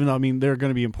 even though, I mean, they're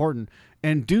going to be important,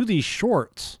 and do these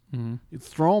shorts. Mm-hmm.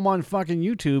 Throw them on fucking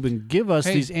YouTube and give us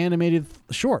these animated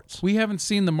shorts. We haven't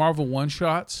seen the Marvel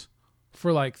one-shots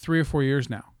for like 3 or 4 years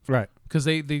now. Right. Because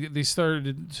they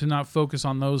started to not focus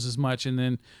on those as much, and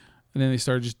then they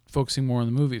started just focusing more on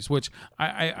the movies, which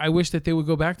I wish that they would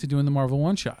go back to doing the Marvel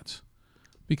one-shots.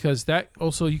 Because that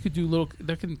also, you could do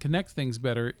that can connect things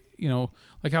better,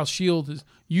 like how S.H.I.E.L.D.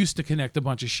 used to connect a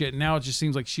bunch of shit. And now it just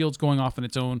seems like S.H.I.E.L.D.'s going off on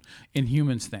its own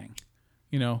Inhumans thing.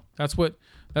 That's what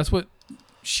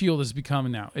S.H.I.E.L.D. is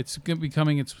becoming now. It's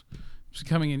becoming,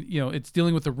 it's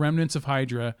dealing with the remnants of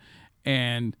Hydra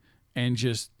and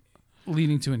just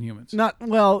leading to Inhumans. Not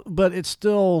well, but it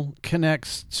still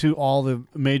connects to all the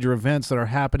major events that are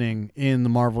happening in the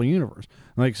Marvel universe.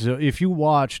 Like, so if you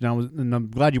watch now, and I'm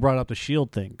glad you brought up the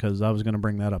S.H.I.E.L.D. thing because I was going to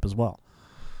bring that up as well.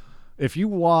 If you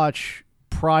watch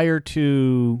prior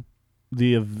to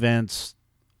the events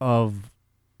of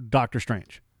Doctor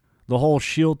Strange, the whole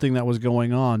S.H.I.E.L.D. thing that was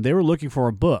going on, they were looking for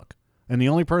a book, and the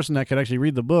only person that could actually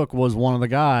read the book was one of the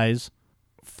guys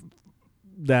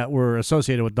that were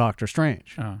associated with Doctor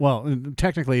Strange. Well,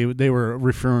 technically, they were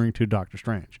referring to Doctor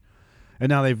Strange. And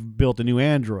now they've built a new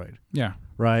android. Yeah.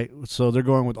 Right? So they're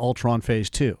going with Ultron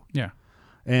Phase 2. Yeah.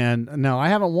 And now I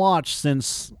haven't watched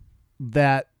since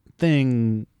that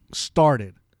thing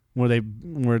started, where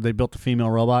they built the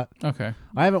female robot. Okay.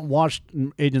 I haven't watched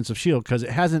Agents of S.H.I.E.L.D. because it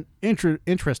hasn't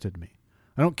interested me.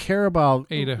 I don't care about...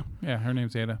 Ada. Yeah, her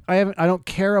name's Ada. I don't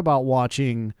care about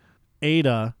watching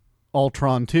Ada...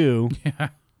 Ultron 2. Yeah.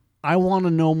 I want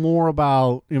to know more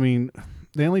about, I mean,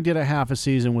 they only did a half a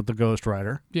season with the Ghost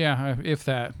Rider. Yeah, if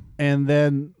that. And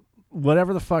then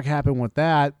whatever the fuck happened with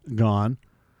that, gone.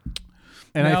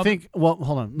 And now, I think, well,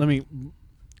 hold on.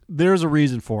 There's a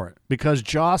reason for it. Because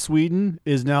Joss Whedon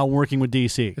is now working with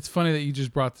DC. It's funny that you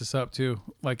just brought this up, too,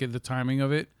 like at the timing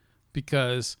of it,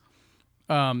 because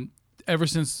ever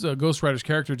since Ghost Rider's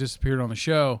character disappeared on the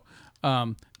show,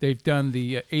 they've done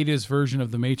the Ada's version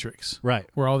of the Matrix, right?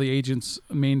 Where all the agents'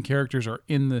 main characters are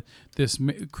in this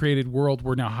created world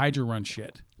where now Hydra runs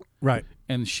shit, right?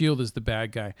 And S.H.I.E.L.D. is the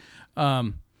bad guy.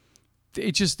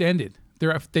 It just ended.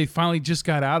 They finally just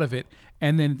got out of it,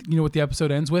 and then you know what the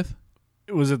episode ends with?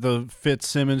 Was it the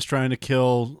Fitz trying to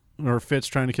kill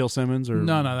Simmons? Or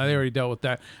no, they already dealt with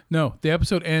that. No, the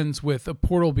episode ends with a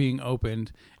portal being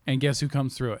opened, and guess who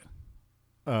comes through it?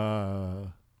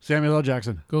 Samuel L.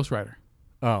 Jackson. Ghost Rider.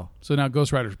 Oh. So now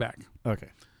Ghost Rider's back. Okay.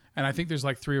 And I think there's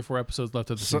like 3 or 4 episodes left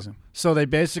of the season. So they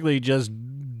basically just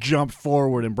jumped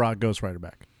forward and brought Ghost Rider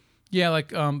back. Yeah,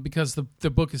 like because the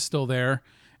book is still there,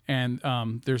 and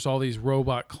there's all these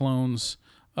robot clones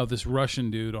of this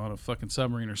Russian dude on a fucking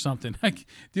submarine or something. Like,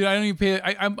 dude, I don't even pay.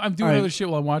 I'm doing other shit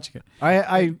while I'm watching it.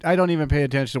 I don't even pay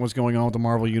attention to what's going on with the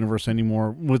Marvel universe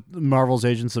anymore with Marvel's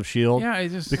Agents of S.H.I.E.L.D.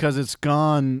 Yeah, because it's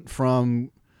gone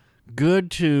from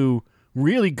good to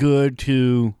really good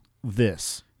to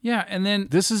this. Yeah, and then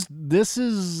this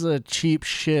is a cheap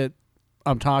shit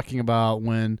I'm talking about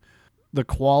when the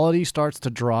quality starts to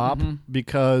drop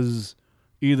because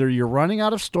either you're running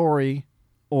out of story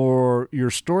or your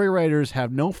story writers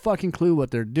have no fucking clue what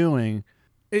they're doing.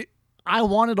 I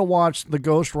wanted to watch the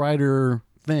Ghost Rider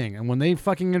thing, and when they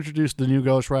fucking introduced the new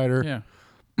Ghost Rider,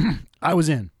 I was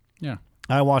in. Yeah.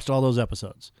 I watched all those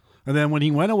episodes. And then when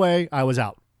he went away, I was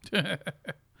out.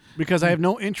 Because I have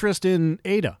no interest in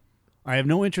Ada. I have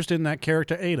no interest in that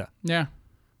character, Ada. Yeah.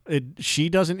 She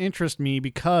doesn't interest me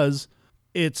because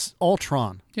it's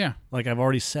Ultron. Yeah. Like I've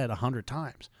already said 100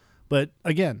 times. But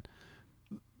again,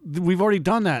 we've already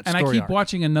done that And story I keep arc.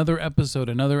 watching another episode,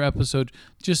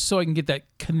 just so I can get that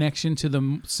connection to the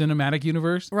cinematic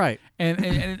universe. Right.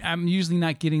 And I'm usually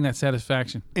not getting that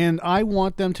satisfaction. And I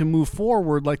want them to move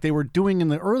forward like they were doing in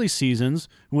the early seasons,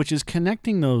 which is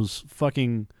connecting those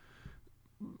fucking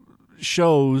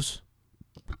shows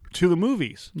to the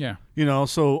movies. Yeah. You know,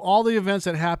 so all the events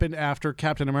that happened after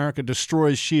Captain America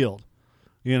destroys S.H.I.E.L.D.,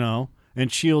 you know, and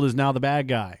S.H.I.E.L.D. is now the bad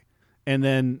guy. And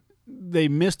then they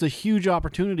missed a huge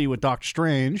opportunity with Doctor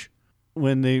Strange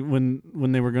when they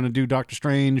were going to do Doctor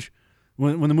Strange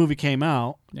when the movie came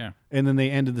out. Yeah. And then they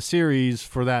ended the series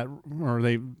for that, or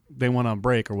they went on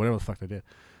break or whatever the fuck they did.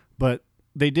 But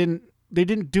they didn't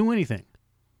do anything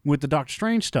with the Doctor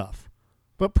Strange stuff.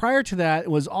 But prior to that,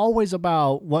 it was always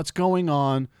about what's going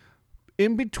on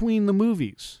in between the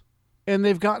movies. And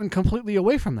they've gotten completely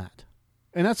away from that.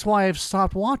 And that's why I've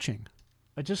stopped watching.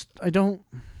 I don't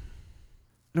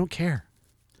care.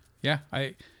 Yeah.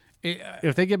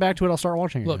 If they get back to it, I'll start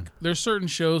watching it. Look, again. there's certain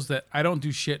shows that I don't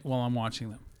do shit while I'm watching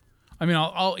them. I mean,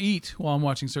 I'll eat while I'm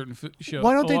watching certain shows.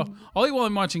 Why don't they- I'll eat while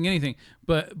I'm watching anything.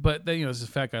 But then, you know, it's a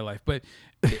fat guy life. But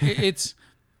it's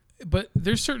but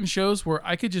there's certain shows where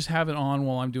I could just have it on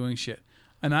while I'm doing shit.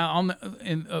 And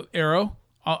Arrow,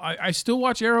 I still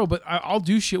watch Arrow, but I'll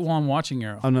do shit while I'm watching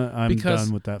Arrow. I'm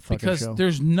done with that fucking because show.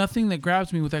 there's nothing that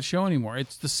grabs me with that show anymore.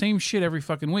 It's the same shit every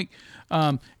fucking week.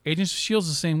 Agents of S.H.I.E.L.D.'s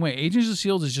the same way. Agents of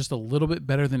S.H.I.E.L.D. is just a little bit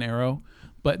better than Arrow,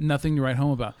 but nothing to write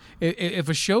home about. If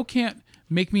a show can't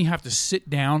make me have to sit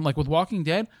down, like with Walking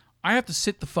Dead, I have to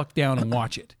sit the fuck down and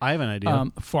watch it. I have an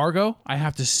idea. Fargo, I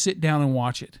have to sit down and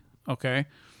watch it. Okay.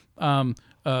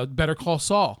 Better Call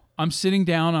Saul. I'm sitting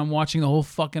down. I'm watching the whole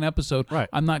fucking episode. Right.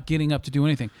 I'm not getting up to do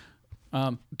anything.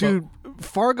 Dude,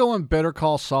 Fargo and Better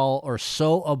Call Saul are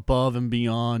so above and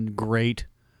beyond great.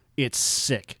 It's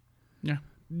sick. Yeah.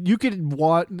 You could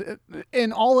watch,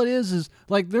 and all it is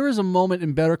like there is a moment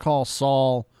in Better Call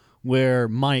Saul where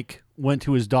Mike went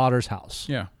to his daughter's house.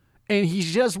 Yeah. And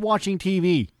he's just watching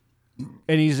TV.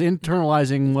 And he's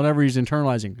internalizing whatever he's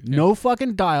internalizing. Yeah. No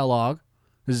fucking dialogue.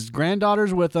 His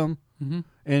granddaughter's with him. Mm-hmm.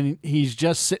 And he's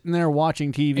just sitting there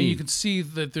watching TV. And you can see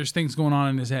that there's things going on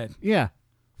in his head. Yeah.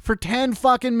 For 10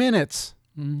 fucking minutes.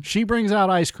 Mm-hmm. She brings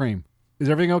out ice cream. Is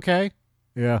everything okay?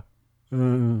 Yeah.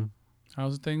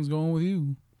 How's things going with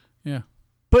you? Yeah.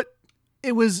 But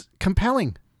it was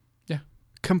compelling. Yeah.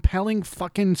 Compelling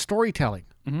fucking storytelling.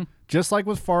 Mm-hmm. Just like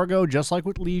with Fargo, just like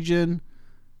with Legion.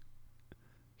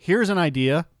 Here's an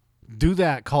idea. Do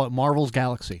that. Call it Marvel's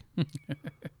Galaxy.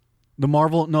 The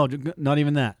Marvel, no, not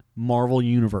even that. Marvel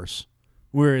Universe.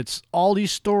 Where it's all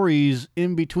these stories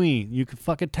in between. You could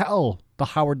fucking tell the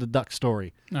Howard the Duck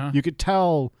story. Uh-huh. You could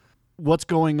tell what's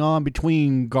going on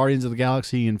between Guardians of the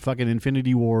Galaxy and fucking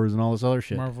Infinity Wars and all this other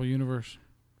shit. Marvel Universe.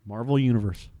 Marvel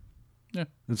Universe. Yeah.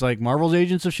 It's like Marvel's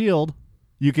Agents of S.H.I.E.L.D.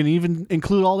 You can even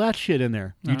include all that shit in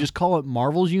there. You just call it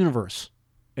Marvel's Universe.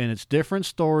 And it's different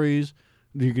stories.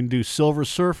 You can do Silver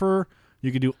Surfer.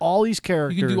 You can do all these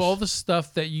characters. You can do all the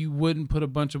stuff that you wouldn't put a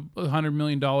bunch of $100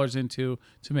 million into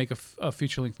to make a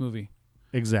feature-length movie.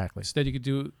 Exactly. Instead, you could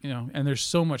do, you know, and there's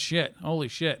so much shit. Holy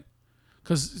shit.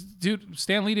 Because, dude,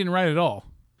 Stan Lee didn't write it all.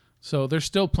 So there's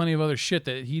still plenty of other shit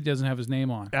that he doesn't have his name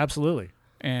on. Absolutely.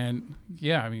 And,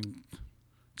 yeah, I mean,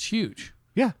 it's huge.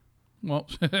 Yeah. Well,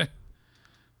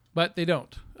 but they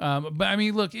don't. But, I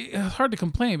mean, look, it's hard to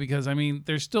complain because, I mean,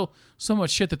 there's still so much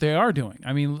shit that they are doing.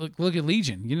 I mean, look at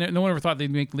Legion. You know, no one ever thought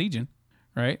they'd make Legion,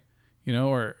 right? You know,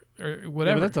 or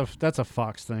whatever. Yeah, but that's a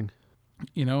Fox thing.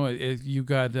 You know, you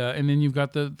got, and then you've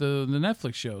got the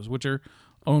Netflix shows, which are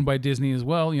owned by Disney as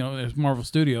well. You know, there's Marvel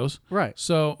Studios. Right.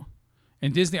 So,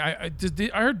 and Disney, I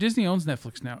heard Disney owns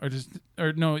Netflix now,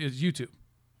 or no, it's YouTube.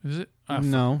 Is it?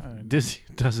 No, Disney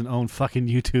doesn't own fucking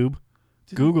YouTube.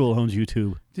 Google owns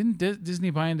YouTube. Didn't Disney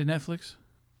buy into Netflix?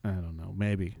 I don't know.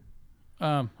 Maybe.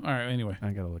 All right. Anyway, I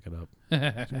gotta look it up.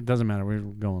 It doesn't matter. We're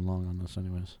going long on this,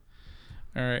 anyways.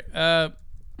 All right.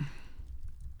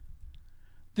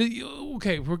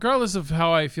 Okay. Regardless of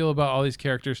how I feel about all these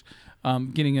characters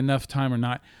getting enough time or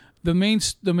not, the main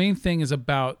thing is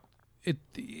about it.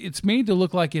 It's made to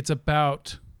look like it's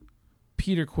about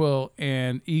Peter Quill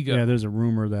and Ego. Yeah, there's a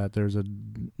rumor that there's a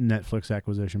Netflix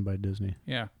acquisition by Disney.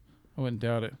 Yeah, I wouldn't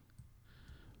doubt it.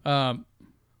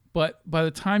 But by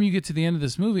the time you get to the end of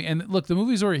this movie, and look, the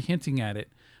movie's already hinting at it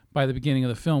by the beginning of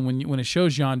the film when it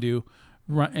shows Yondu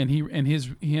run, and him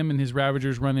and his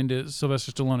Ravagers run into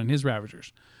Sylvester Stallone and his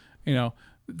Ravagers. You know,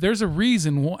 there's a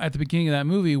reason at the beginning of that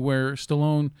movie where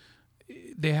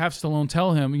they have Stallone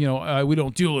tell him, you know, we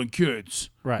don't deal in kids,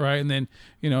 right? And then,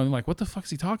 you know, like, what the fuck's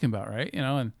he talking about, right? You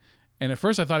know, And at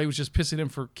first I thought he was just pissing him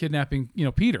for kidnapping,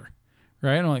 Peter,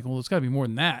 right? And I'm like, well, it's got to be more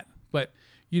than that. But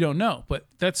you don't know. But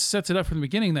that sets it up from the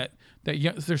beginning that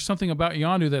there's something about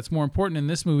Yondu that's more important in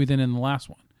this movie than in the last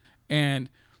one. And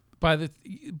by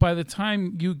the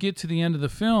time you get to the end of the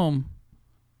film,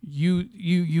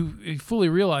 you fully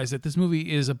realize that this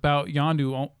movie is about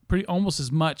Yondu almost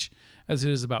as much as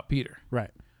it is about Peter. Right.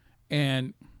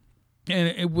 And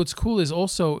what's cool is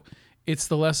also it's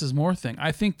the less is more thing.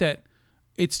 I think that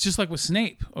it's just like with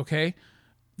Snape, okay?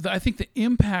 I think the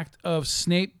impact of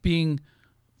Snape be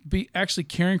actually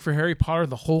caring for Harry Potter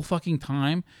the whole fucking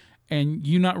time and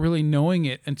you not really knowing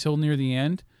it until near the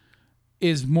end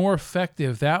is more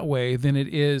effective that way than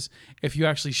it is if you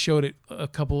actually showed it a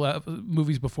couple of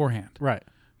movies beforehand. Right.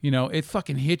 It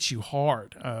fucking hits you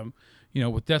hard.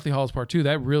 With Deathly Hallows Part 2,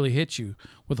 that really hits you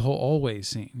with the whole always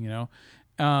scene,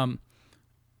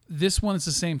 This one is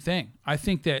the same thing. I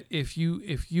think that if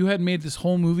you had made this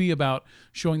whole movie about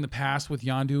showing the past with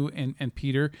Yondu and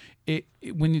Peter,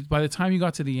 by the time you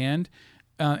got to the end,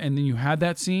 and then you had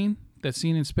that scene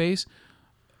in space,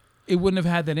 it wouldn't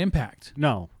have had that impact.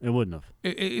 No, it wouldn't have.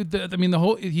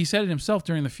 He said it himself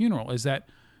during the funeral is that,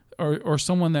 or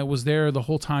someone that was there the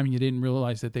whole time and you didn't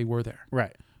realize that they were there.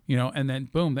 Right. And then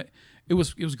boom, it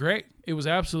was great. It was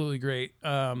absolutely great.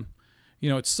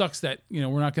 It sucks that,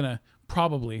 we're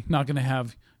probably not going to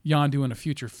have Yondu in a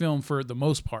future film for the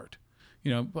most part.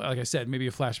 Like I said, maybe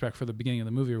a flashback for the beginning of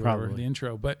the movie or whatever, Probably. the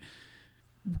intro, but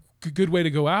good way to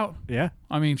go out. Yeah.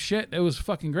 I mean, shit, it was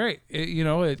fucking great.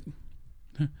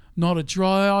 Not a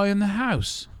dry eye in the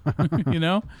house,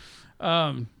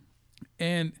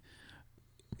 and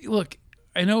look,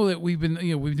 I know that we've been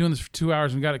doing this for 2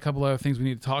 hours and we got a couple other things we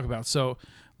need to talk about. So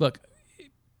look,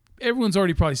 everyone's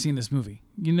already probably seen this movie.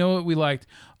 You know what we liked.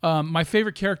 My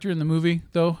favorite character in the movie,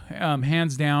 though,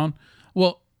 hands down.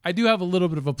 Well, I do have a little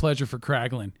bit of a pleasure for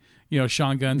Kraglin,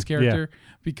 Sean Gunn's character,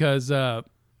 because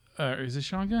is it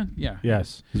Sean Gunn? Yeah.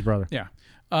 Yes, his brother. Yeah.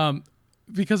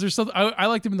 Because there's something I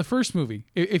liked him in the first movie.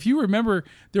 If you remember,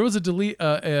 there was a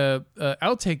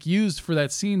outtake used for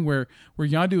that scene where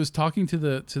Yondu was talking to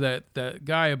that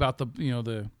guy about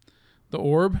the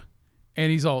orb,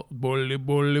 and he's all bole,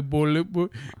 bole, bole, bole.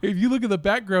 If you look at the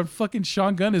background, fucking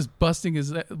Sean Gunn is busting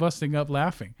up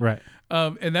laughing. Right.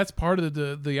 And that's part of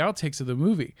the outtakes of the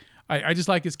movie. I just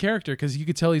like his character because you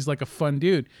could tell he's like a fun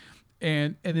dude.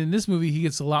 And in this movie, he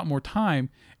gets a lot more time.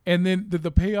 And then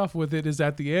the payoff with it is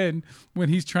at the end when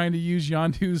he's trying to use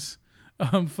Yondu's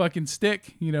fucking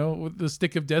stick, with the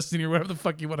stick of destiny or whatever the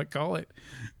fuck you want to call it.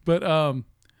 But and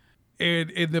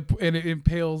it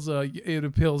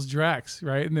impales Drax,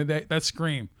 right? And then that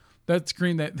scream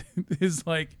that is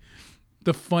like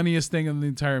the funniest thing in the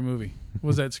entire movie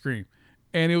was that scream.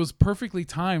 And it was perfectly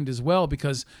timed as well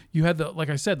because you had like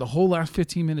I said, the whole last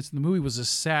 15 minutes of the movie was a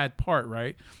sad part,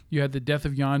 right? You had the death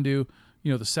of Yondu,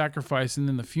 the sacrifice, and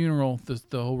then the funeral,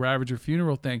 the whole Ravager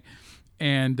funeral thing.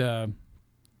 And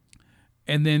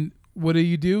then what do?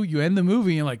 You end the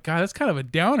movie and like, God, that's kind of a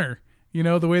downer,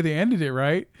 the way they ended it,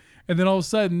 right? And then all of a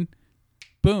sudden,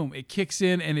 boom, it kicks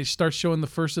in and it starts showing the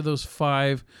first of those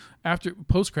 5 after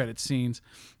post-credit scenes.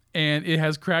 And it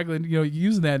has Kraglin,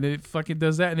 using that, and it fucking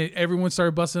does that, and everyone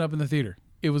started busting up in the theater.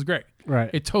 It was great. Right.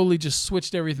 It totally just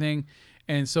switched everything,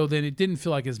 and so then it didn't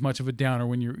feel like as much of a downer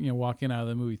when you're walking out of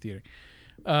the movie theater.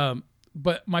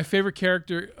 But my favorite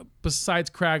character besides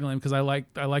Kraglin, because I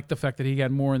like the fact that he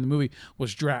had more in the movie,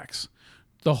 was Drax.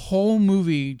 The whole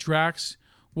movie, Drax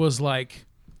was like,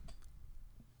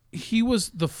 he was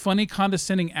the funny,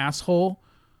 condescending asshole.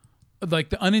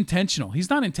 Like the unintentional. He's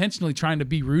not intentionally trying to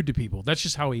be rude to people. That's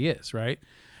just how he is, right?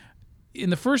 In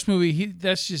the first movie,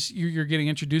 that's just you're getting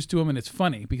introduced to him, and it's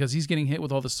funny because he's getting hit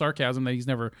with all the sarcasm that he's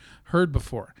never heard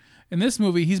before. In this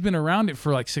movie, he's been around it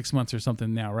for like 6 months or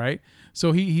something now, right?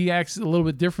 So he acts a little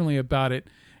bit differently about it,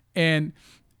 and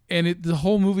the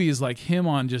whole movie is like him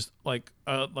on just like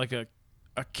a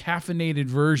caffeinated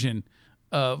version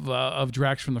of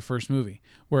Drax from the first movie,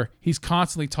 where he's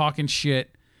constantly talking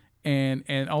shit.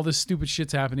 And all this stupid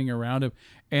shit's happening around him,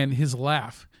 and his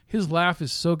laugh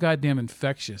is so goddamn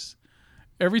infectious.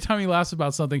 Every time he laughs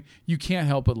about something, you can't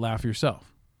help but laugh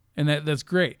yourself, and that's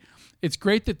great. It's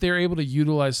great that they're able to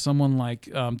utilize someone like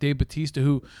Dave Bautista,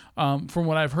 who, from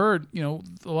what I've heard, a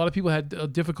lot of people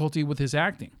had difficulty with his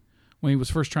acting when he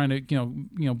was first trying to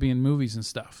be in movies and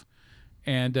stuff,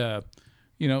 and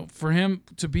for him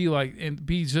to be like and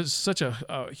be just such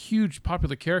a huge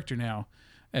popular character now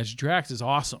as Drax is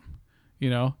awesome.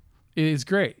 It is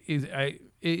great.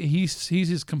 He's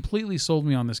just completely sold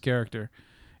me on this character,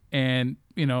 and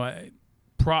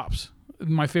props.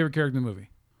 My favorite character in the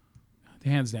movie,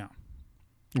 hands down.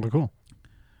 Oh, cool.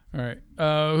 All right.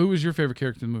 Who was your favorite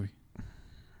character in the movie?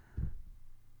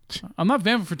 I'm not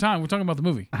vamping for time. We're talking about the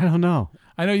movie. I don't know.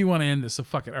 I know you want to end this, so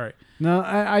fuck it. All right. No,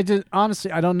 I just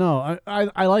honestly I don't know.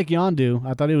 I like Yondu.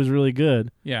 I thought he was really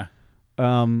good. Yeah.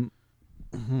 Um,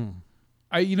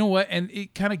 You know what? And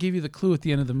it kind of gave you the clue at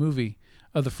the end of the movie,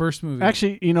 of the first movie.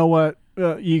 Actually, you know what?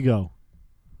 Ego.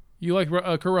 You like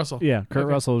Kurt Russell? Yeah, Kurt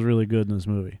Okay. Russell was really good in this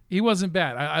movie. He wasn't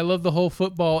bad. I love the whole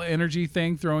football energy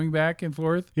thing, throwing back and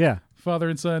forth, Yeah. father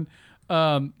and son.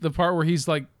 The part where he's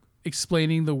like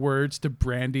explaining the words to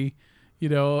Brandy, you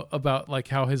know, about like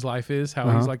how his life is, how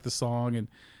he's like the song,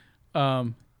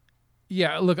 and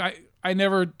yeah. Look, I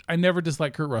never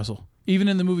disliked Kurt Russell, even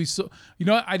in the movie. So you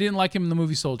know what? I didn't like him in the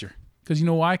movie Soldier because you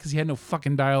know why? Because he had no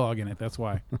fucking dialogue in it. That's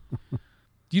why.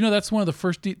 Do you know that's one of the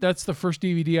first? That's the first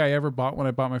DVD I ever bought when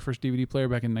I bought my first DVD player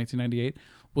back in 1998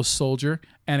 was Soldier,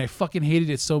 and I fucking hated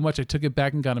it so much I took it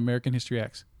back and got American History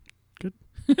X. Good.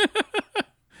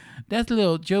 That's a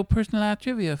little Joe personalized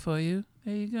trivia for you.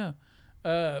 There you go.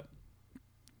 All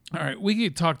right, we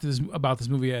could talk about this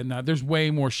movie, and there's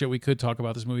way more shit we could talk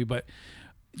about this movie, but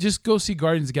just go see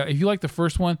Guardians of the Galaxy. If you like the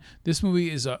first one, this movie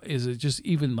is just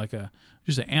even like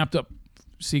just an amped up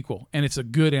sequel, and it's a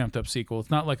good amped up sequel.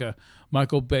 It's not like a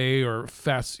Michael Bay or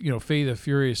Fast, Fate of the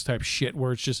Furious type shit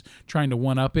where it's just trying to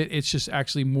one up it. It's just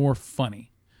actually more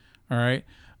funny. All right.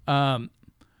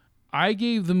 I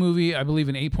gave the movie, I believe,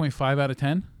 an 8.5 out of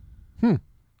 10.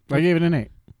 I gave it an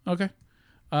 8. Okay.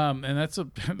 And that's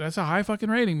a high fucking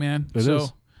rating, man. It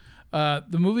is.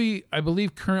 The movie, I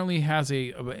believe, currently has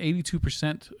a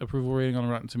 82% approval rating on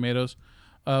Rotten Tomatoes.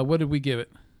 What did we give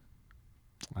it?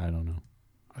 I don't know.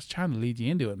 I was trying to lead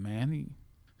you into it, man.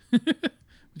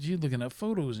 You looking up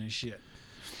photos and shit.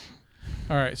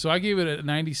 All right, so I gave it a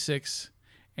 96,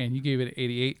 and you gave it an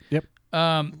 88. Yep.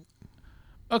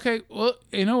 Okay, well,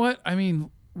 you know what? I mean,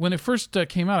 when it first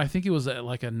came out, I think it was at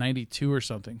like a 92 or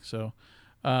something. So,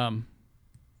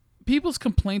 people's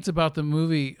complaints about the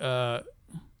movie, I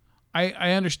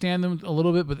understand them a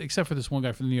little bit, but except for this one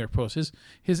guy from the New York Post,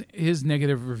 his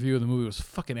negative review of the movie was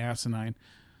fucking asinine.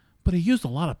 But he used a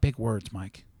lot of big words,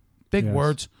 Mike. Big Yes.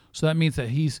 words. So that means that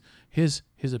his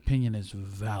opinion is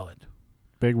valid.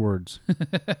 Big words.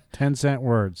 10-cent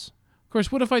words. Of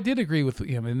course, what if I did agree with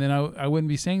him, and then I wouldn't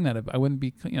be saying that. I wouldn't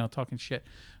be talking shit.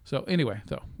 So anyway,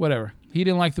 whatever. He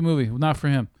didn't like the movie. Not for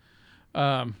him.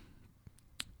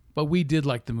 But we did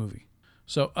like the movie.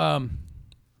 So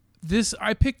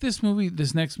I picked this movie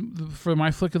for my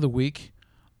flick of the week.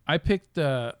 I picked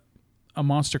A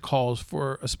Monster Calls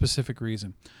for a specific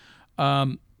reason.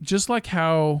 Just like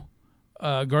how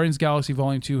Guardians of the Galaxy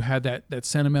Volume 2 had that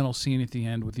sentimental scene at the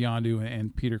end with Yondu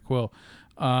and Peter Quill.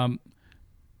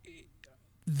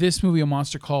 This movie, A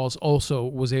Monster Calls, also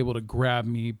was able to grab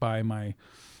me by my...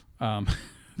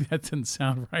 that didn't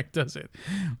sound right, does it?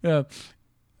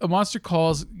 A Monster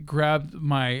Calls grabbed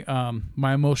my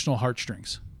my emotional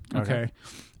heartstrings. Okay.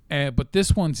 But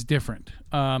this one's different.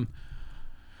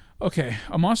 Okay,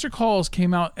 A Monster Calls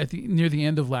came out near the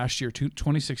end of last year,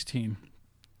 2016.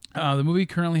 The movie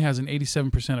currently has an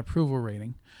 87% approval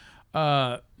rating.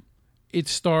 It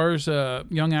stars a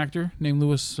young actor named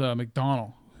Lewis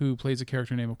McDonnell, who plays a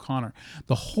character named Connor.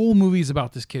 The whole movie is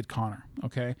about this kid, Connor,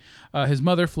 okay? His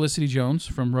mother, Felicity Jones,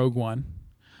 from Rogue One,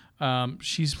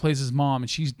 she plays his mom, and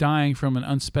she's dying from an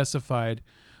unspecified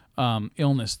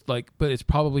illness, but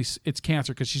it's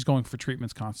cancer because she's going for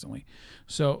treatments constantly.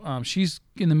 So she's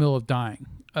in the middle of dying.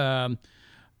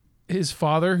 His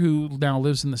father, who now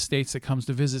lives in the States, that comes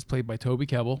to visit, is played by Toby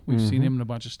Kebbell. We've seen him in a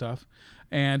bunch of stuff.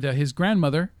 And his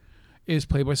grandmother is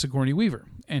played by Sigourney Weaver,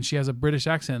 and she has a British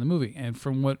accent in the movie. And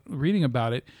from reading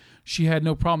about it, she had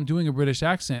no problem doing a British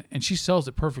accent, and she sells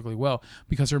it perfectly well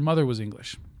because her mother was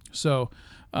English. So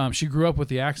she grew up with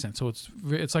the accent, so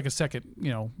it's like a second,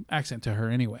 accent to her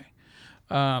anyway.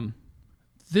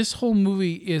 This whole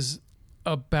movie is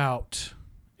about,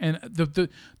 and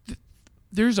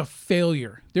there's a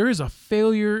failure. There is a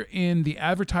failure in the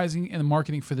advertising and the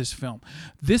marketing for this film.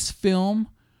 This film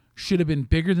should have been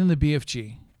bigger than the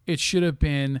BFG. It should have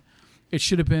been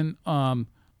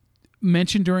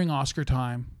mentioned during Oscar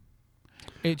time.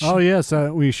 Yes,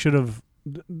 we should have.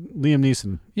 Liam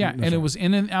Neeson. Yeah, and it was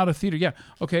in and out of theater. Yeah,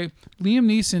 okay. Liam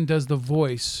Neeson does the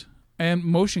voice and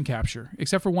motion capture,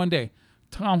 except for one day.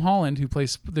 Tom Holland, who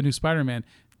plays the new Spider-Man,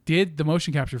 did the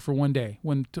motion capture for one day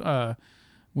when Liam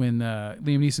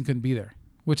Neeson couldn't be there,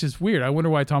 which is weird. I wonder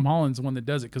why Tom Holland's the one that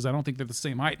does it, because I don't think they're the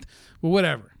same height. But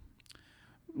whatever.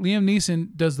 Liam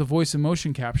Neeson does the voice and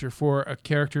motion capture for a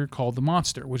character called the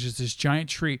Monster, which is this giant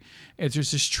tree.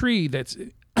 There's this tree that's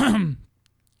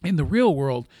In the real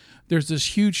world, there's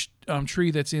this huge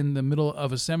tree that's in the middle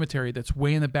of a cemetery that's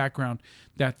way in the background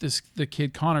that the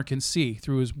kid Connor can see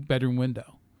through his bedroom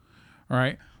window. All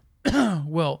right.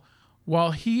 Well,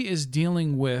 while he is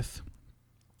dealing with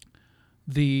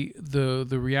the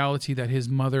reality that his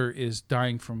mother is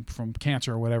dying from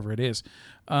cancer or whatever it is,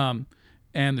 and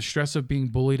the stress of being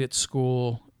bullied at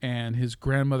school, and his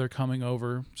grandmother coming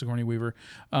over, Sigourney Weaver,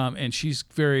 and she's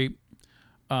very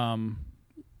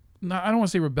I don't want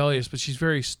to say rebellious, but she's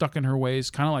very stuck in her ways,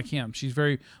 kind of like him. She's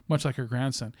very much like her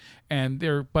grandson, and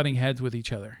they're butting heads with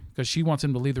each other because she wants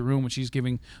him to leave the room when she's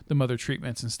giving the mother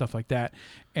treatments and stuff like that.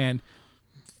 And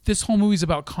this whole movie is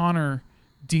about Connor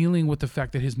dealing with the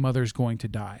fact that his mother's going to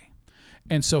die.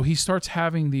 And so he starts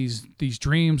having these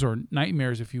dreams or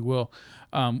nightmares, if you will,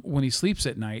 when he sleeps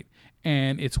at night.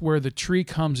 And it's where the tree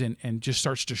comes in and just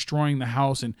starts destroying the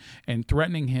house and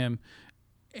threatening him,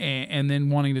 and then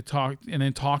wanting to talk, and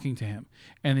then talking to him.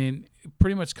 And then it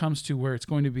pretty much comes to where it's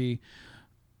going to be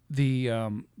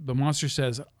the monster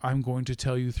says, I'm going to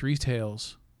tell you 3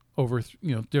 tales over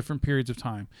different periods of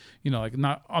time. I'm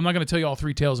not going to tell you all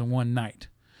 3 tales in one night,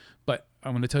 but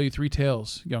I'm going to tell you 3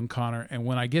 tales, young Connor. And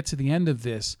when I get to the end of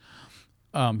this,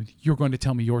 you're going to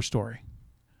tell me your story.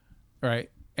 All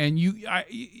right. And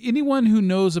anyone who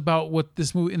knows about what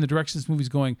this movie, in the direction this movie's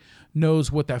going,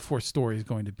 knows what that 4th story is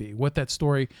going to be. What that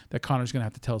story that Connor's going to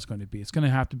have to tell is going to be. It's going to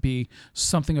have to be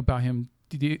something about him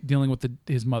dealing with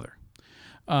his mother.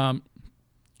 But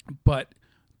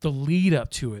the lead up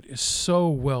to it is so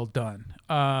well done.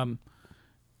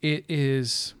 It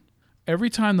is every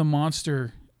time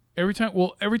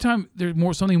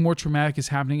there's something more traumatic is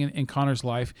happening in Connor's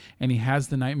life, and he has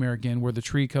the nightmare again where the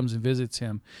tree comes and visits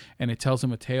him and it tells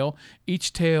him a tale.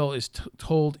 Each tale is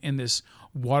told in this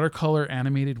watercolor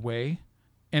animated way,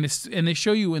 and they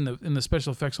show you in the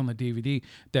special effects on the DVD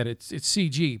that it's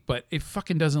CG, but it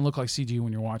fucking doesn't look like CG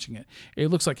when you're watching it. It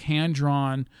looks like hand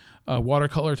drawn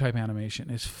watercolor type animation.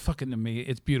 It's fucking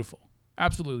amazing. It's beautiful,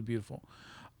 absolutely beautiful.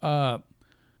 The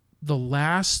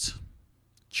last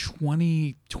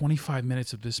 25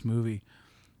 minutes of this movie,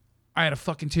 I had a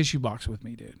fucking tissue box with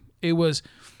me, dude.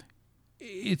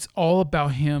 It's all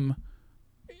about him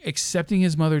accepting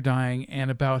his mother dying,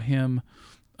 and about him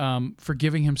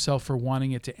forgiving himself for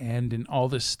wanting it to end, and all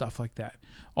this stuff like that.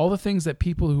 All the things that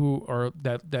people who are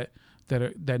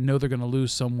that know they're going to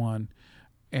lose someone,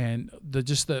 and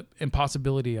the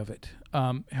impossibility of it,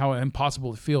 how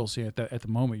impossible it feels at the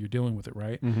moment you're dealing with it,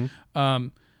 right? Mm-hmm.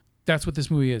 That's what this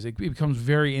movie is. It becomes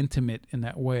very intimate in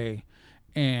that way,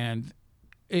 and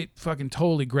it fucking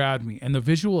totally grabbed me. And the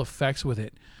visual effects with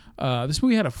it, this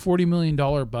movie had a $40 million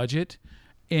budget,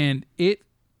 and it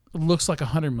looks like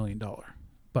 $100 million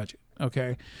budget.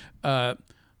 Okay,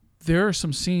 there are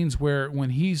some scenes where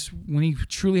when he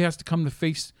truly has to come to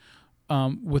face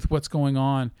with what's going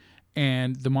on,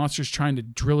 and the monster's trying to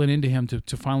drill it into him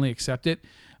to finally accept it.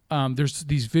 There's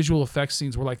these visual effects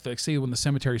scenes where, like say when the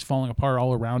cemetery is falling apart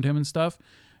all around him and stuff.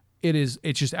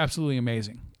 It's just absolutely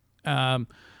amazing. I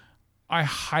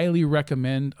highly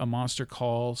recommend A Monster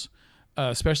Calls,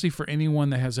 especially for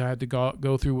anyone that has had to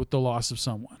go through with the loss of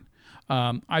someone.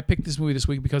 I picked this movie this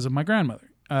week because of my grandmother.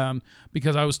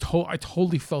 Because I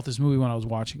totally felt this movie when I was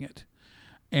watching it,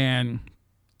 and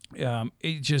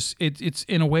it's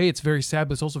in a way it's very sad,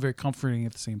 but it's also very comforting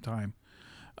at the same time.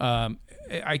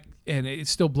 And it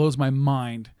still blows my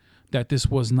mind that this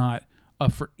was not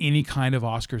up for any kind of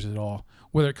Oscars at all,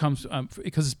 whether it comes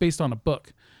because it's based on a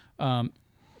book.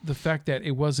 The fact that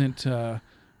it wasn't, not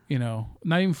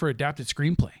even for adapted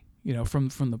screenplay, from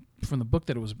the book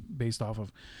that it was based off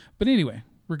of. But anyway,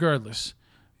 regardless,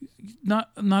 not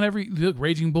every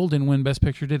Raging Bull didn't win Best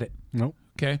Picture, did it? Nope.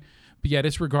 Okay, but yet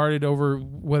it's regarded over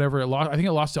whatever it lost. I think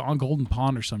it lost to On Golden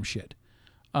Pond or some shit.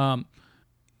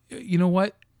 You know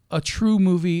what? A true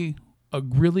movie, a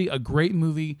great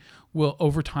movie, will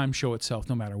over time show itself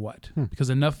no matter what. Because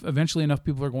eventually enough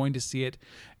people are going to see it,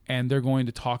 and they're going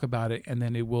to talk about it, and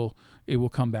then it will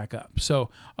come back up. So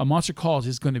A Monster Calls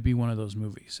is going to be one of those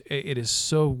movies. It is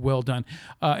so well done.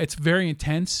 It's very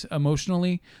intense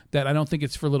emotionally that I don't think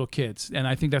it's for little kids. And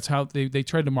I think that's how they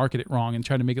tried to market it wrong and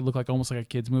tried to make it look like almost like a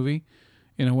kid's movie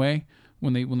in a way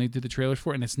when they did the trailers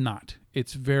for it, and it's not.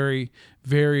 It's very,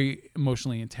 very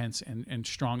emotionally intense and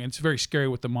strong. And it's very scary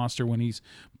with the monster when he's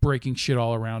breaking shit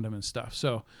all around him and stuff.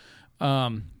 So,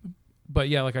 but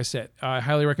yeah, like I said, I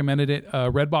highly recommended it.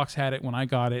 Redbox had it when I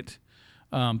got it,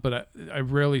 but I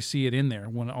rarely see it in there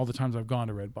all the times I've gone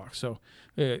to Redbox. So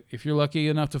if you're lucky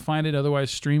enough to find it,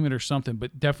 otherwise stream it or something,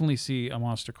 but definitely see A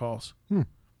Monster Calls. All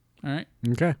right?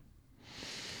 Okay.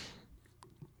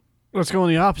 Let's go in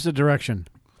the opposite direction.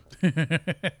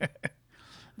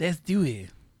 Let's do it.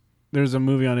 there's a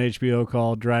movie on HBO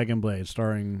called Dragon Blade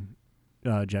starring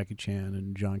Jackie Chan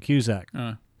and John Cusack.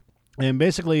 And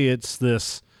basically it's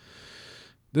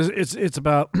it's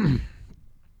about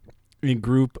a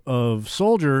group of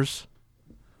soldiers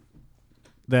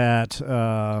that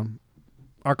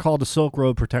are called the Silk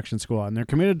Road Protection Squad, and they're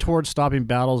committed towards stopping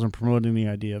battles and promoting the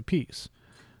idea of peace.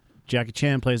 Jackie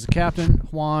Chan plays the captain,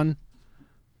 Juan,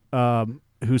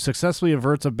 who successfully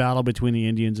averts a battle between the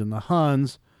Indians and the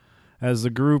Huns. As the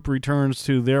group returns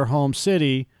to their home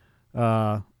city,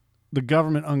 the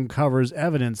government uncovers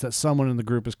evidence that someone in the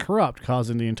group is corrupt,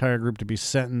 causing the entire group to be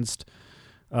sentenced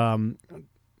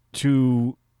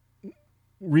to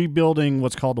rebuilding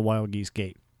what's called the Wild Geese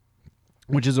Gate,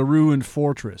 which is a ruined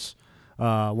fortress.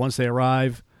 Once they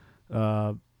arrive,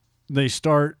 they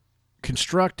start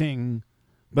constructing,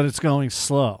 but it's going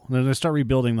slow. Then they start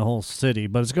rebuilding the whole city,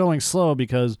 but it's going slow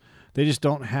because they just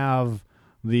don't have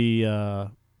the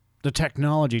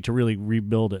technology to really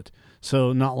rebuild it.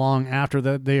 So not long after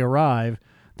that they arrive,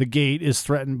 the gate is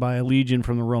threatened by a legion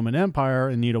from the Roman Empire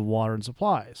in need of water and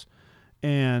supplies.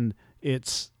 And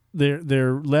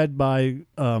they're led by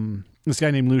this guy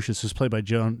named Lucius, who's played by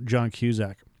John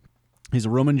Cusack. He's a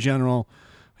Roman general.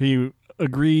 He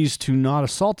agrees to not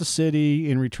assault the city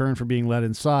in return for being let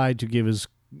inside to give his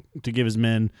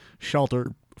men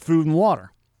shelter, food, and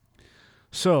water.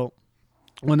 So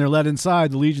when they're let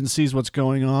inside, the Legion sees what's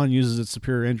going on, uses its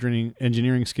superior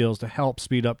engineering skills to help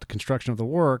speed up the construction of the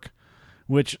work,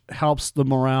 which helps the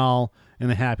morale and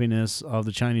the happiness of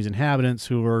the Chinese inhabitants,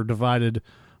 who are divided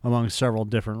among several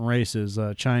different races,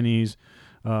 Chinese,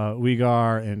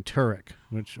 Uyghur, and Turkic,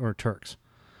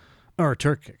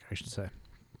 I should say.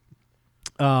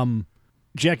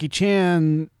 Jackie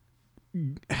Chan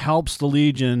helps the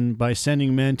Legion by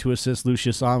sending men to assist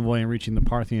Lucius' envoy in reaching the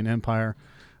Parthian Empire.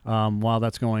 While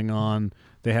that's going on,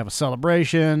 they have a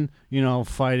celebration,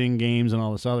 fighting games and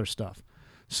all this other stuff.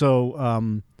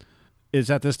 So it's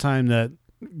at this time that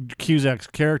Cusack's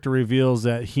character reveals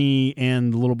that he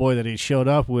and the little boy that he showed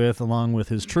up with, along with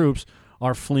his troops,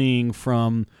 are fleeing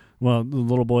from, the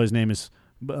little boy's name is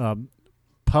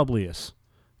Publius.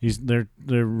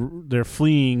 They're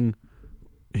fleeing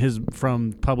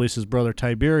from Publius's brother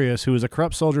Tiberius, who is a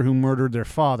corrupt soldier who murdered their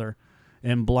father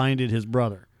and blinded his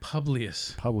brother.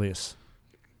 Publius.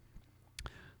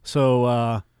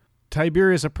 So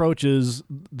Tiberius approaches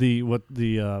the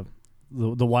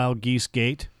Wild Geese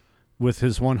Gate with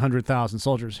his 100,000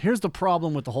 soldiers. Here's the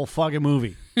problem with the whole fucking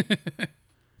movie.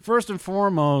 First and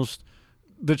foremost,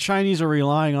 the Chinese are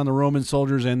relying on the Roman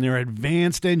soldiers and their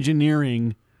advanced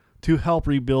engineering to help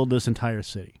rebuild this entire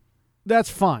city. That's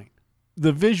fine.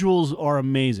 The visuals are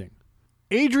amazing.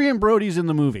 Adrian Brody's in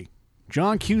the movie.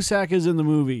 John Cusack is in the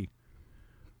movie.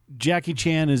 Jackie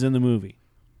Chan is in the movie.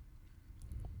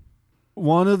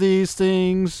 One of these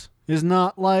things is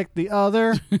not like the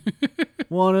other.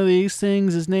 One of these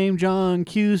things is named John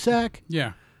Cusack.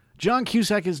 Yeah. John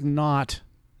Cusack is not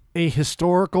a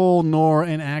historical nor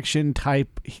an action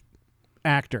type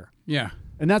actor. Yeah.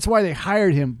 And that's why they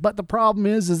hired him. But the problem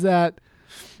is that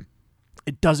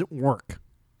it doesn't work.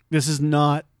 This is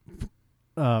not,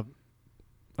 I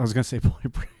was going to say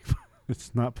Point Break.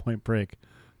 It's not Point Break.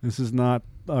 This is not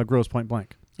Grosse Point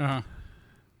Blank. Uh-huh.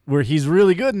 Where he's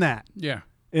really good in that. Yeah.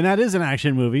 And that is an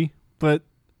action movie, but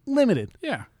limited.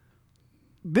 Yeah.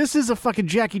 This is a fucking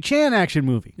Jackie Chan action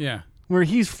movie. Yeah. Where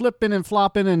he's flipping and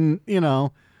flopping and,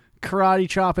 karate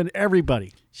chopping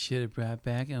everybody. Should have brought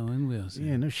back Owen Wilson.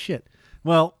 Yeah, no shit.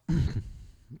 Well,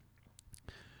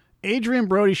 Adrian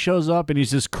Brody shows up and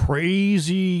he's this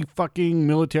crazy fucking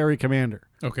military commander.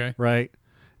 Okay. Right?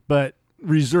 But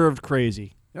reserved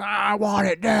crazy. I want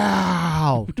it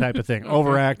now type of thing. Okay.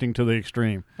 Overacting to the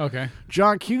extreme. Okay.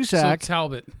 John Cusack. So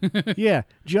Talbot. Yeah.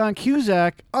 John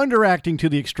Cusack underacting to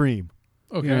the extreme.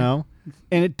 Okay. And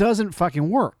it doesn't fucking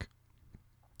work.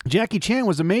 Jackie Chan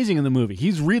was amazing in the movie.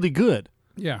 He's really good.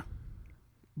 Yeah.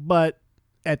 But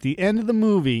at the end of the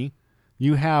movie,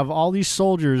 you have all these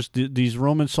soldiers, these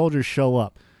Roman soldiers show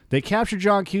up. They capture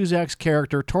John Cusack's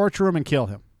character, torture him, and kill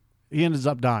him. He ends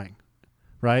up dying.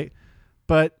 Right?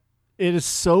 But it is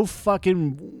so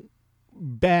fucking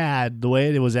bad the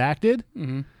way it was acted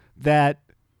that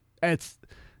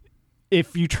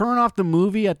if you turn off the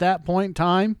movie at that point in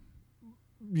time,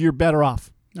 you're better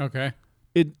off. Okay.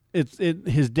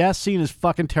 His death scene is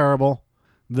fucking terrible.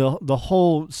 The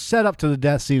whole setup to the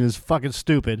death scene is fucking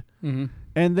stupid. Mm-hmm.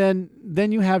 And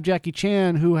then you have Jackie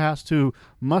Chan, who has to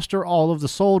muster all of the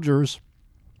soldiers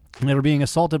that are being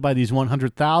assaulted by these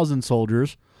 100,000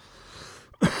 soldiers.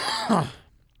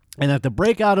 And have to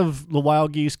break out of the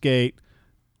Wild Geese Gate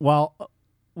while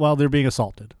they're being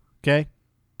assaulted.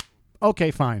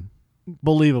 Okay, fine.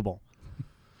 Believable.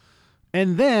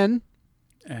 And then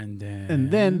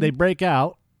they break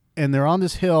out, and they're on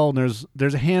this hill, and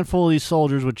there's a handful of these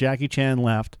soldiers with Jackie Chan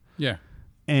left. Yeah.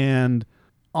 And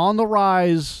on the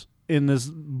rise in this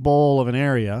bowl of an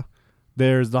area,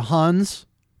 there's the Huns,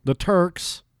 the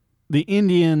Turks, the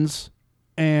Indians,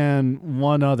 and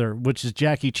one other, which is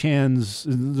Jackie Chan's.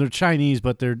 They're Chinese,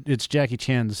 but it's Jackie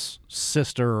Chan's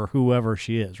sister or whoever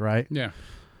she is, right? Yeah.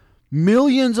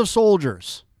 Millions of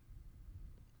soldiers.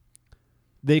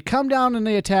 They come down and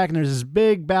they attack, and there's this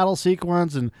big battle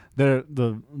sequence, and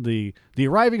the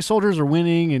arriving soldiers are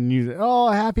winning, and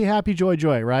happy,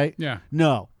 joy, right? Yeah.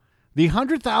 No. The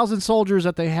 100,000 soldiers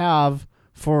that they have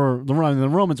for the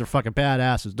Romans are fucking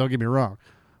badasses, don't get me wrong.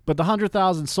 But the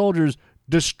 100,000 soldiers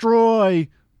destroy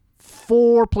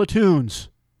 4 platoons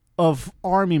of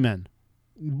army men.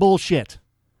 Bullshit.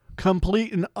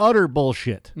 Complete and utter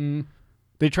bullshit. Mm.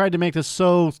 They tried to make this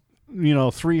so,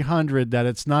 300 that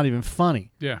it's not even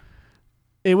funny. Yeah.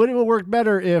 It would have worked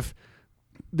better if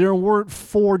there weren't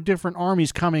 4 different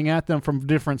armies coming at them from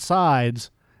different sides,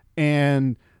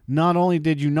 and not only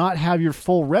did you not have your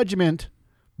full regiment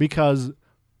because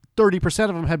 30%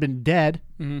 of them had been dead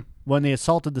when they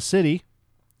assaulted the city,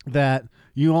 that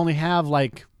you only have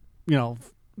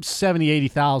 70,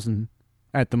 80,000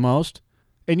 at the most,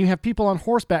 and you have people on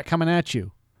horseback coming at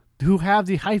you who have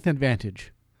the height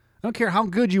advantage. I don't care how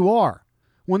good you are.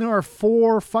 When there are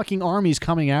 4 fucking armies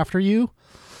coming after you,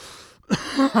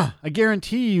 I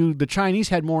guarantee you the Chinese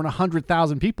had more than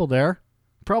 100,000 people there,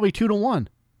 probably 2 to 1.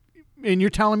 And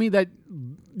you're telling me that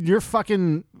you're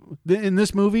fucking, in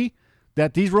this movie,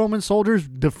 that these Roman soldiers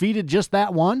defeated just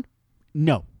that one?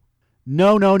 No.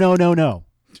 No.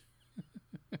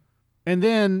 And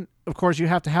then, of course, you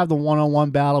have to have the one-on-one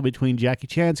battle between Jackie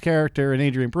Chan's character and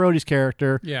Adrian Brody's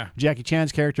character. Yeah. Jackie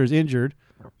Chan's character is injured,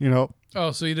 Oh,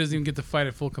 so he doesn't even get to fight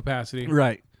at full capacity.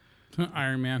 Right.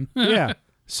 Iron Man. Yeah.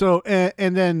 So,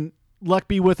 and then luck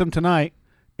be with him tonight,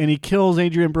 and he kills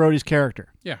Adrian Brody's character.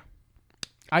 Yeah.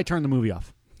 I turned the movie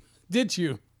off. Did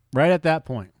you? Right at that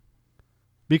point.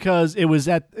 Because it was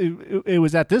at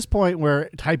this point where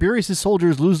Tiberius'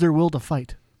 soldiers lose their will to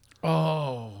fight.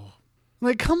 Oh.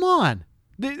 Like, come on.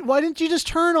 Why didn't you just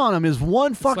turn on him as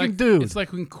one fucking dude? It's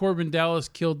like when Corbin Dallas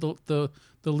killed the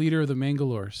leader of the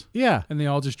Mangalores. Yeah. And they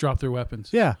all just dropped their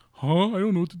weapons. Yeah. Huh? I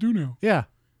don't know what to do now. Yeah.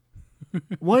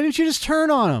 Why didn't you just turn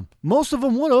on him? Most of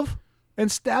them would have and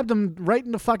stabbed him right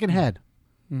in the fucking head.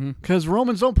 Because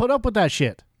Romans don't put up with that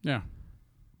shit. Yeah.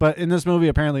 But in this movie,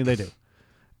 apparently they do.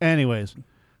 Anyways.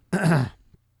 At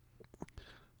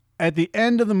the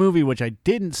end of the movie, which I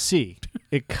didn't see,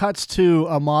 it cuts to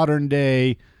a modern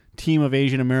day team of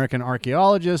Asian American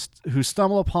archaeologists who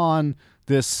stumble upon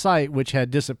this site which had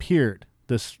disappeared,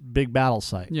 this big battle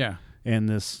site. Yeah. In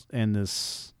this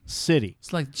city.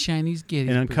 It's like Chinese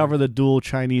Gettysburg. And uncover the dual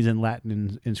Chinese and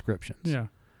Latin inscriptions. Yeah.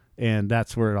 And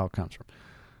that's where it all comes from.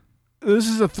 This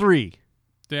is a 3.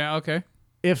 Yeah, okay.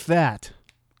 If that.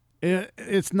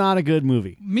 It's not a good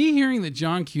movie. Me hearing that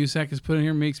John Cusack is put in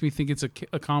here makes me think it's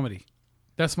a comedy.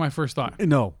 That's my first thought.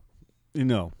 No.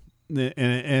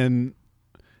 And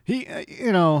he,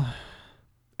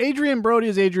 Adrian Brody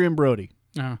is Adrian Brody.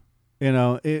 Uh-huh.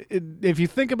 If you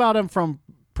think about him from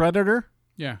Predator,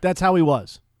 Yeah. that's how he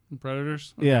was.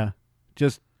 Predators? Yeah.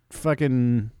 Just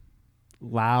fucking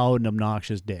loud and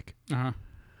obnoxious dick. Uh-huh.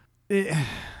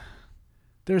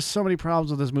 There's so many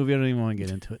problems with this movie, I don't even want to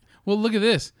get into it. Well, look at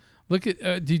this. Look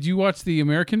at. Did you watch the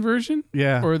American version?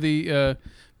 Yeah. Or the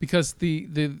because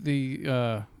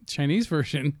the Chinese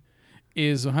version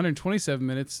is 127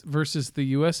 minutes versus the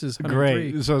U.S. is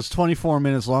 103. Great. So it's 24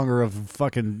 minutes longer of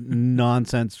fucking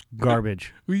nonsense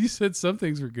garbage. Well, you said some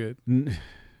things were good.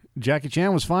 Jackie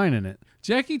Chan was fine in it.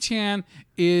 Jackie Chan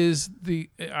is the.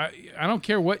 I don't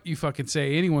care what you fucking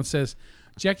say. Anyone says.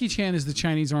 Jackie Chan is the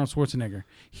Chinese Arnold Schwarzenegger.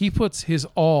 He puts his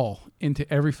all into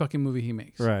every fucking movie he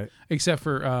makes. Right. Except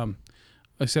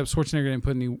Schwarzenegger didn't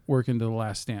put any work into The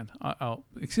Last Stand.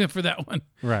 Except for that one.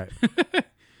 Right.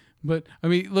 But I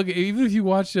mean, look, even if you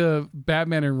watch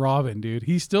Batman and Robin, dude,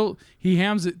 he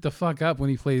hams it the fuck up when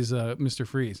he plays Mr.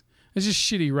 Freeze. It's just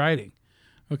shitty writing.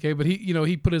 Okay, but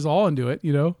he put his all into it,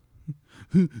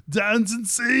 Dance and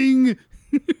sing.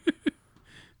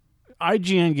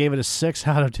 IGN gave it a 6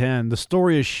 out of 10. The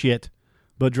story is shit,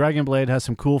 but Dragon Blade has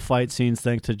some cool fight scenes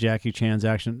thanks to Jackie Chan's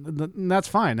action. And that's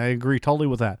fine. I agree totally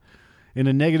with that. In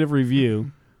a negative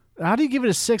review, how do you give it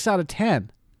a 6 out of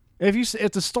 10?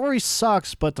 If the story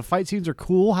sucks but the fight scenes are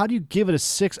cool, how do you give it a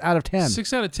 6 out of 10?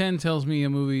 6 out of 10 tells me a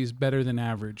movie is better than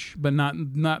average, but not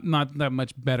that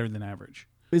much better than average.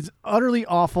 It's utterly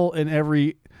awful in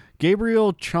every...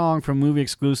 Gabriel Chong from movie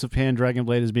exclusive Pan Dragon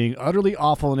Blade is being utterly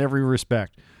awful in every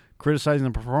respect. Criticizing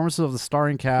the performances of the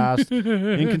starring cast,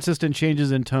 inconsistent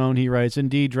changes in tone, he writes,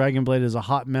 "Indeed, Dragon Blade is a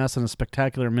hot mess and a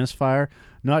spectacular misfire,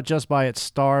 not just by its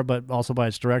star, but also by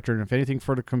its director, and if anything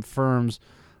further confirms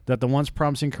that the once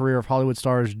promising career of Hollywood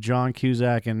stars John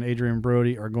Cusack and Adrian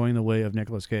Brody are going the way of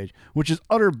Nicolas Cage," which is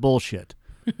utter bullshit.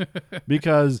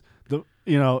 Because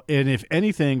and if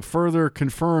anything further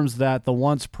confirms that the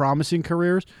once promising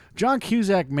careers, John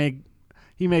Cusack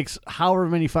makes however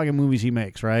many fucking movies he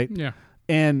makes, right? Yeah.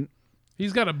 And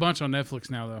He's got a bunch on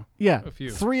Netflix now, though. yeah, A few.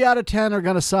 3 out of 10 are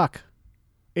gonna suck.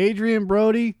 Adrian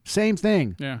Brody, same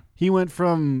thing. Yeah. He went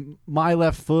from My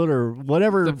Left Foot or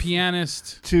whatever The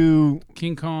Pianist, to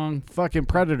King Kong. fucking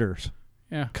Predators.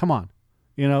 Yeah. Come on.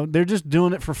 They're just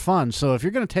doing it for fun. So if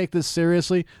you're going to take this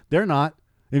seriously, they're not.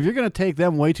 If you're going to take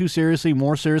them way too seriously,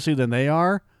 more seriously than they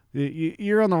are,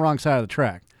 you're on the wrong side of the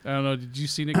track. I don't know. Did you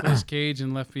see Nicolas Cage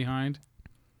in Left Behind?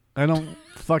 I don't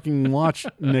fucking watch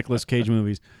Nicolas Cage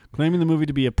movies. Claiming the movie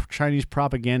to be a Chinese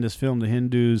propagandist film, the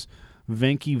Hindus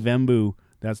Venki Vembu,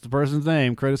 that's the person's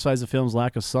name, criticized the film's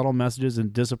lack of subtle messages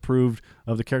and disapproved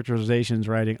of the characterizations,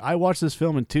 writing, "I watched this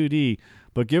film in 2D,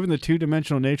 but given the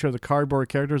two-dimensional nature of the cardboard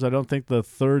characters, I don't think the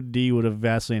third D would have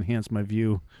vastly enhanced my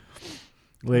view."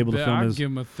 Labeled the film I'll as give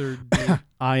him a third D.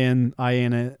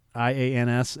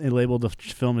 IANS, and labeled the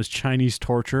film as Chinese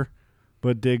torture,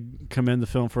 but did commend the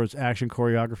film for its action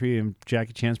choreography and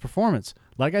Jackie Chan's performance.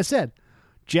 Like I said,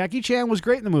 Jackie Chan was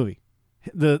great in the movie.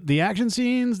 The action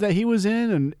scenes that he was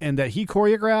in and that he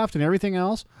choreographed and everything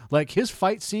else, like his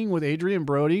fight scene with Adrian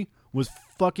Brody was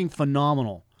fucking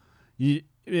phenomenal.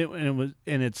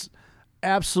 It's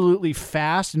absolutely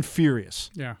fast and furious.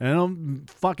 Yeah. And I don't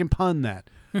fucking pun that.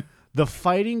 The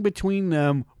fighting between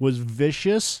them was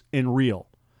vicious and real.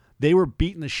 They were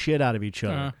beating the shit out of each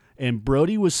other. And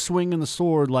Brody was swinging the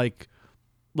sword like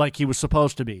he was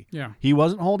supposed to be. Yeah. He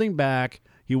wasn't holding back.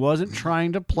 He wasn't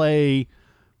trying to play,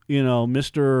 he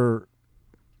wasn't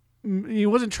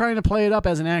trying to play it up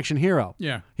as an action hero.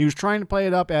 Yeah. He was trying to play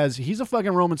it up as he's a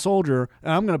fucking Roman soldier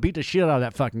and I'm going to beat the shit out of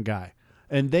that fucking guy.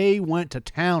 And they went to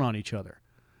town on each other.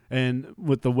 And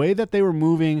with the way that they were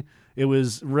moving, it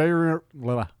was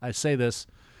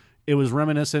it was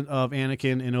reminiscent of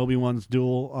Anakin and Obi-Wan's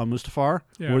duel on Mustafar,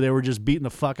 Yeah. where they were just beating the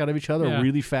fuck out of each other Yeah.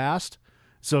 really fast.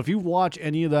 So if you watch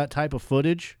any of that type of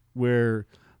footage where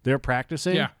they're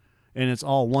practicing, Yeah. and it's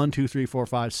all 1, 2, 3, 4,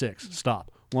 5, 6,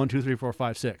 stop, 1, 2, 3, 4,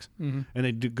 5, 6, and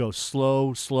they go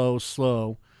slow, slow,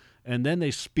 slow, and then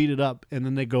they speed it up, and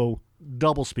then they go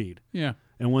double speed. Yeah.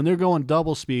 And when they're going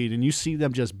double speed, and you see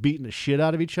them just beating the shit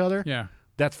out of each other, Yeah.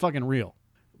 that's fucking real.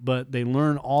 But they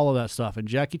learn all of that stuff. And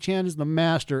Jackie Chan is the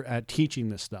master at teaching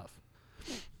this stuff.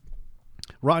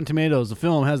 Rotten Tomatoes, the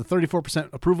film has a 34%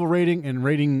 approval rating and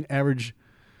rating average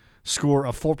score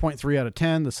of 4.3 out of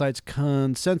 10. The site's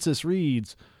consensus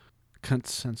reads,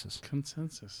 Consensus.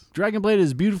 Dragon Blade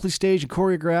is beautifully staged and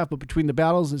choreographed, but between the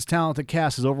battles, its talented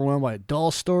cast is overwhelmed by a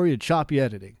dull story and choppy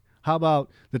editing. How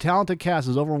about the talented cast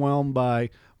is overwhelmed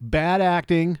by bad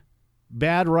acting,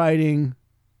 bad writing,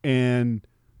 and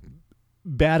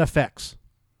bad effects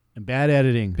and bad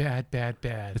editing. Bad.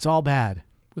 It's all bad.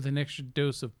 With an extra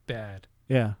dose of bad.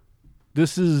 Yeah.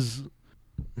 This is...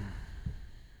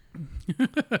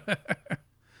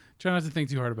 Try not to think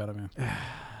too hard about it, man.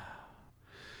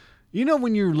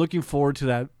 when you're looking forward to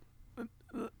that,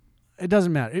 it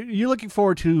doesn't matter. You're looking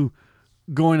forward to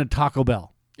going to Taco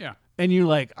Bell. Yeah. And you're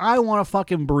like, I want a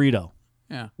fucking burrito.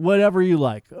 Yeah. Whatever you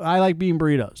like. I like bean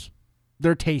burritos.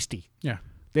 They're tasty. Yeah.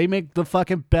 They make the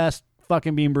fucking best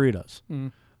fucking bean burritos.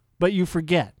 Mm. But you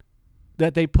forget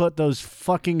that they put those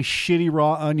fucking shitty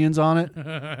raw onions on it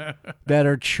that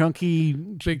are chunky.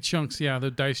 Big chunks, yeah, the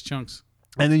diced chunks.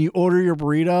 And then you order your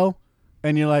burrito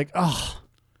and you're like, oh.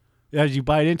 As you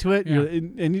bite into it,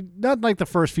 Yeah. not like the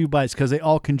first few bites because they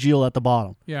all congeal at the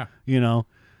bottom. Yeah. And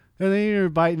then you're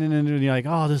biting into it and you're like,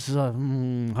 oh, this is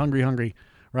hungry,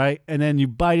 right? And then you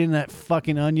bite in that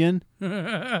fucking onion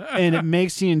and it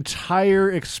makes the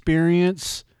entire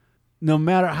experience, no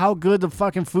matter how good the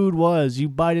fucking food was, you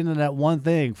bite into that one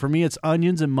thing. For me, it's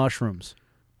onions and mushrooms.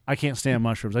 I can't stand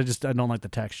mushrooms. I don't like the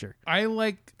texture. I don't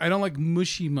like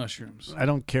mushy mushrooms. I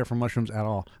don't care for mushrooms at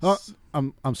all. Oh,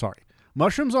 I'm sorry.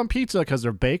 Mushrooms on pizza because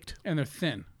they're baked. And they're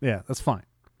thin. Yeah, that's fine.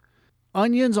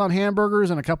 Onions on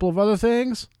hamburgers and a couple of other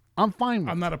things, I'm fine with.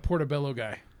 I'm not a portobello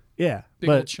guy. Yeah, Big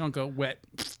old chunk of wet.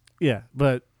 Yeah,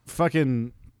 but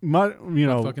fucking,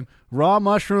 fucking. raw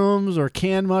mushrooms or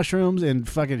canned mushrooms and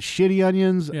fucking shitty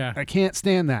onions. Yeah. I can't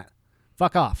stand that.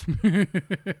 Fuck off.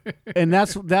 And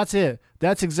that's it.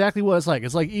 That's exactly what it's like.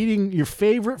 It's like eating your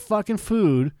favorite fucking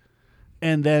food,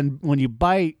 and then when you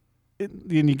bite, and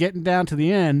you're getting down to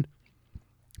the end,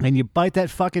 and you bite that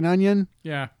fucking onion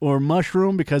Yeah. or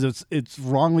mushroom because it's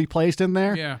wrongly placed in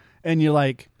there. Yeah. And you're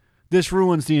like, this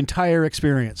ruins the entire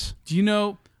experience. Do you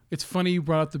know, it's funny you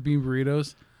brought up the bean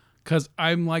burritos because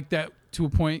I'm like that to a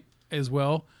point as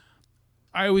well.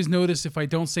 I always notice if I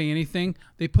don't say anything,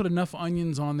 they put enough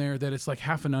onions on there that it's like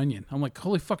half an onion. I'm like,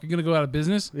 holy fuck, you're going to go out of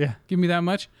business? Yeah. Give me that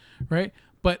much, right?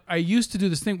 But I used to do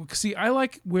this thing. See, I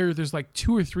like where there's like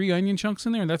 2 or 3 onion chunks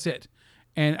in there, and that's it.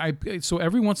 And so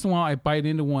every once in a while, I bite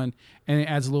into one, and it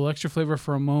adds a little extra flavor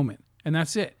for a moment, and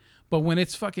that's it. But when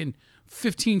it's fucking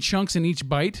 15 chunks in each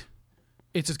bite,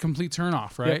 it's a complete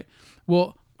turnoff, right? Yep.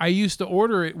 Well, I used to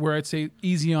order it where I'd say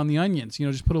easy on the onions.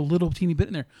 Just put a little teeny bit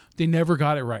in there. They never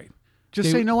got it right. Just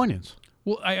They- say no onions.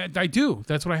 Well, I do.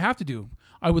 That's what I have to do.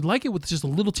 I would like it with just a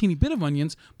little teeny bit of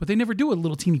onions, but they never do a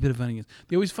little teeny bit of onions.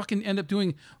 They always fucking end up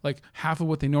doing like half of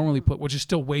what they normally put, which is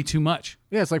still way too much.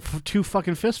 Yeah, it's like 2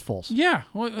 fucking fistfuls. Yeah,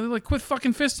 well, like quit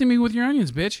fucking fisting me with your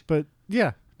onions, bitch. But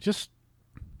yeah, just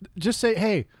say,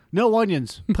 hey, no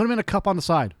onions. Put them in a cup on the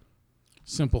side.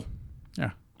 Simple.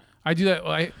 Yeah, I do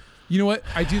that. You know what?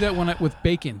 I do that with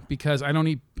bacon because I don't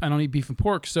eat beef and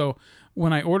pork. So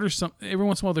when I order every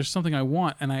once in a while there's something I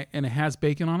want and it has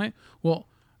bacon on it. Well,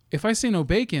 if I say no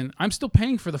bacon, I'm still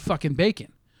paying for the fucking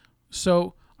bacon.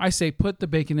 So I say put the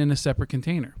bacon in a separate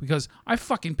container because I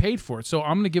fucking paid for it. So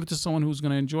I'm going to give it to someone who's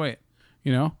going to enjoy it,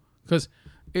 because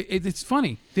it's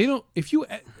funny. They don't, if you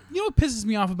know what pisses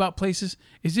me off about places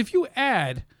is if you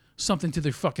add something to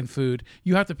their fucking food,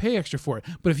 you have to pay extra for it.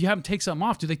 But if you have them take something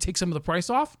off, do they take some of the price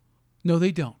off? No,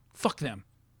 they don't. Fuck them.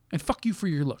 And fuck you for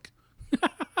your look.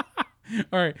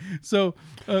 All right. So,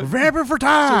 Remember for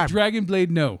time. Dragon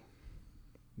Blade, no.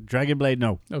 Dragon Blade,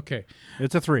 no. Okay.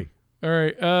 It's a 3. All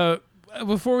right.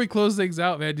 Before we close things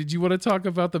out, man, did you want to talk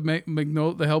about the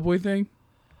Hellboy thing?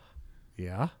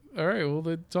 Yeah. All right. Well,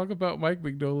 then talk about Mike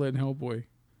Mignola and Hellboy.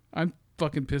 I'm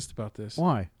fucking pissed about this.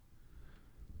 Why?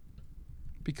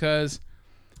 Because,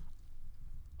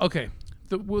 okay.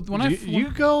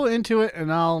 You go into it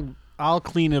and I'll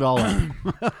clean it all up.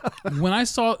 When I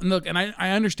saw, look, and I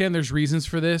understand there's reasons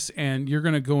for this, and you're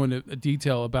going to go into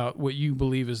detail about what you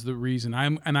believe is the reason.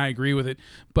 I agree with it,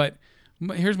 but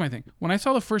here's my thing. When I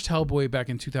saw the first Hellboy back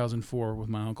in 2004 with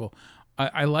my uncle,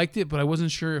 I liked it, but I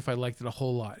wasn't sure if I liked it a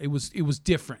whole lot. It was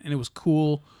different and it was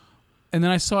cool. And then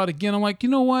I saw it again. I'm like, you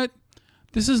know what?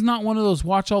 This is not one of those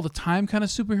watch all the time kind of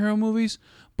superhero movies,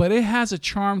 but it has a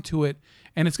charm to it,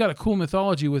 and it's got a cool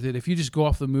mythology with it. If you just go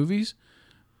off the movies.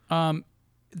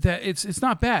 That it's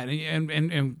not bad,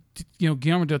 and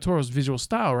Guillermo del Toro's visual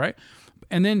style, right?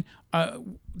 And then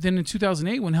in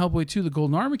 2008 when Hellboy 2: The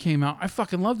Golden Army came out, I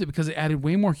fucking loved it because it added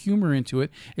way more humor into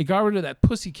it. It got rid of that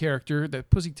pussy character, that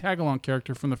pussy tag-along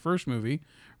character from the first movie,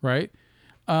 right?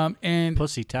 And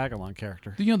Pussy tag-along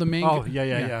character. the main. Oh,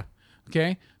 yeah.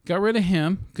 Okay, got rid of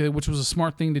him, which was a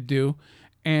smart thing to do,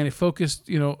 and it focused.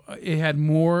 It had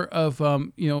more of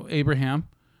Abraham.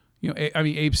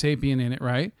 Abe Sapien in it,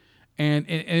 right? And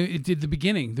it did the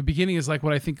beginning. The beginning is like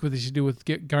what I think what they should do with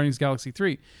Guardians of the Galaxy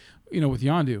 3, with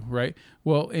Yondu, right?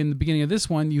 Well, in the beginning of this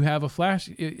one, you have a flash.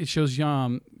 It shows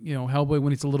Hellboy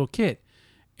when he's a little kid,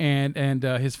 and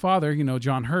his father,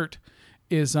 John Hurt,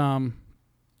 is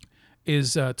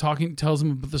tells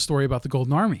him the story about the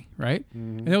Golden Army, right?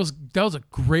 Mm-hmm. And that was a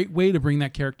great way to bring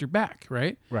that character back,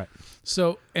 right? Right.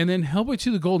 So, and then Hellboy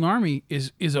 2: The Golden Army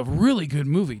is a really good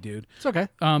movie, dude. It's okay.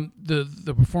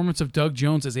 The performance of Doug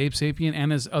Jones as Abe Sapien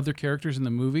and as other characters in the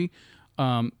movie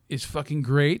is fucking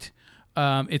great.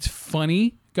 It's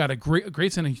funny, got a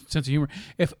great sense of humor.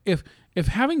 If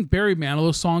having Barry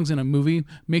Manilow songs in a movie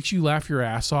makes you laugh your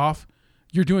ass off,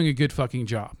 you're doing a good fucking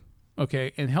job.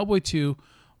 Okay, and Hellboy 2,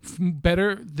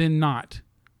 better than not,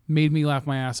 made me laugh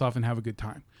my ass off and have a good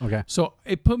time. Okay. So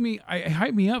it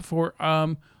hyped me up for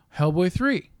Hellboy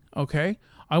 3. Okay.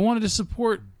 I wanted to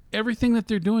support everything that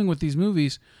they're doing with these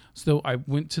movies. So I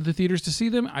went to the theaters to see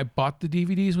them. I bought the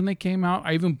DVDs when they came out.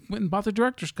 I even went and bought the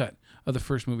director's cut of the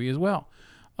first movie as well,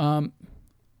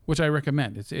 which I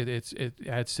recommend. It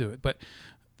adds to it. But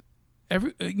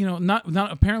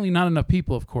not apparently not enough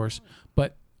people, of course,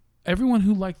 but everyone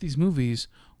who liked these movies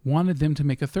wanted them to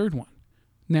make a third one.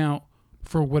 Now,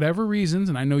 for whatever reasons,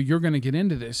 and I know you're going to get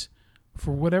into this,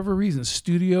 for whatever reason,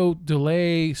 studio,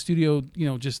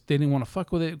 just they didn't want to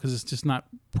fuck with it because it's just not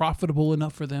profitable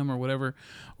enough for them or whatever,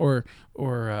 or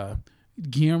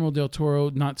Guillermo del Toro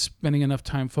not spending enough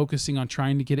time focusing on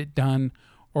trying to get it done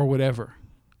or whatever.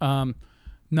 Not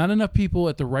enough people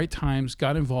at the right times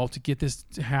got involved to get this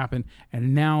to happen,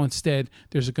 and now instead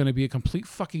there's going to be a complete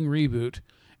fucking reboot.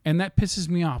 And that pisses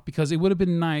me off because it would have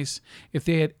been nice if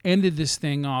they had ended this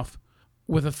thing off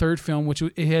with a third film, which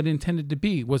it had intended to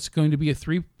be, was going to be a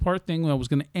 3-part thing that was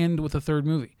going to end with a third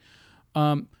movie.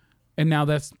 And now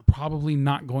that's probably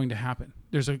not going to happen.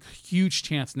 There's a huge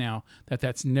chance now that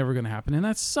that's never going to happen, and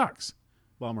that sucks.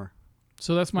 Bummer.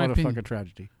 So that's my What a opinion. fucking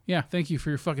tragedy. Yeah, thank you for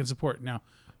your fucking support. Now,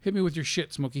 hit me with your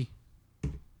shit, Smokey.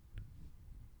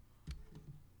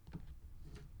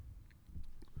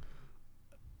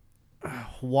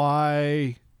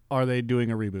 Why are they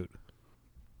doing a reboot?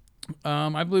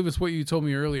 I believe it's what you told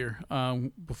me earlier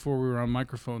before we were on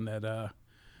microphone that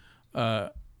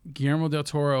Guillermo del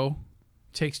Toro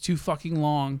takes too fucking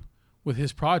long with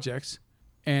his projects,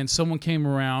 and someone came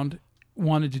around,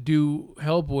 wanted to do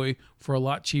Hellboy for a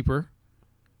lot cheaper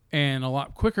and a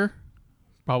lot quicker,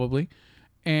 probably,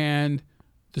 and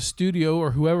the studio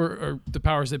or whoever or the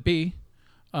powers that be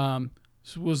are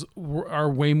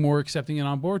way more accepting and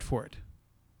on board for it.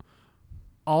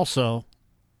 Also,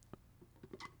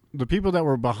 the people that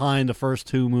were behind the first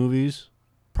 2 movies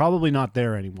probably not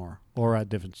there anymore or at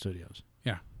different studios.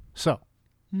 Yeah. So,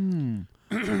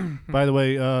 by the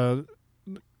way, the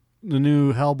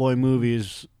new Hellboy movie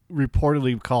is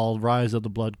reportedly called Rise of the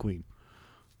Blood Queen,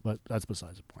 but that's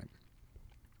besides the point.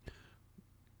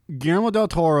 Guillermo del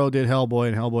Toro did Hellboy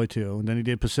and Hellboy 2, and then he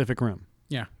did Pacific Rim.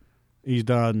 Yeah. He's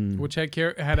done Which had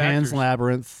Pan's actors.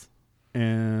 Labyrinth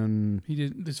and He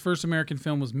did his first American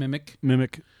film was Mimic,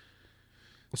 Mimic.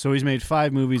 So he's made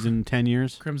 5 movies in 10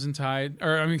 years. Crimson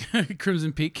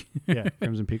Peak. Yeah,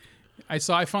 Crimson Peak. I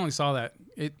finally saw that.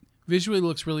 It visually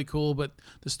looks really cool, but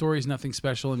the story is nothing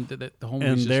special, and the whole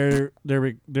movie. And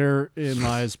therein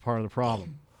lies part of the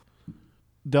problem.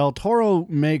 Del Toro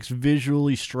makes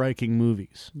visually striking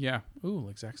movies. Yeah. Ooh,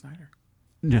 like Zack Snyder.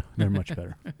 No, they're much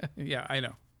better Yeah, I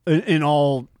know. in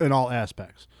all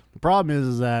aspects. The problem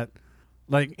is that,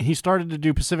 like, he started to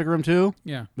do Pacific Rim 2.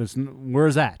 Yeah.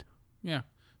 Where's that? Yeah.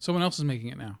 Someone else is making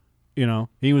it now. You know,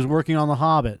 he was working on The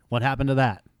Hobbit. What happened to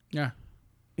that? Yeah.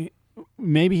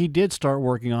 Maybe he did start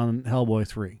working on Hellboy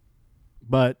 3.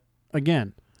 But,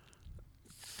 again,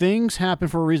 things happen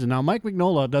for a reason. Now, Mike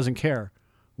Mignola doesn't care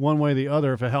one way or the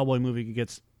other if a Hellboy movie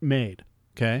gets made,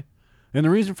 okay? And the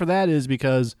reason for that is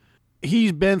because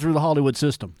he's been through the Hollywood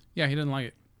system. Yeah, he didn't like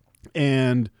it.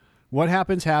 And what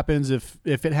happens. If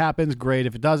it happens, great.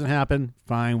 If it doesn't happen,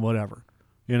 fine, whatever.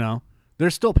 You know?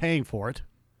 They're still paying for it.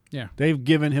 Yeah. They've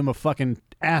given him a fucking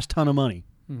ass ton of money.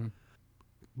 Mm-hmm.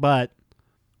 But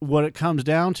what it comes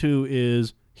down to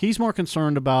is he's more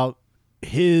concerned about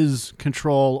his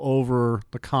control over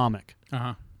the comic.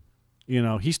 Uh-huh. You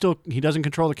know, he doesn't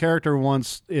control the character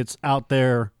once it's out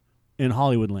there in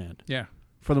Hollywood land. Yeah.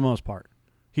 For the most part.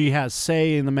 He has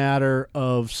say in the matter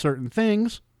of certain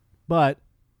things, but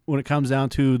when it comes down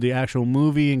to the actual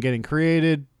movie and getting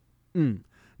created,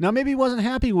 Now, maybe he wasn't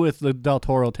happy with the Del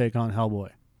Toro take on Hellboy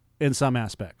in some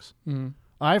aspects. Mm-hmm.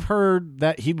 I've heard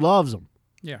that he loves them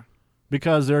Yeah.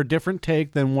 because they're a different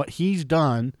take than what he's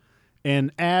done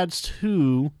and adds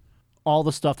to all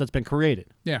the stuff that's been created.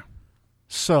 Yeah.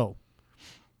 So,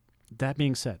 that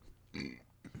being said,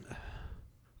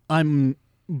 I'm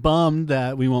bummed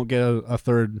that we won't get a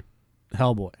third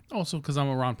Hellboy. Also, because I'm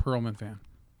a Ron Perlman fan.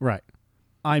 Right.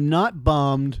 I'm not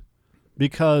bummed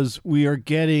because we are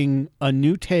getting a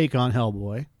new take on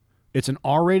Hellboy. It's an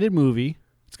R-rated movie.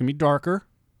 It's going to be darker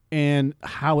and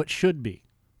how it should be.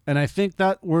 And I think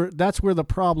that's where the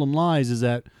problem lies, is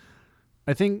that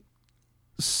I think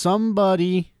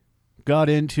somebody got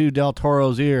into Del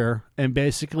Toro's ear and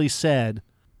basically said,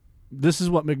 this is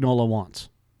what Mignola wants.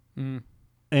 Mm.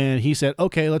 And he said,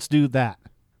 okay, let's do that.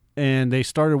 And they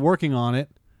started working on it,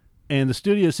 and the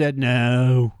studio said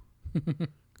no,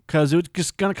 because it was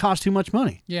just going to cost too much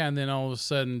money. Yeah, and then all of a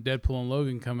sudden, Deadpool and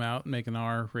Logan come out and make an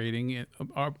R rating,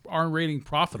 R rating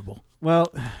profitable.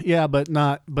 Well, yeah, but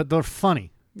they're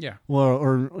funny. Yeah. Well,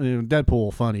 or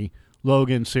Deadpool funny,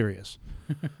 Logan serious,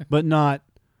 but not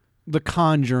The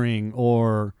Conjuring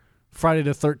or Friday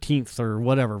the 13th or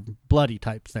whatever bloody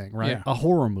type thing, right? Yeah. A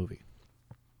horror movie.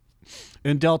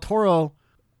 And Del Toro,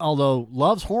 although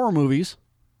loves horror movies,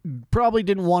 probably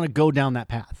didn't want to go down that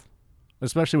path,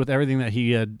 especially with everything that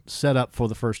he had set up for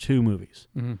the first two movies.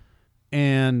 Mm-hmm.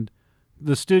 And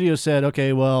the studio said,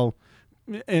 okay, well,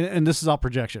 and this is all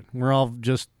projection. We're all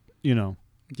just,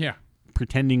 Yeah.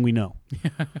 pretending we know.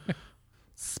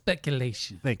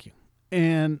 Speculation. Thank you.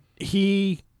 And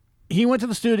he went to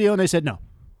the studio and they said no.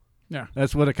 Yeah.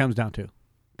 That's what it comes down to.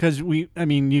 Because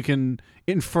you can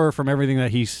infer from everything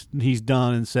that he's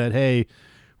done and said, hey,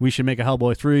 we should make a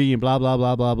Hellboy 3 and blah, blah,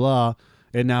 blah, blah, blah.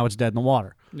 And now it's dead in the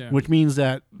water. Yeah. Which means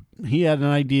that he had an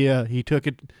idea. He took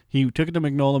it to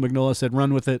Mignola. Mignola said,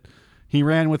 run with it. He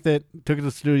ran with it, took it to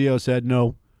the studio, said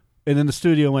no. And then the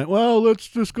studio went, well, let's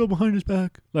just go behind his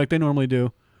back like they normally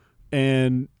do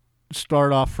and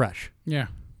start off fresh. Yeah.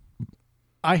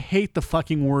 I hate the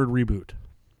fucking word reboot.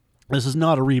 This is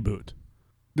not a reboot.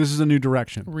 This is a new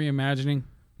direction. Reimagining.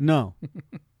 No.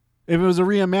 If it was a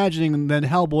reimagining, then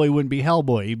Hellboy wouldn't be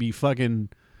Hellboy. He'd be fucking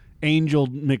Angel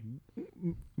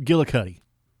McGillicuddy,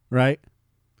 right?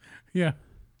 Yeah.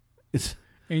 It's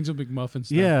Angel McMuffin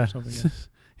stuff yeah. or something. Yeah.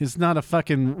 It's not a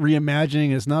fucking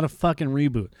reimagining. It's not a fucking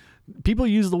reboot. People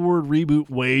use the word reboot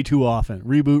way too often.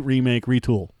 Reboot, remake,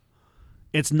 retool.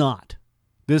 It's not.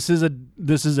 This is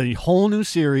a whole new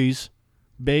series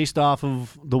based off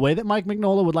of the way that Mike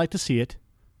Mignola would like to see it,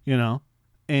 you know,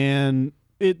 and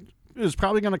it is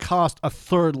probably going to cost a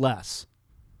third less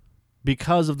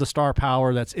because of the star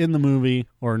power that's in the movie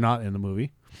or not in the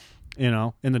movie, you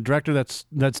know, and the director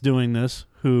that's doing this,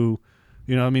 who,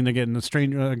 you know, I mean, they're getting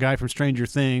a guy from Stranger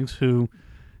Things who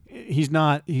he's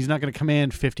not going to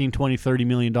command $15, $20, $30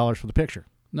 million for the picture.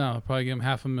 No, I'll probably give him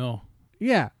 $500,000.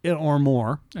 Yeah, or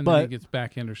more. And but then he gets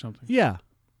back end or something. yeah,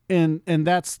 and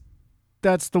that's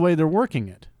the way they're working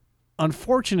it.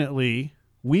 Unfortunately,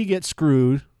 we get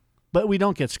screwed, but we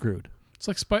don't get screwed. It's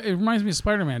like it reminds me of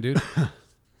Spider-Man, dude.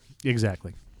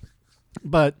 Exactly.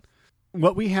 But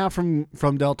what we have from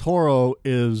Del Toro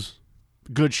is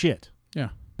good shit. Yeah.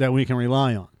 That we can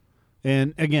rely on.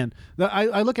 And again,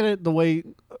 I look at it the way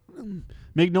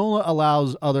Mignola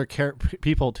allows other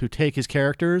people to take his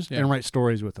characters and write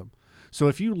stories with them. So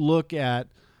if you look at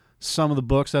some of the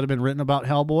books that have been written about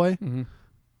Hellboy,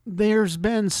 there's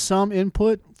been some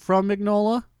input from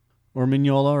Mignola or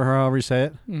Mignola or however you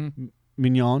say it,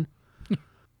 Mignon.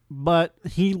 But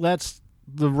he lets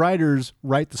the writers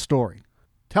write the story.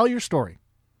 Tell your story.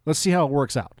 Let's see how it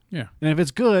works out. Yeah. And if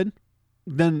it's good,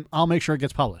 then I'll make sure it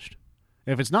gets published.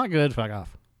 If it's not good, fuck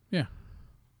off. Yeah.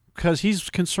 Because he's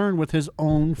concerned with his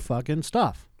own fucking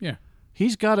stuff. Yeah.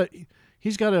 He's got to,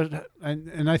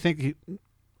 and I think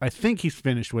he's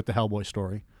finished with the Hellboy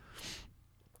story.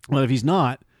 Well, if he's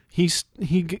not, he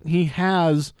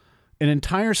has an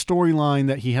entire storyline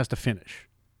that he has to finish.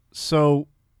 So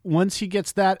once he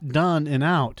gets that done and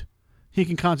out, he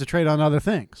can concentrate on other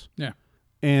things. Yeah.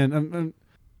 And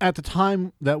at the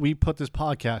time that we put this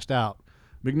podcast out,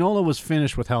 Mignola was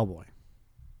finished with Hellboy.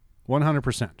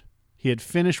 100%. He had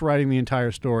finished writing the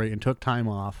entire story and took time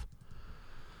off.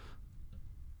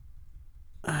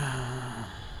 Yeah,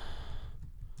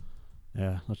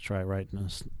 let's try writing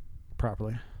this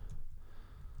properly.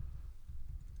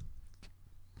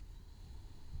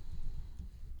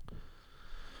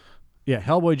 Yeah,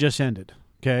 Hellboy just ended.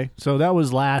 Okay, so that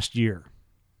was last year.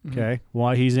 Okay,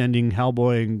 why he's ending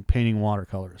Hellboy and painting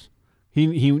watercolors. He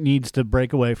needs to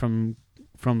break away from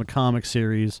the comic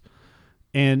series,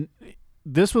 and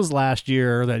this was last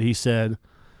year that he said,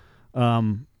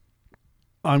 "I'm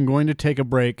going to take a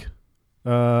break."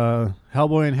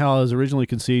 Hellboy in Hell, as originally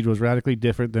conceived, was radically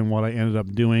different than what I ended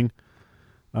up doing.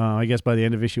 I guess by the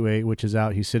end of issue 8, which is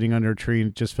out, he's sitting under a tree and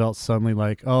it just felt suddenly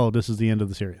like, oh, this is the end of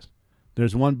the series.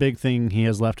 There's one big thing he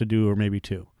has left to do, or maybe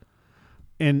two.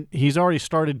 And he's already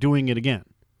started doing it again.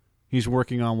 He's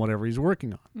working on whatever he's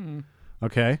working on.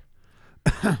 Okay?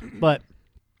 But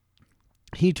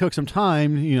he took some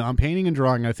time. You know, I'm painting and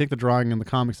drawing. I think the drawing in the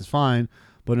comics is fine,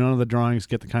 but none of the drawings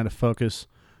get the kind of focus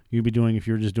you'd be doing if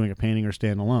you were just doing a painting or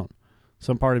standalone.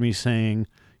 Some part of me saying,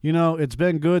 you know, it's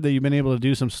been good that you've been able to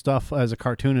do some stuff as a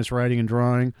cartoonist, writing and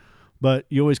drawing, but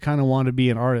you always kind of want to be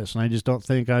an artist, and I just don't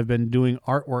think I've been doing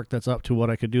artwork that's up to what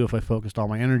I could do if I focused all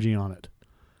my energy on it.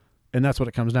 And that's what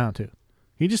it comes down to.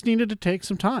 He just needed to take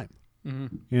some time, you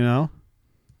know?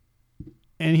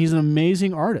 And he's an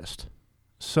amazing artist.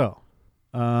 So,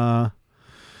 on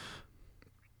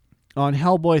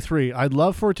Hellboy 3, I'd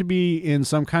love for it to be in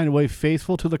some kind of way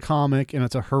faithful to the comic, and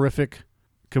it's a horrific,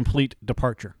 complete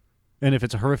departure. And if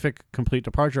it's a horrific, complete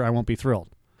departure, I won't be thrilled.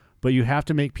 But you have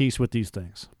to make peace with these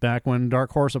things. Back when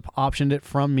Dark Horse optioned it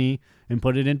from me and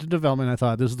put it into development, I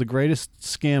thought, this is the greatest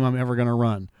scam I'm ever going to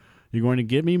run. You're going to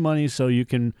give me money so you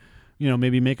can, you know,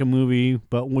 maybe make a movie,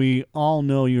 but we all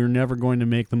know you're never going to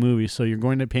make the movie, so you're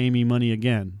going to pay me money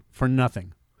again for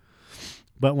nothing.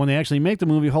 But when they actually make the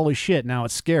movie, holy shit, now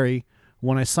it's scary.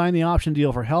 When I sign the option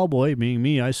deal for Hellboy, being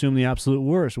me, I assume the absolute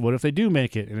worst. What if they do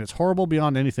make it, and it's horrible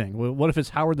beyond anything? What if it's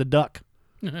Howard the Duck?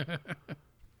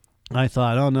 I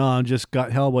thought, oh no, I just got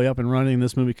Hellboy up and running.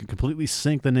 This movie could completely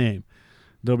sink the name.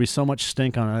 There'll be so much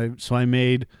stink on it. So I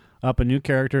made up a new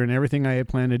character, and everything I had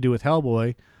planned to do with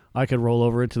Hellboy, I could roll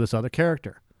over into this other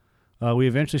character. We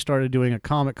eventually started doing a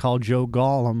comic called Joe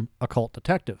Gollum, Occult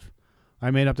Detective. I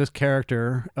made up this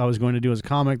character I was going to do as a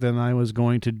comic, then I was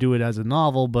going to do it as a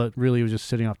novel, but really it was just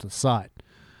sitting off to the side,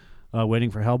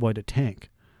 waiting for Hellboy to tank.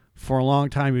 for a long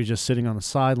time he was just sitting on the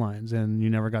sidelines and you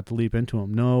never got to leap into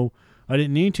him. No, I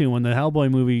didn't need to. When the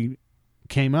Hellboy movie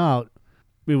came out,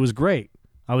 it was great.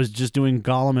 I was just doing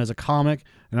Gollum as a comic,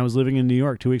 and I was living in New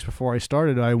York 2 weeks before I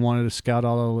started. I wanted to scout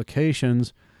all the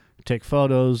locations, take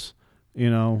photos,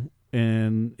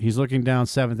 and he's looking down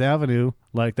 7th Avenue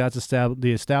like that's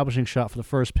the establishing shot for the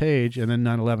first page, and then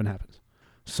 9/11 happens.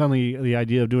 Suddenly, the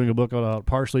idea of doing a book about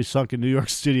partially sunken New York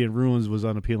City in ruins was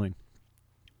unappealing.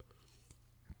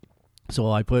 So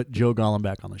I put Joe Gollum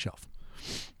back on the shelf.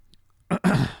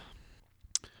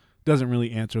 Doesn't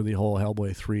really answer the whole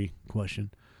Hellboy 3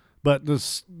 question. But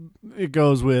it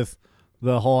goes with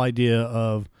the whole idea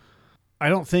of, I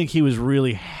don't think he was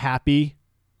really happy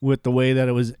with the way that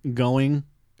it was going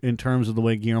in terms of the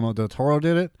way Guillermo del Toro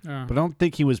did it. But I don't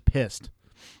think he was pissed.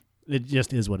 It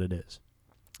just is what it is.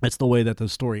 It's the way that the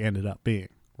story ended up being,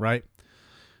 right?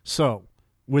 So,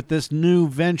 with this new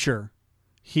venture,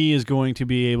 he is going to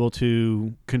be able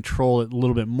to control it a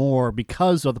little bit more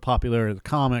because of the popularity of the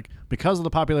comic, because of the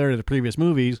popularity of the previous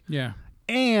movies. Yeah.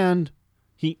 And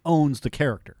he owns the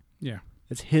character. Yeah.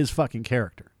 It's his fucking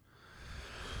character.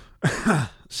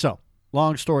 So,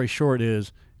 long story short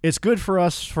is, it's good for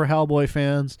us, for Hellboy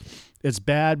fans. It's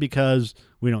bad because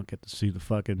we don't get to see the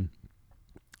fucking...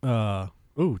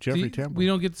 Jeffrey Tambor. We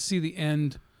don't get to see the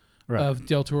end of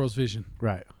Del Toro's vision.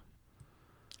 Right.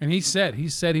 And he said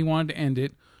he wanted to end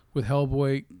it with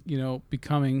Hellboy,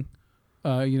 becoming,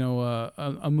 a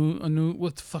new,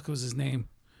 what the fuck was his name?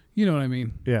 You know what I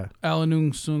mean? Yeah.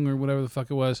 Alanung Sung or whatever the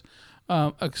fuck it was.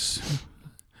 Knocks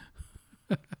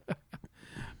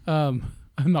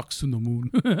in the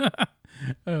moon.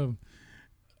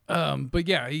 But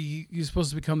yeah, he's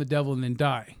supposed to become the devil and then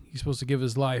die. He's supposed to give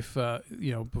his life,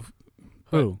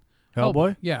 Who?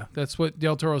 Hellboy? Yeah, that's what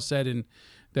Del Toro said. And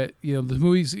that, the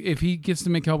movies, if he gets to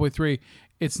make Hellboy 3,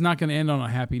 it's not going to end on a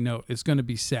happy note. It's going to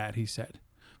be sad, he said,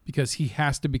 because he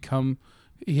has to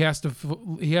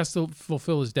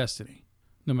fulfill his destiny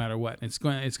no matter what. It's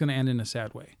going to end in a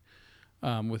sad way,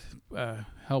 with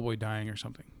Hellboy dying or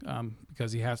something,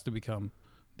 because he has to become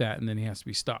that, and then he has to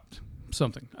be stopped.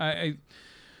 Something.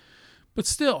 But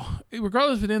still,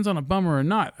 regardless if it ends on a bummer or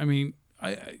not, I mean,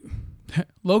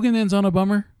 Logan ends on a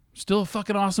bummer. Still a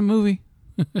fucking awesome movie.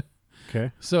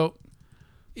 Okay. So,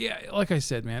 yeah, like I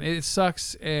said, man, it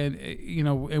sucks, and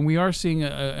and we are seeing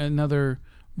another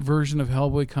version of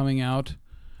Hellboy coming out,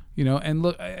 and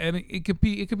look, and it could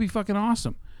be fucking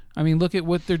awesome. I mean, look at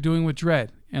what they're doing with Dredd,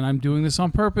 and I'm doing this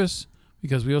on purpose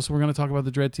because we're going to talk about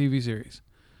the Dredd TV series.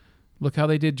 Look how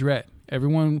they did Dredd.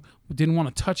 Everyone didn't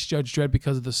want to touch Judge Dredd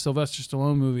because of the Sylvester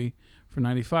Stallone movie for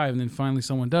 '95, and then finally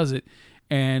someone does it,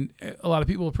 and a lot of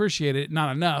people appreciate it.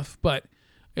 Not enough, but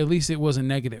at least it wasn't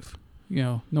negative.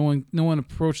 No one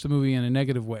approached the movie in a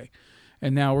negative way,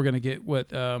 and now we're gonna get what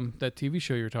that TV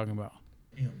show you were talking about.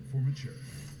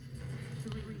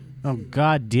 Oh,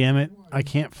 god damn it! I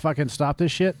can't fucking stop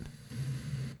this shit.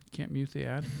 Can't mute the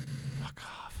ad. Fuck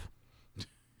off.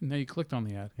 Now you clicked on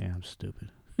the ad. Yeah, I'm stupid.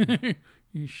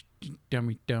 You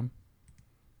dummy dumb.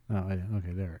 Oh,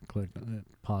 okay, there. It clicked. It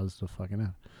paused the fucking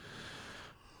ad.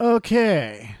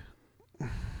 Okay.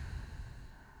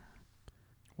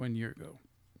 1 year ago.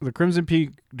 The Crimson Peak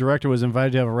director was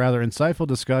invited to have a rather insightful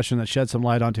discussion that shed some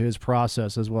light onto his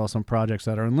process, as well as some projects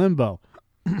that are in limbo.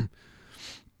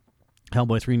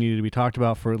 Hellboy 3 needed to be talked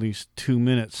about for at least 2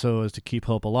 minutes so as to keep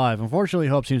hope alive. Unfortunately,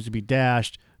 hope seems to be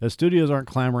dashed, as studios aren't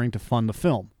clamoring to fund the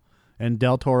film. And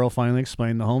Del Toro finally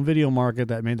explained the home video market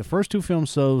that made the first 2 films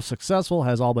so successful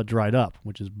has all but dried up,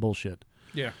 which is bullshit.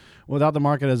 Yeah. Without the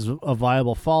market as a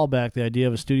viable fallback, the idea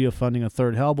of a studio funding a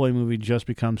third Hellboy movie just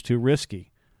becomes too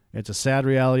risky. It's a sad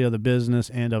reality of the business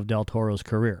and of Del Toro's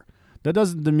career. That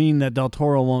doesn't mean that Del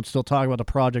Toro won't still talk about the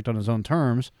project on his own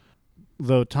terms,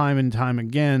 though time and time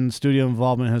again, studio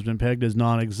involvement has been pegged as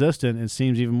non-existent. It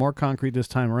seems even more concrete this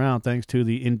time around thanks to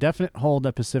the indefinite hold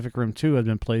that Pacific Rim 2 has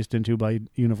been placed into by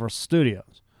Universal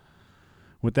Studios.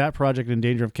 With that project in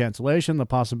danger of cancellation, the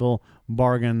possible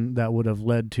bargain that would have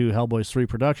led to Hellboy's 3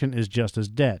 production is just as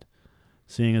dead,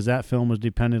 seeing as that film was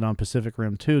dependent on Pacific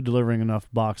Rim 2 delivering enough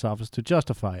box office to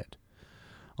justify it.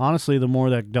 Honestly, the more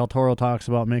that Del Toro talks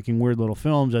about making weird little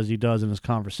films, as he does in his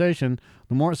conversation,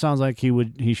 the more it sounds like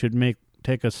he should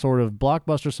take a sort of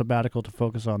blockbuster sabbatical to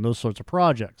focus on those sorts of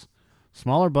projects.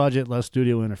 Smaller budget, less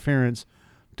studio interference,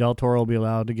 Del Toro will be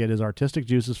allowed to get his artistic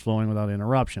juices flowing without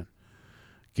interruption.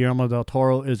 Guillermo del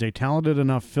Toro is a talented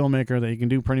enough filmmaker that he can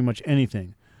do pretty much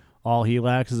anything. All he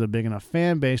lacks is a big enough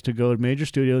fan base to go to major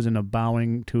studios into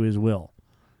bowing to his will.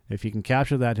 If he can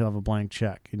capture that, he'll have a blank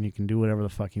check, and he can do whatever the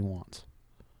fuck he wants.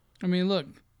 I mean, look,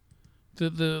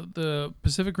 the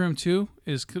Pacific Rim 2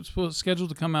 is scheduled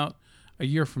to come out a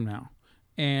year from now,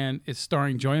 and it's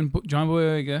starring John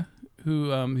Boyega,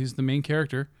 who he's the main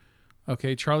character.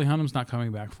 Okay, Charlie Hunnam's not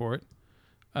coming back for it,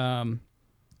 and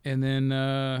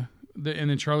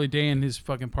then Charlie Day and his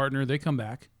fucking partner, they come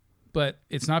back, but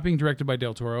it's not being directed by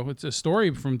Del Toro. It's a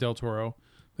story from Del Toro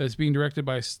that's being directed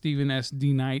by Stephen S.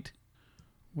 D. Knight,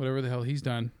 whatever the hell he's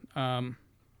done.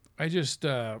 I just,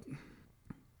 it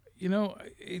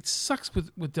sucks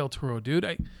with Del Toro,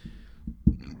 dude.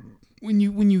 When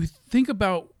you think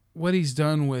about what he's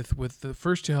done with the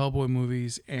first two Hellboy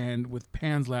movies and with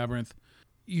Pan's Labyrinth,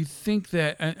 you think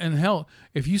that, and hell,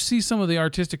 if you see some of the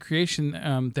artistic creation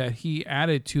that he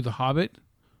added to the Hobbit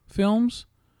films,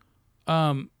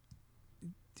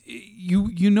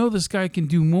 you know this guy can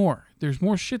do more. There's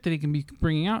more shit that he can be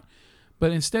bringing out,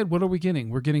 but instead, what are we getting?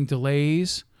 We're getting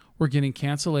delays. We're getting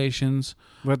cancellations.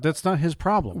 But that's not his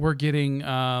problem. We're getting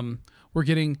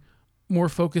more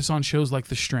focus on shows like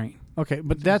The Strain. Okay,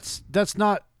 but that's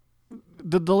not,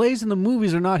 the delays in the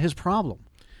movies are not his problem.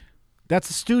 That's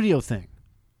a studio thing.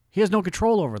 He has no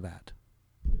control over that.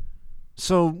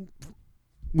 So,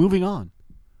 moving on.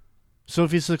 So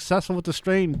if he's successful with The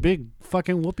Strain, big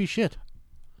fucking whoopee shit.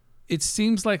 It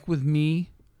seems like with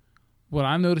me, what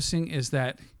I'm noticing is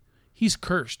that he's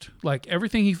cursed. Like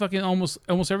everything he fucking almost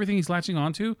everything he's latching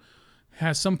onto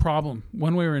has some problem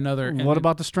one way or another. And what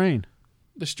about The Strain?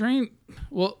 The Strain,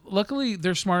 well, luckily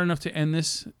they're smart enough to end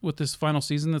this with this final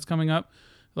season that's coming up,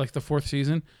 like the 4th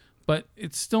season, but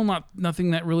it's still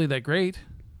nothing that really that great.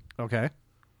 Okay.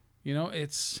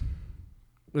 It's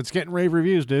getting rave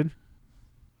reviews, dude.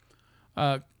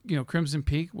 Crimson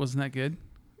Peak wasn't that good.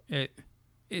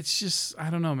 It's just, I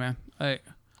don't know, man. I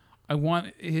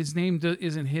want, his name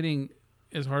isn't hitting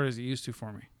as hard as it used to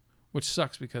for me, which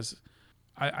sucks because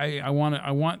I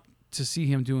want to see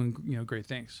him doing great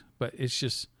things, but it's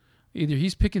just either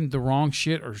he's picking the wrong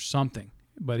shit or something.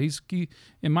 But he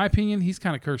in my opinion, he's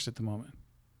kind of cursed at the moment.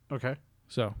 Okay.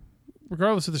 So,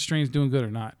 regardless of The Strain's doing good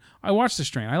or not, I watched The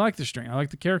Strain. I like The Strain. I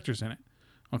like the characters in it.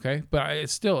 Okay, but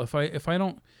it's still, if I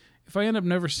end up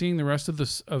never seeing the rest of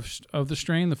the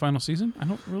Strain, the final season, I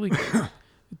don't really.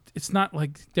 It's not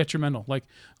like detrimental, like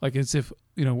as if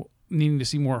needing to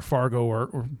see more Fargo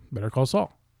or Better Call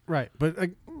Saul. Right, but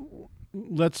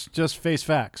let's just face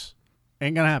facts.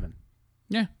 Ain't gonna happen.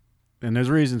 Yeah, and there's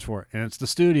reasons for it, and it's the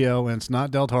studio, and it's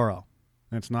not Del Toro,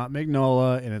 and it's not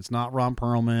Mignola, and it's not Ron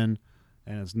Perlman,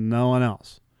 and it's no one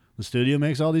else. The studio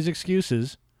makes all these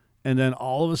excuses, and then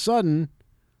all of a sudden,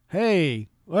 hey,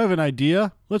 I have an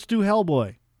idea. Let's do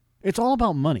Hellboy. It's all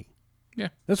about money. Yeah,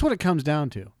 that's what it comes down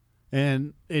to.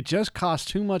 And it just costs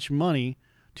too much money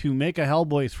to make a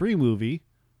Hellboy 3 movie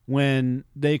when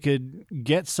they could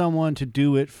get someone to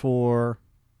do it for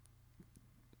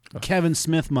Kevin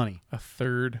Smith money. A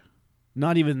third.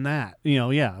 Not even that.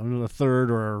 A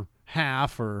third or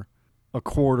half or a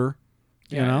quarter.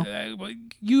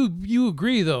 You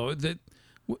agree, though, that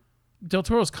Del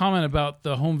Toro's comment about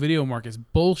the home video market is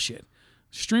bullshit.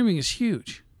 Streaming is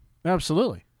huge.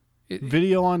 Absolutely.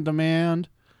 Video on demand.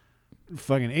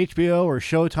 Fucking HBO or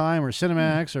Showtime or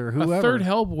Cinemax or whoever. A third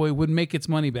Hellboy would make its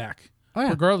money back,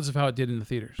 regardless of how it did in the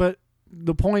theaters. But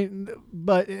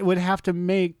it would have to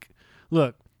make,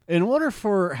 look, in order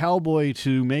for Hellboy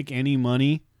to make any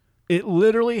money, it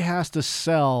literally has to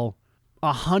sell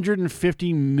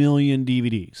 150 million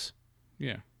DVDs.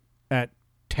 Yeah. At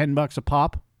 $10 a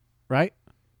pop, right?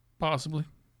 Possibly.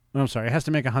 I'm sorry, it has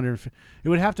to make 150. It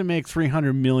would have to make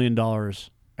 $300 million in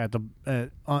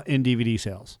DVD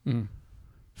sales. Mm-hmm.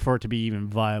 For it to be even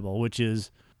viable, which is,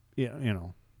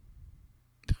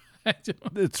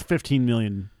 it's 15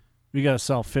 million. We got to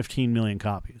sell 15 million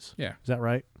copies. Yeah. Is that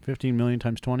right? 15 million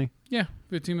times 20? Yeah.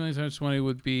 15 million times 20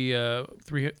 would be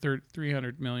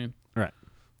 300 million. Right.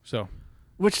 So.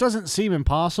 Which doesn't seem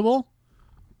impossible,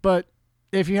 but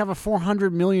if you have a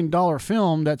 $400 million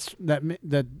film that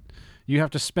you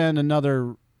have to spend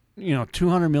another,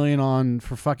 $200 million on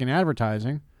for fucking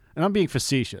advertising. And I'm being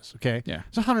facetious, okay? Yeah.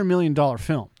 It's a $100 million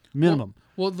film, minimum.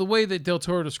 Well, the way that Del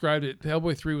Toro described it,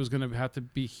 Hellboy 3 was going to have to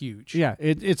be huge. Yeah,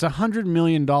 it's a $100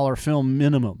 million film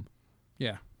minimum.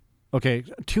 Yeah. Okay,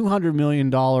 $200 million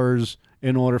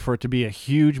in order for it to be a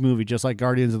huge movie, just like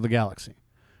Guardians of the Galaxy.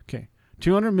 Okay,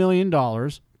 $200 million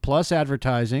plus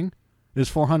advertising is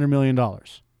 $400 million,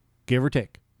 give or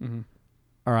take. Mm-hmm.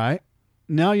 All right?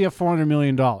 Now you have $400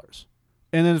 million.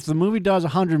 And then if the movie does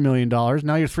 $100 million,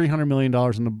 now you're $300 million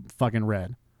in the fucking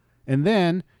red. And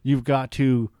then you've got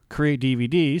to create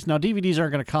DVDs. Now, DVDs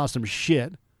aren't going to cost them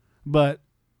shit, but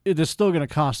it is still going to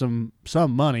cost them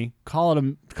some money. Call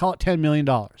it $10 million.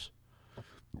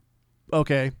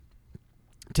 Okay.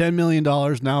 $10 million.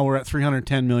 Now we're at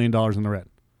 $310 million in the red.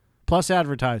 Plus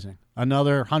advertising.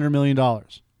 another $100 million.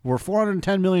 We're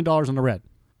 $410 million in the red.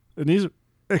 And these are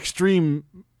extreme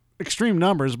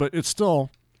numbers, but it's still,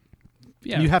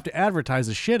 you have to advertise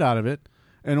the shit out of it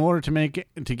in order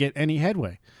to get any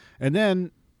headway. And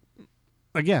then,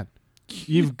 again,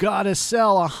 you've got to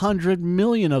sell 100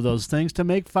 million of those things to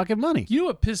make fucking money. You know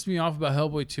what pissed me off about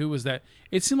Hellboy 2 was that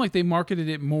it seemed like they marketed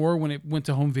it more when it went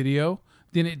to home video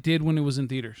than it did when it was in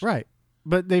theaters. Right.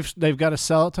 But they've got to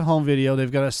sell it to home video.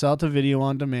 They've got to sell it to video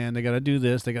on demand. They got to do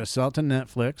this. They got to sell it to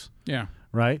Netflix. Yeah.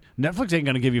 Right? Netflix ain't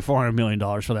going to give you $400 million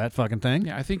for that fucking thing.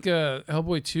 Yeah, I think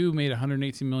Hellboy 2 made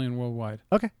 118 million worldwide.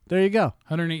 Okay, there you go.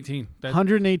 118.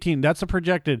 118. That's a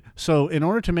projected. So in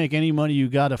order to make any money, you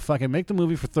got to fucking make the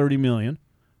movie for $30 million,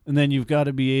 and then you've got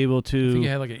to be able to. I think it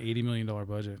had like an $80 million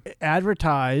budget.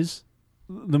 Advertise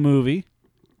the movie.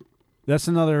 That's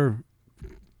another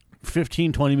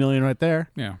 15, 20 million right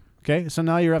there. Yeah. Okay, so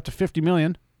now you're up to 50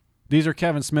 million. These are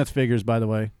Kevin Smith figures, by the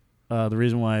way. The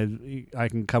reason why I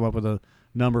can come up with a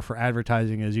number for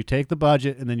advertising is you take the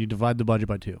budget and then you divide the budget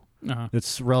by 2. Uh-huh.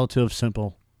 It's relative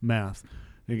simple math.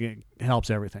 It helps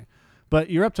everything. But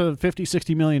you're up to $50,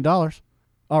 $60 million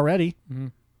already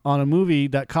on a movie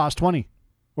that cost 20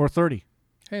 or 30.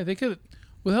 Hey, they could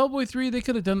with Hellboy 3, they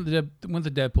could have went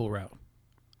the Deadpool route.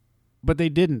 But they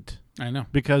didn't. I know.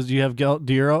 Because you have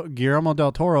Guillermo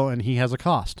del Toro and he has a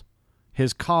cost.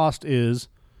 His cost is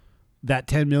that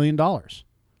 $10 million.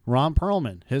 Ron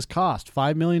Perlman, his cost,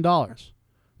 $5 million.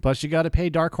 Plus you got to pay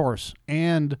Dark Horse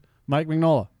and Mike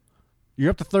Mignola. You're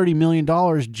up to $30 million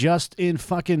just in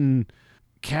fucking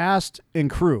cast and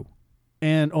crew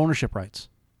and ownership rights.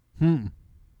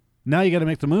 Now you got to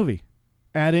make the movie.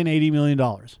 Add in $80 million.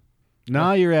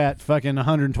 Now you're at fucking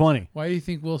 120. Why do you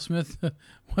think Will Smith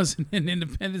wasn't in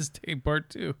Independence Day Part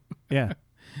 2? Yeah.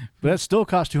 But that still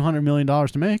cost $200 million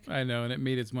to make. I know, and it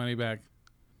made its money back.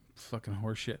 Fucking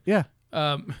horseshit. Yeah.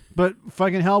 But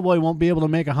fucking Hellboy won't be able to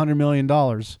make $100 million,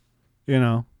 you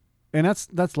know, and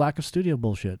that's lack of studio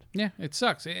bullshit. Yeah, it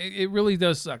sucks. It really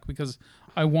does suck because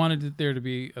I wanted there to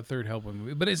be a third Hellboy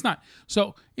movie, but it's not.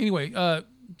 So anyway,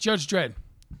 Judge Dredd,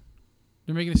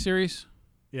 they're making a series.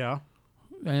 Yeah.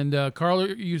 And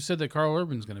you said that Carl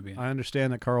Urban's going to be in it. I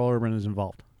understand that Carl Urban is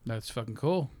involved. That's fucking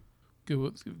cool.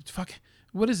 Good. Fuck.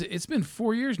 What is it? It's been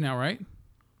 4 years now, right?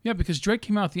 Yeah, because Dredd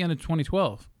came out at the end of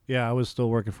 2012. Yeah, I was still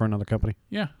working for another company.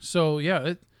 Yeah. So,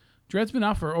 yeah, Dredd's been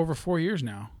out for over 4 years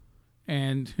now.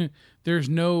 And there was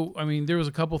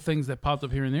a couple things that popped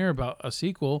up here and there about a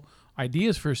sequel,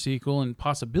 ideas for a sequel, and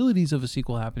possibilities of a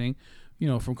sequel happening, you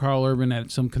know, from Carl Urban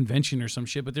at some convention or some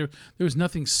shit. But there was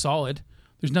nothing solid.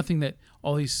 There's nothing that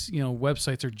all these, you know,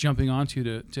 websites are jumping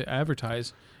onto to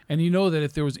advertise. And you know that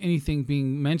if there was anything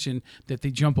being mentioned, that they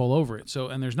jump all over it. So,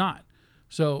 and there's not.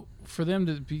 So for them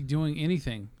to be doing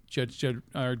anything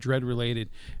Dredd related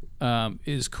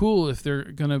is cool if they're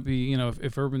gonna be, you know,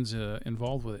 if Urban's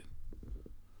involved with it.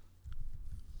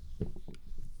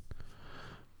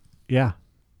 Yeah.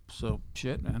 So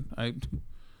shit, man.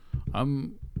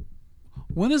 I'm.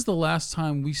 When is the last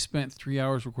time we spent 3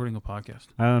 hours recording a podcast?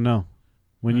 I don't know.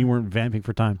 When you weren't vamping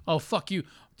for time. Oh, fuck you.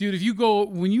 Dude,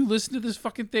 when you listen to this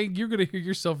fucking thing, you're going to hear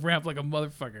yourself rap like a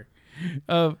motherfucker.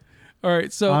 All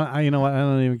right, so. You know what? I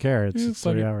don't even care. It's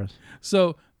 3 hours.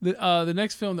 So the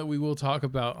next film that we will talk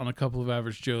about on a couple of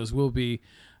Average Joes will be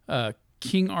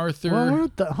King Arthur.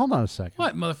 Hold on a second.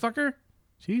 What, motherfucker?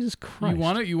 Jesus Christ.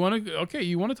 You want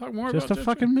to talk more just about a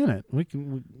fucking minute. We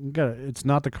got it. It's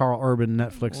not the Carl Urban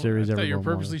Netflix series. I thought you were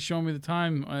purposely showing me the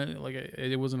time.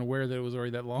 I wasn't aware that it was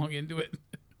already that long into it.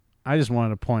 I just wanted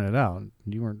to point it out.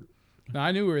 You weren't. No,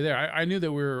 I knew we were there. I knew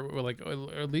that we were like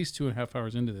at least 2.5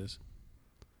 hours into this.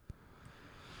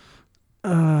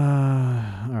 All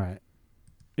right.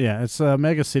 Yeah, it's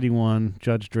Mega City 1,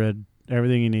 Judge Dredd,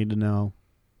 everything you need to know.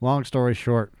 Long story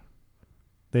short,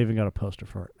 they even got a poster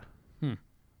for it.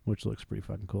 Which looks pretty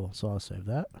fucking cool. So I'll save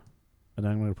that. And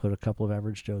then I'm going to put a couple of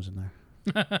Average Joes in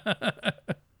there.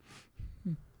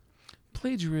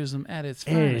 Plagiarism at its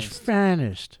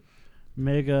finest.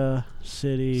 Mega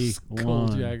City 1.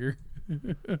 Skulljagger.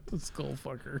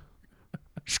 Skullfucker.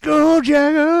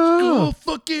 Skulljagger!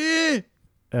 Skullfucker!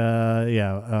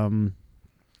 Yeah.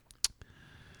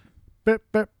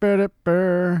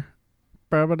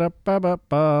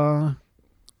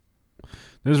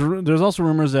 There's also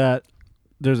rumors that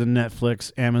there's a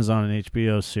Netflix, Amazon, and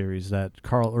HBO series that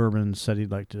Carl Urban said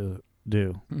he'd like to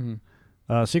do.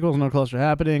 Mm-hmm. Sequel's no closer to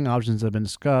happening. Options have been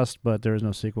discussed, but there is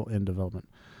no sequel in development.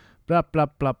 Blah, blah,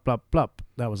 blah, blah, blah.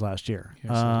 That was last year.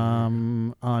 Yes,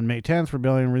 on May 10th,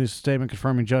 Rebellion released a statement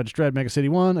confirming Judge Dredd Mega City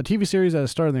 1, a TV series that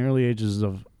has started in the early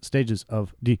stages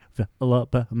of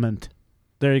development.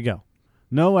 There you go.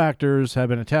 No actors have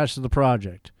been attached to the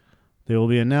project. They will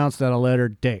be announced at a later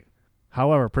date.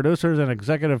 However, producers and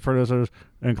executive producers,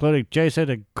 including Jason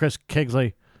and Chris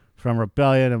Kingsley from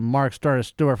Rebellion and Mark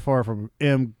Stewart Ford from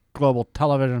M Global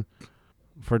Television,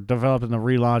 for developing the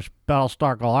relaunched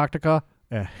Battlestar Galactica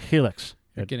and Helix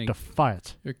at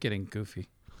Defiance. You're getting goofy.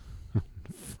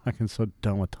 Fucking so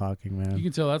done with talking, man. You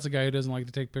can tell that's a guy who doesn't like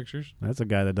to take pictures. That's a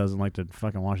guy that doesn's like to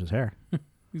fucking wash his hair.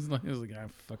 He's a guy.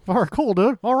 Fuck. All right, cool,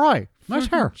 dude. All right. Nice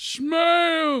hair.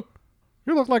 Smile.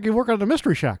 You look like you work at the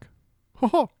Mystery Shack.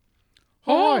 All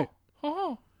right.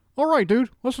 Oh. All right,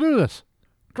 dude. Let's do this.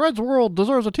 Dred's World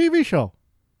deserves a TV show.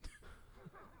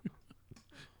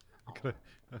 Could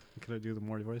I do the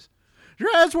Morty voice?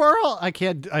 Dred's World. I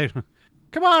can't.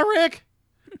 Come on, Rick.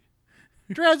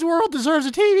 Dred's World deserves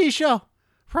a TV show.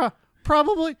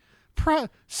 Probably.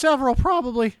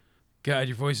 God,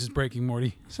 your voice is breaking,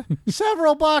 Morty.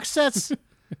 Several box sets.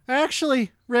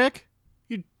 Actually, Rick,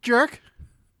 you jerk.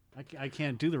 I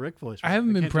can't do the Rick voice. I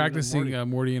haven't been practicing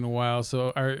Morty in a while,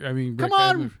 so I mean, Rick,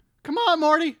 come on,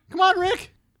 Morty, come on,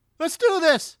 Rick, let's do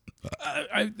this.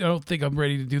 I don't think I'm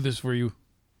ready to do this for you.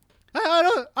 I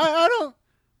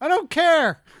don't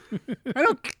care.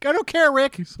 I don't care,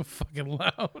 Rick. You're so fucking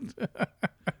loud.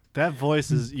 That voice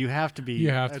is. You have to be.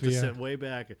 You have to sit way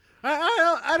back.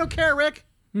 I don't care, Rick.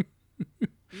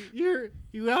 You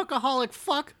alcoholic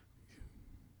fuck.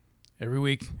 Every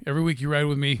week you ride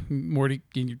with me, Morty,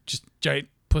 and you're just giant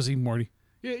pussy, Morty.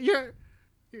 You're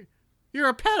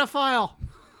a pedophile.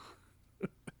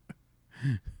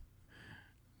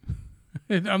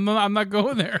 I'm not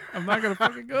going there. I'm not gonna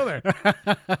fucking go there. I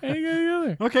ain't gonna go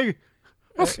there. Okay,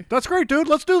 that's great, dude.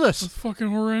 Let's do this. It's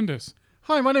fucking horrendous.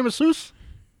 Hi, my name is Seuss.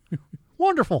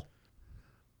 Wonderful.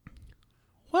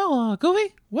 Well,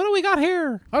 Goofy, what do we got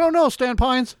here? I don't know, Stan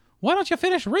Pines. Why don't you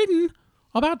finish reading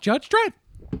about Judge Dredd?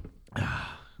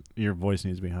 Your voice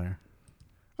needs to be higher.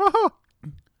 Oh,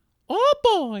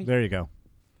 boy. There you go.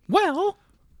 Well,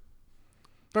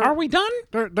 are we done?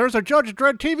 There's a Judge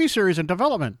Dredd TV series in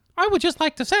development. I would just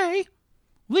like to say,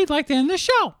 we'd like to end this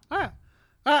show. I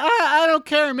don't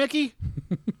care, Mickey.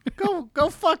 Go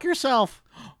fuck yourself.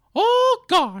 Oh,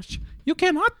 gosh. You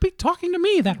cannot be talking to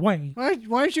me that way. Why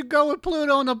don't you go with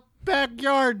Pluto in the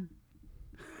backyard?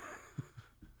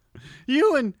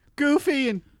 You and Goofy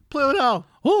and Pluto.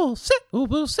 Oh, sit.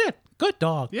 Oh, sit. Good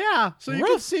dog. Yeah, so you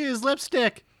can see his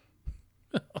lipstick.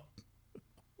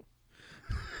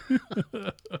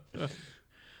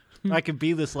 I can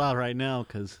be this loud right now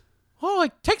because... Oh,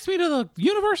 it takes me to the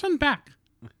universe and back.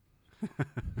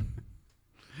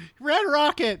 Red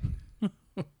Rocket.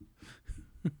 All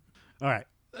right.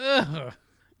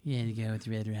 Yeah, to go with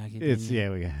Red Rocket. We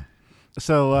got.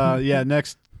 So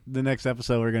the next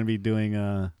episode we're gonna be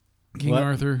doing King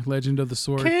Arthur, Legend of the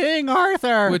Sword. King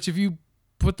Arthur. Which, if you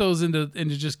put those into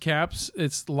just caps,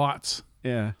 it's lots.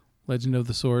 Yeah. Legend of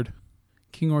the Sword.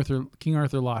 King Arthur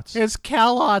lots. It's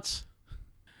Cal Lots.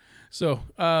 So,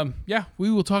 we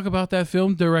will talk about that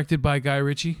film directed by Guy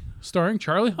Ritchie, starring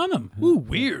Charlie Hunnam. Ooh,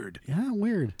 weird. Yeah,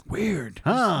 weird.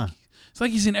 Huh. It's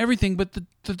like he's in everything but the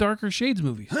darker shades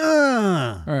movies.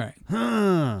 Huh. All right.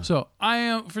 Huh. So, I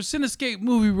am, for Cinescape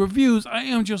Movie Reviews, I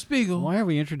am Joe Spiegel. Why are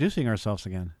we introducing ourselves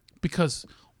again? Because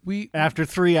after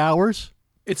 3 hours?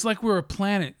 It's like we're a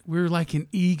planet. We're like an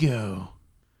ego.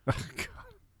 Oh, God.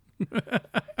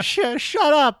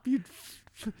 Shut up, you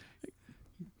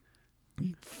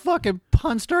fucking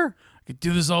punster. I could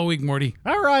do this all week, Morty.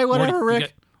 All right, whatever, Morty,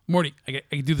 Rick. Morty, I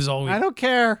could do this all week. I don't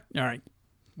care. All right.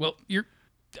 Well,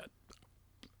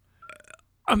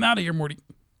 I'm out of here, Morty.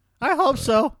 I hope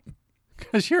so,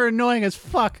 because you're annoying as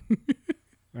fuck.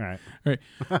 All right. All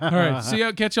right. See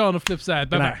you. Catch y'all on the flip side.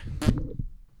 Bye-bye.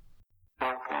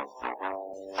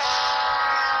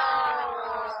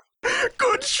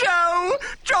 Good show!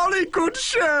 Jolly good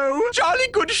show! Jolly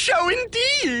good show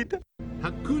indeed!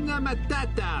 Hakuna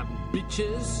Matata,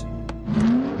 bitches.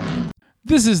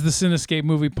 This is the Cinescape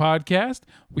Movie Podcast.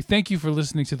 We thank you for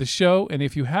listening to the show, and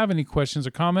if you have any questions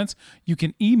or comments, you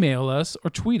can email us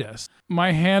or tweet us.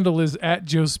 My handle is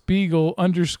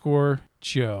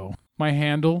 @JoeSpiegel_Joe. My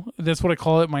handle, that's what I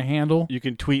call it, my handle. You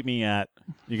can tweet me at,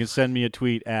 you can send me a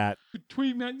tweet at.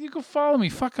 Tweet me, you can follow me,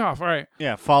 fuck off, all right.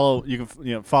 Yeah, follow, you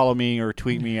can follow me or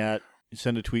tweet me at,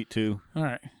 send a tweet to. All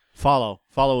right. Follow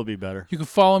would be better. You can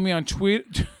follow me on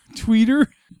Twitter.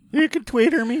 You can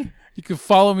Twitter me. You can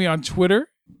follow me on Twitter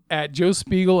at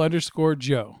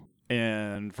 @JoeSpiegel_Joe.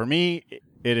 And for me,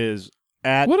 it is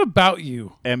at What about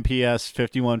you?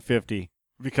 MPS5150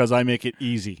 because I make it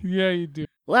easy. Yeah, you do.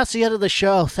 Well, that's the end of the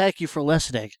show. Thank you for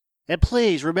listening. And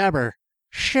please remember,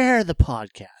 share the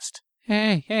podcast.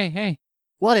 Hey.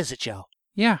 What is it, Joe?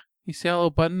 Yeah. You see that little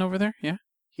button over there? Yeah?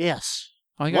 Yes.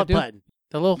 All you gotta What do, button?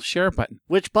 The little share button.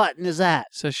 Which button is that?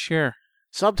 It says share.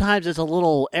 Sometimes it's a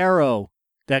little arrow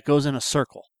that goes in a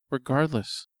circle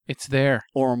Regardless, it's there.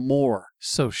 or more.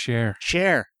 So share.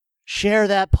 Share. Share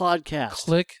that podcast.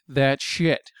 Click that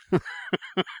shit.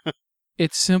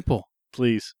 It's simple.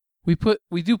 Please.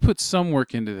 We do put some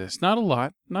work into this. Not a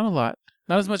lot. Not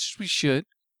as much as we should.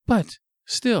 But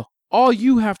still, all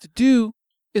you have to do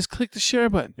is click the share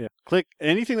button. Yeah. Click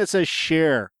anything that says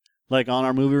share. Like on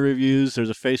our movie reviews, there's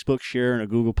a Facebook share and a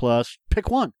Google Plus. Pick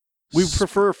one. We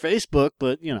prefer Facebook,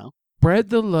 but, Spread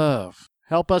the love.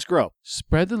 help us grow.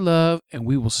 Spread the love, and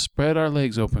we will spread our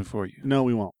legs open for you. No,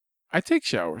 we won't. I take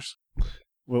showers.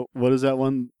 Well, what is that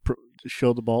one?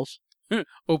 Show the balls?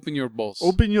 Open your balls.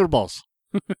 Open your balls.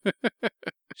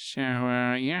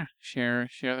 Share, yeah. Share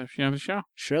the show.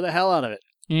 Share the hell out of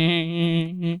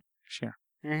it. Share.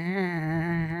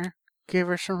 Give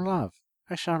her some love.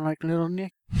 I sound like little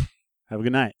Nick. Have a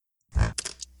good night.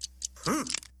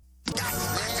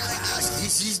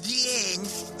 This is the end.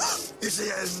 It's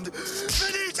the end.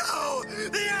 Finito!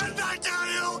 The end, I tell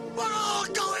you! We're all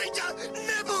going to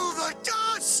nibble the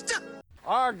dust!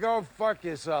 Or go fuck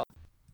yourself.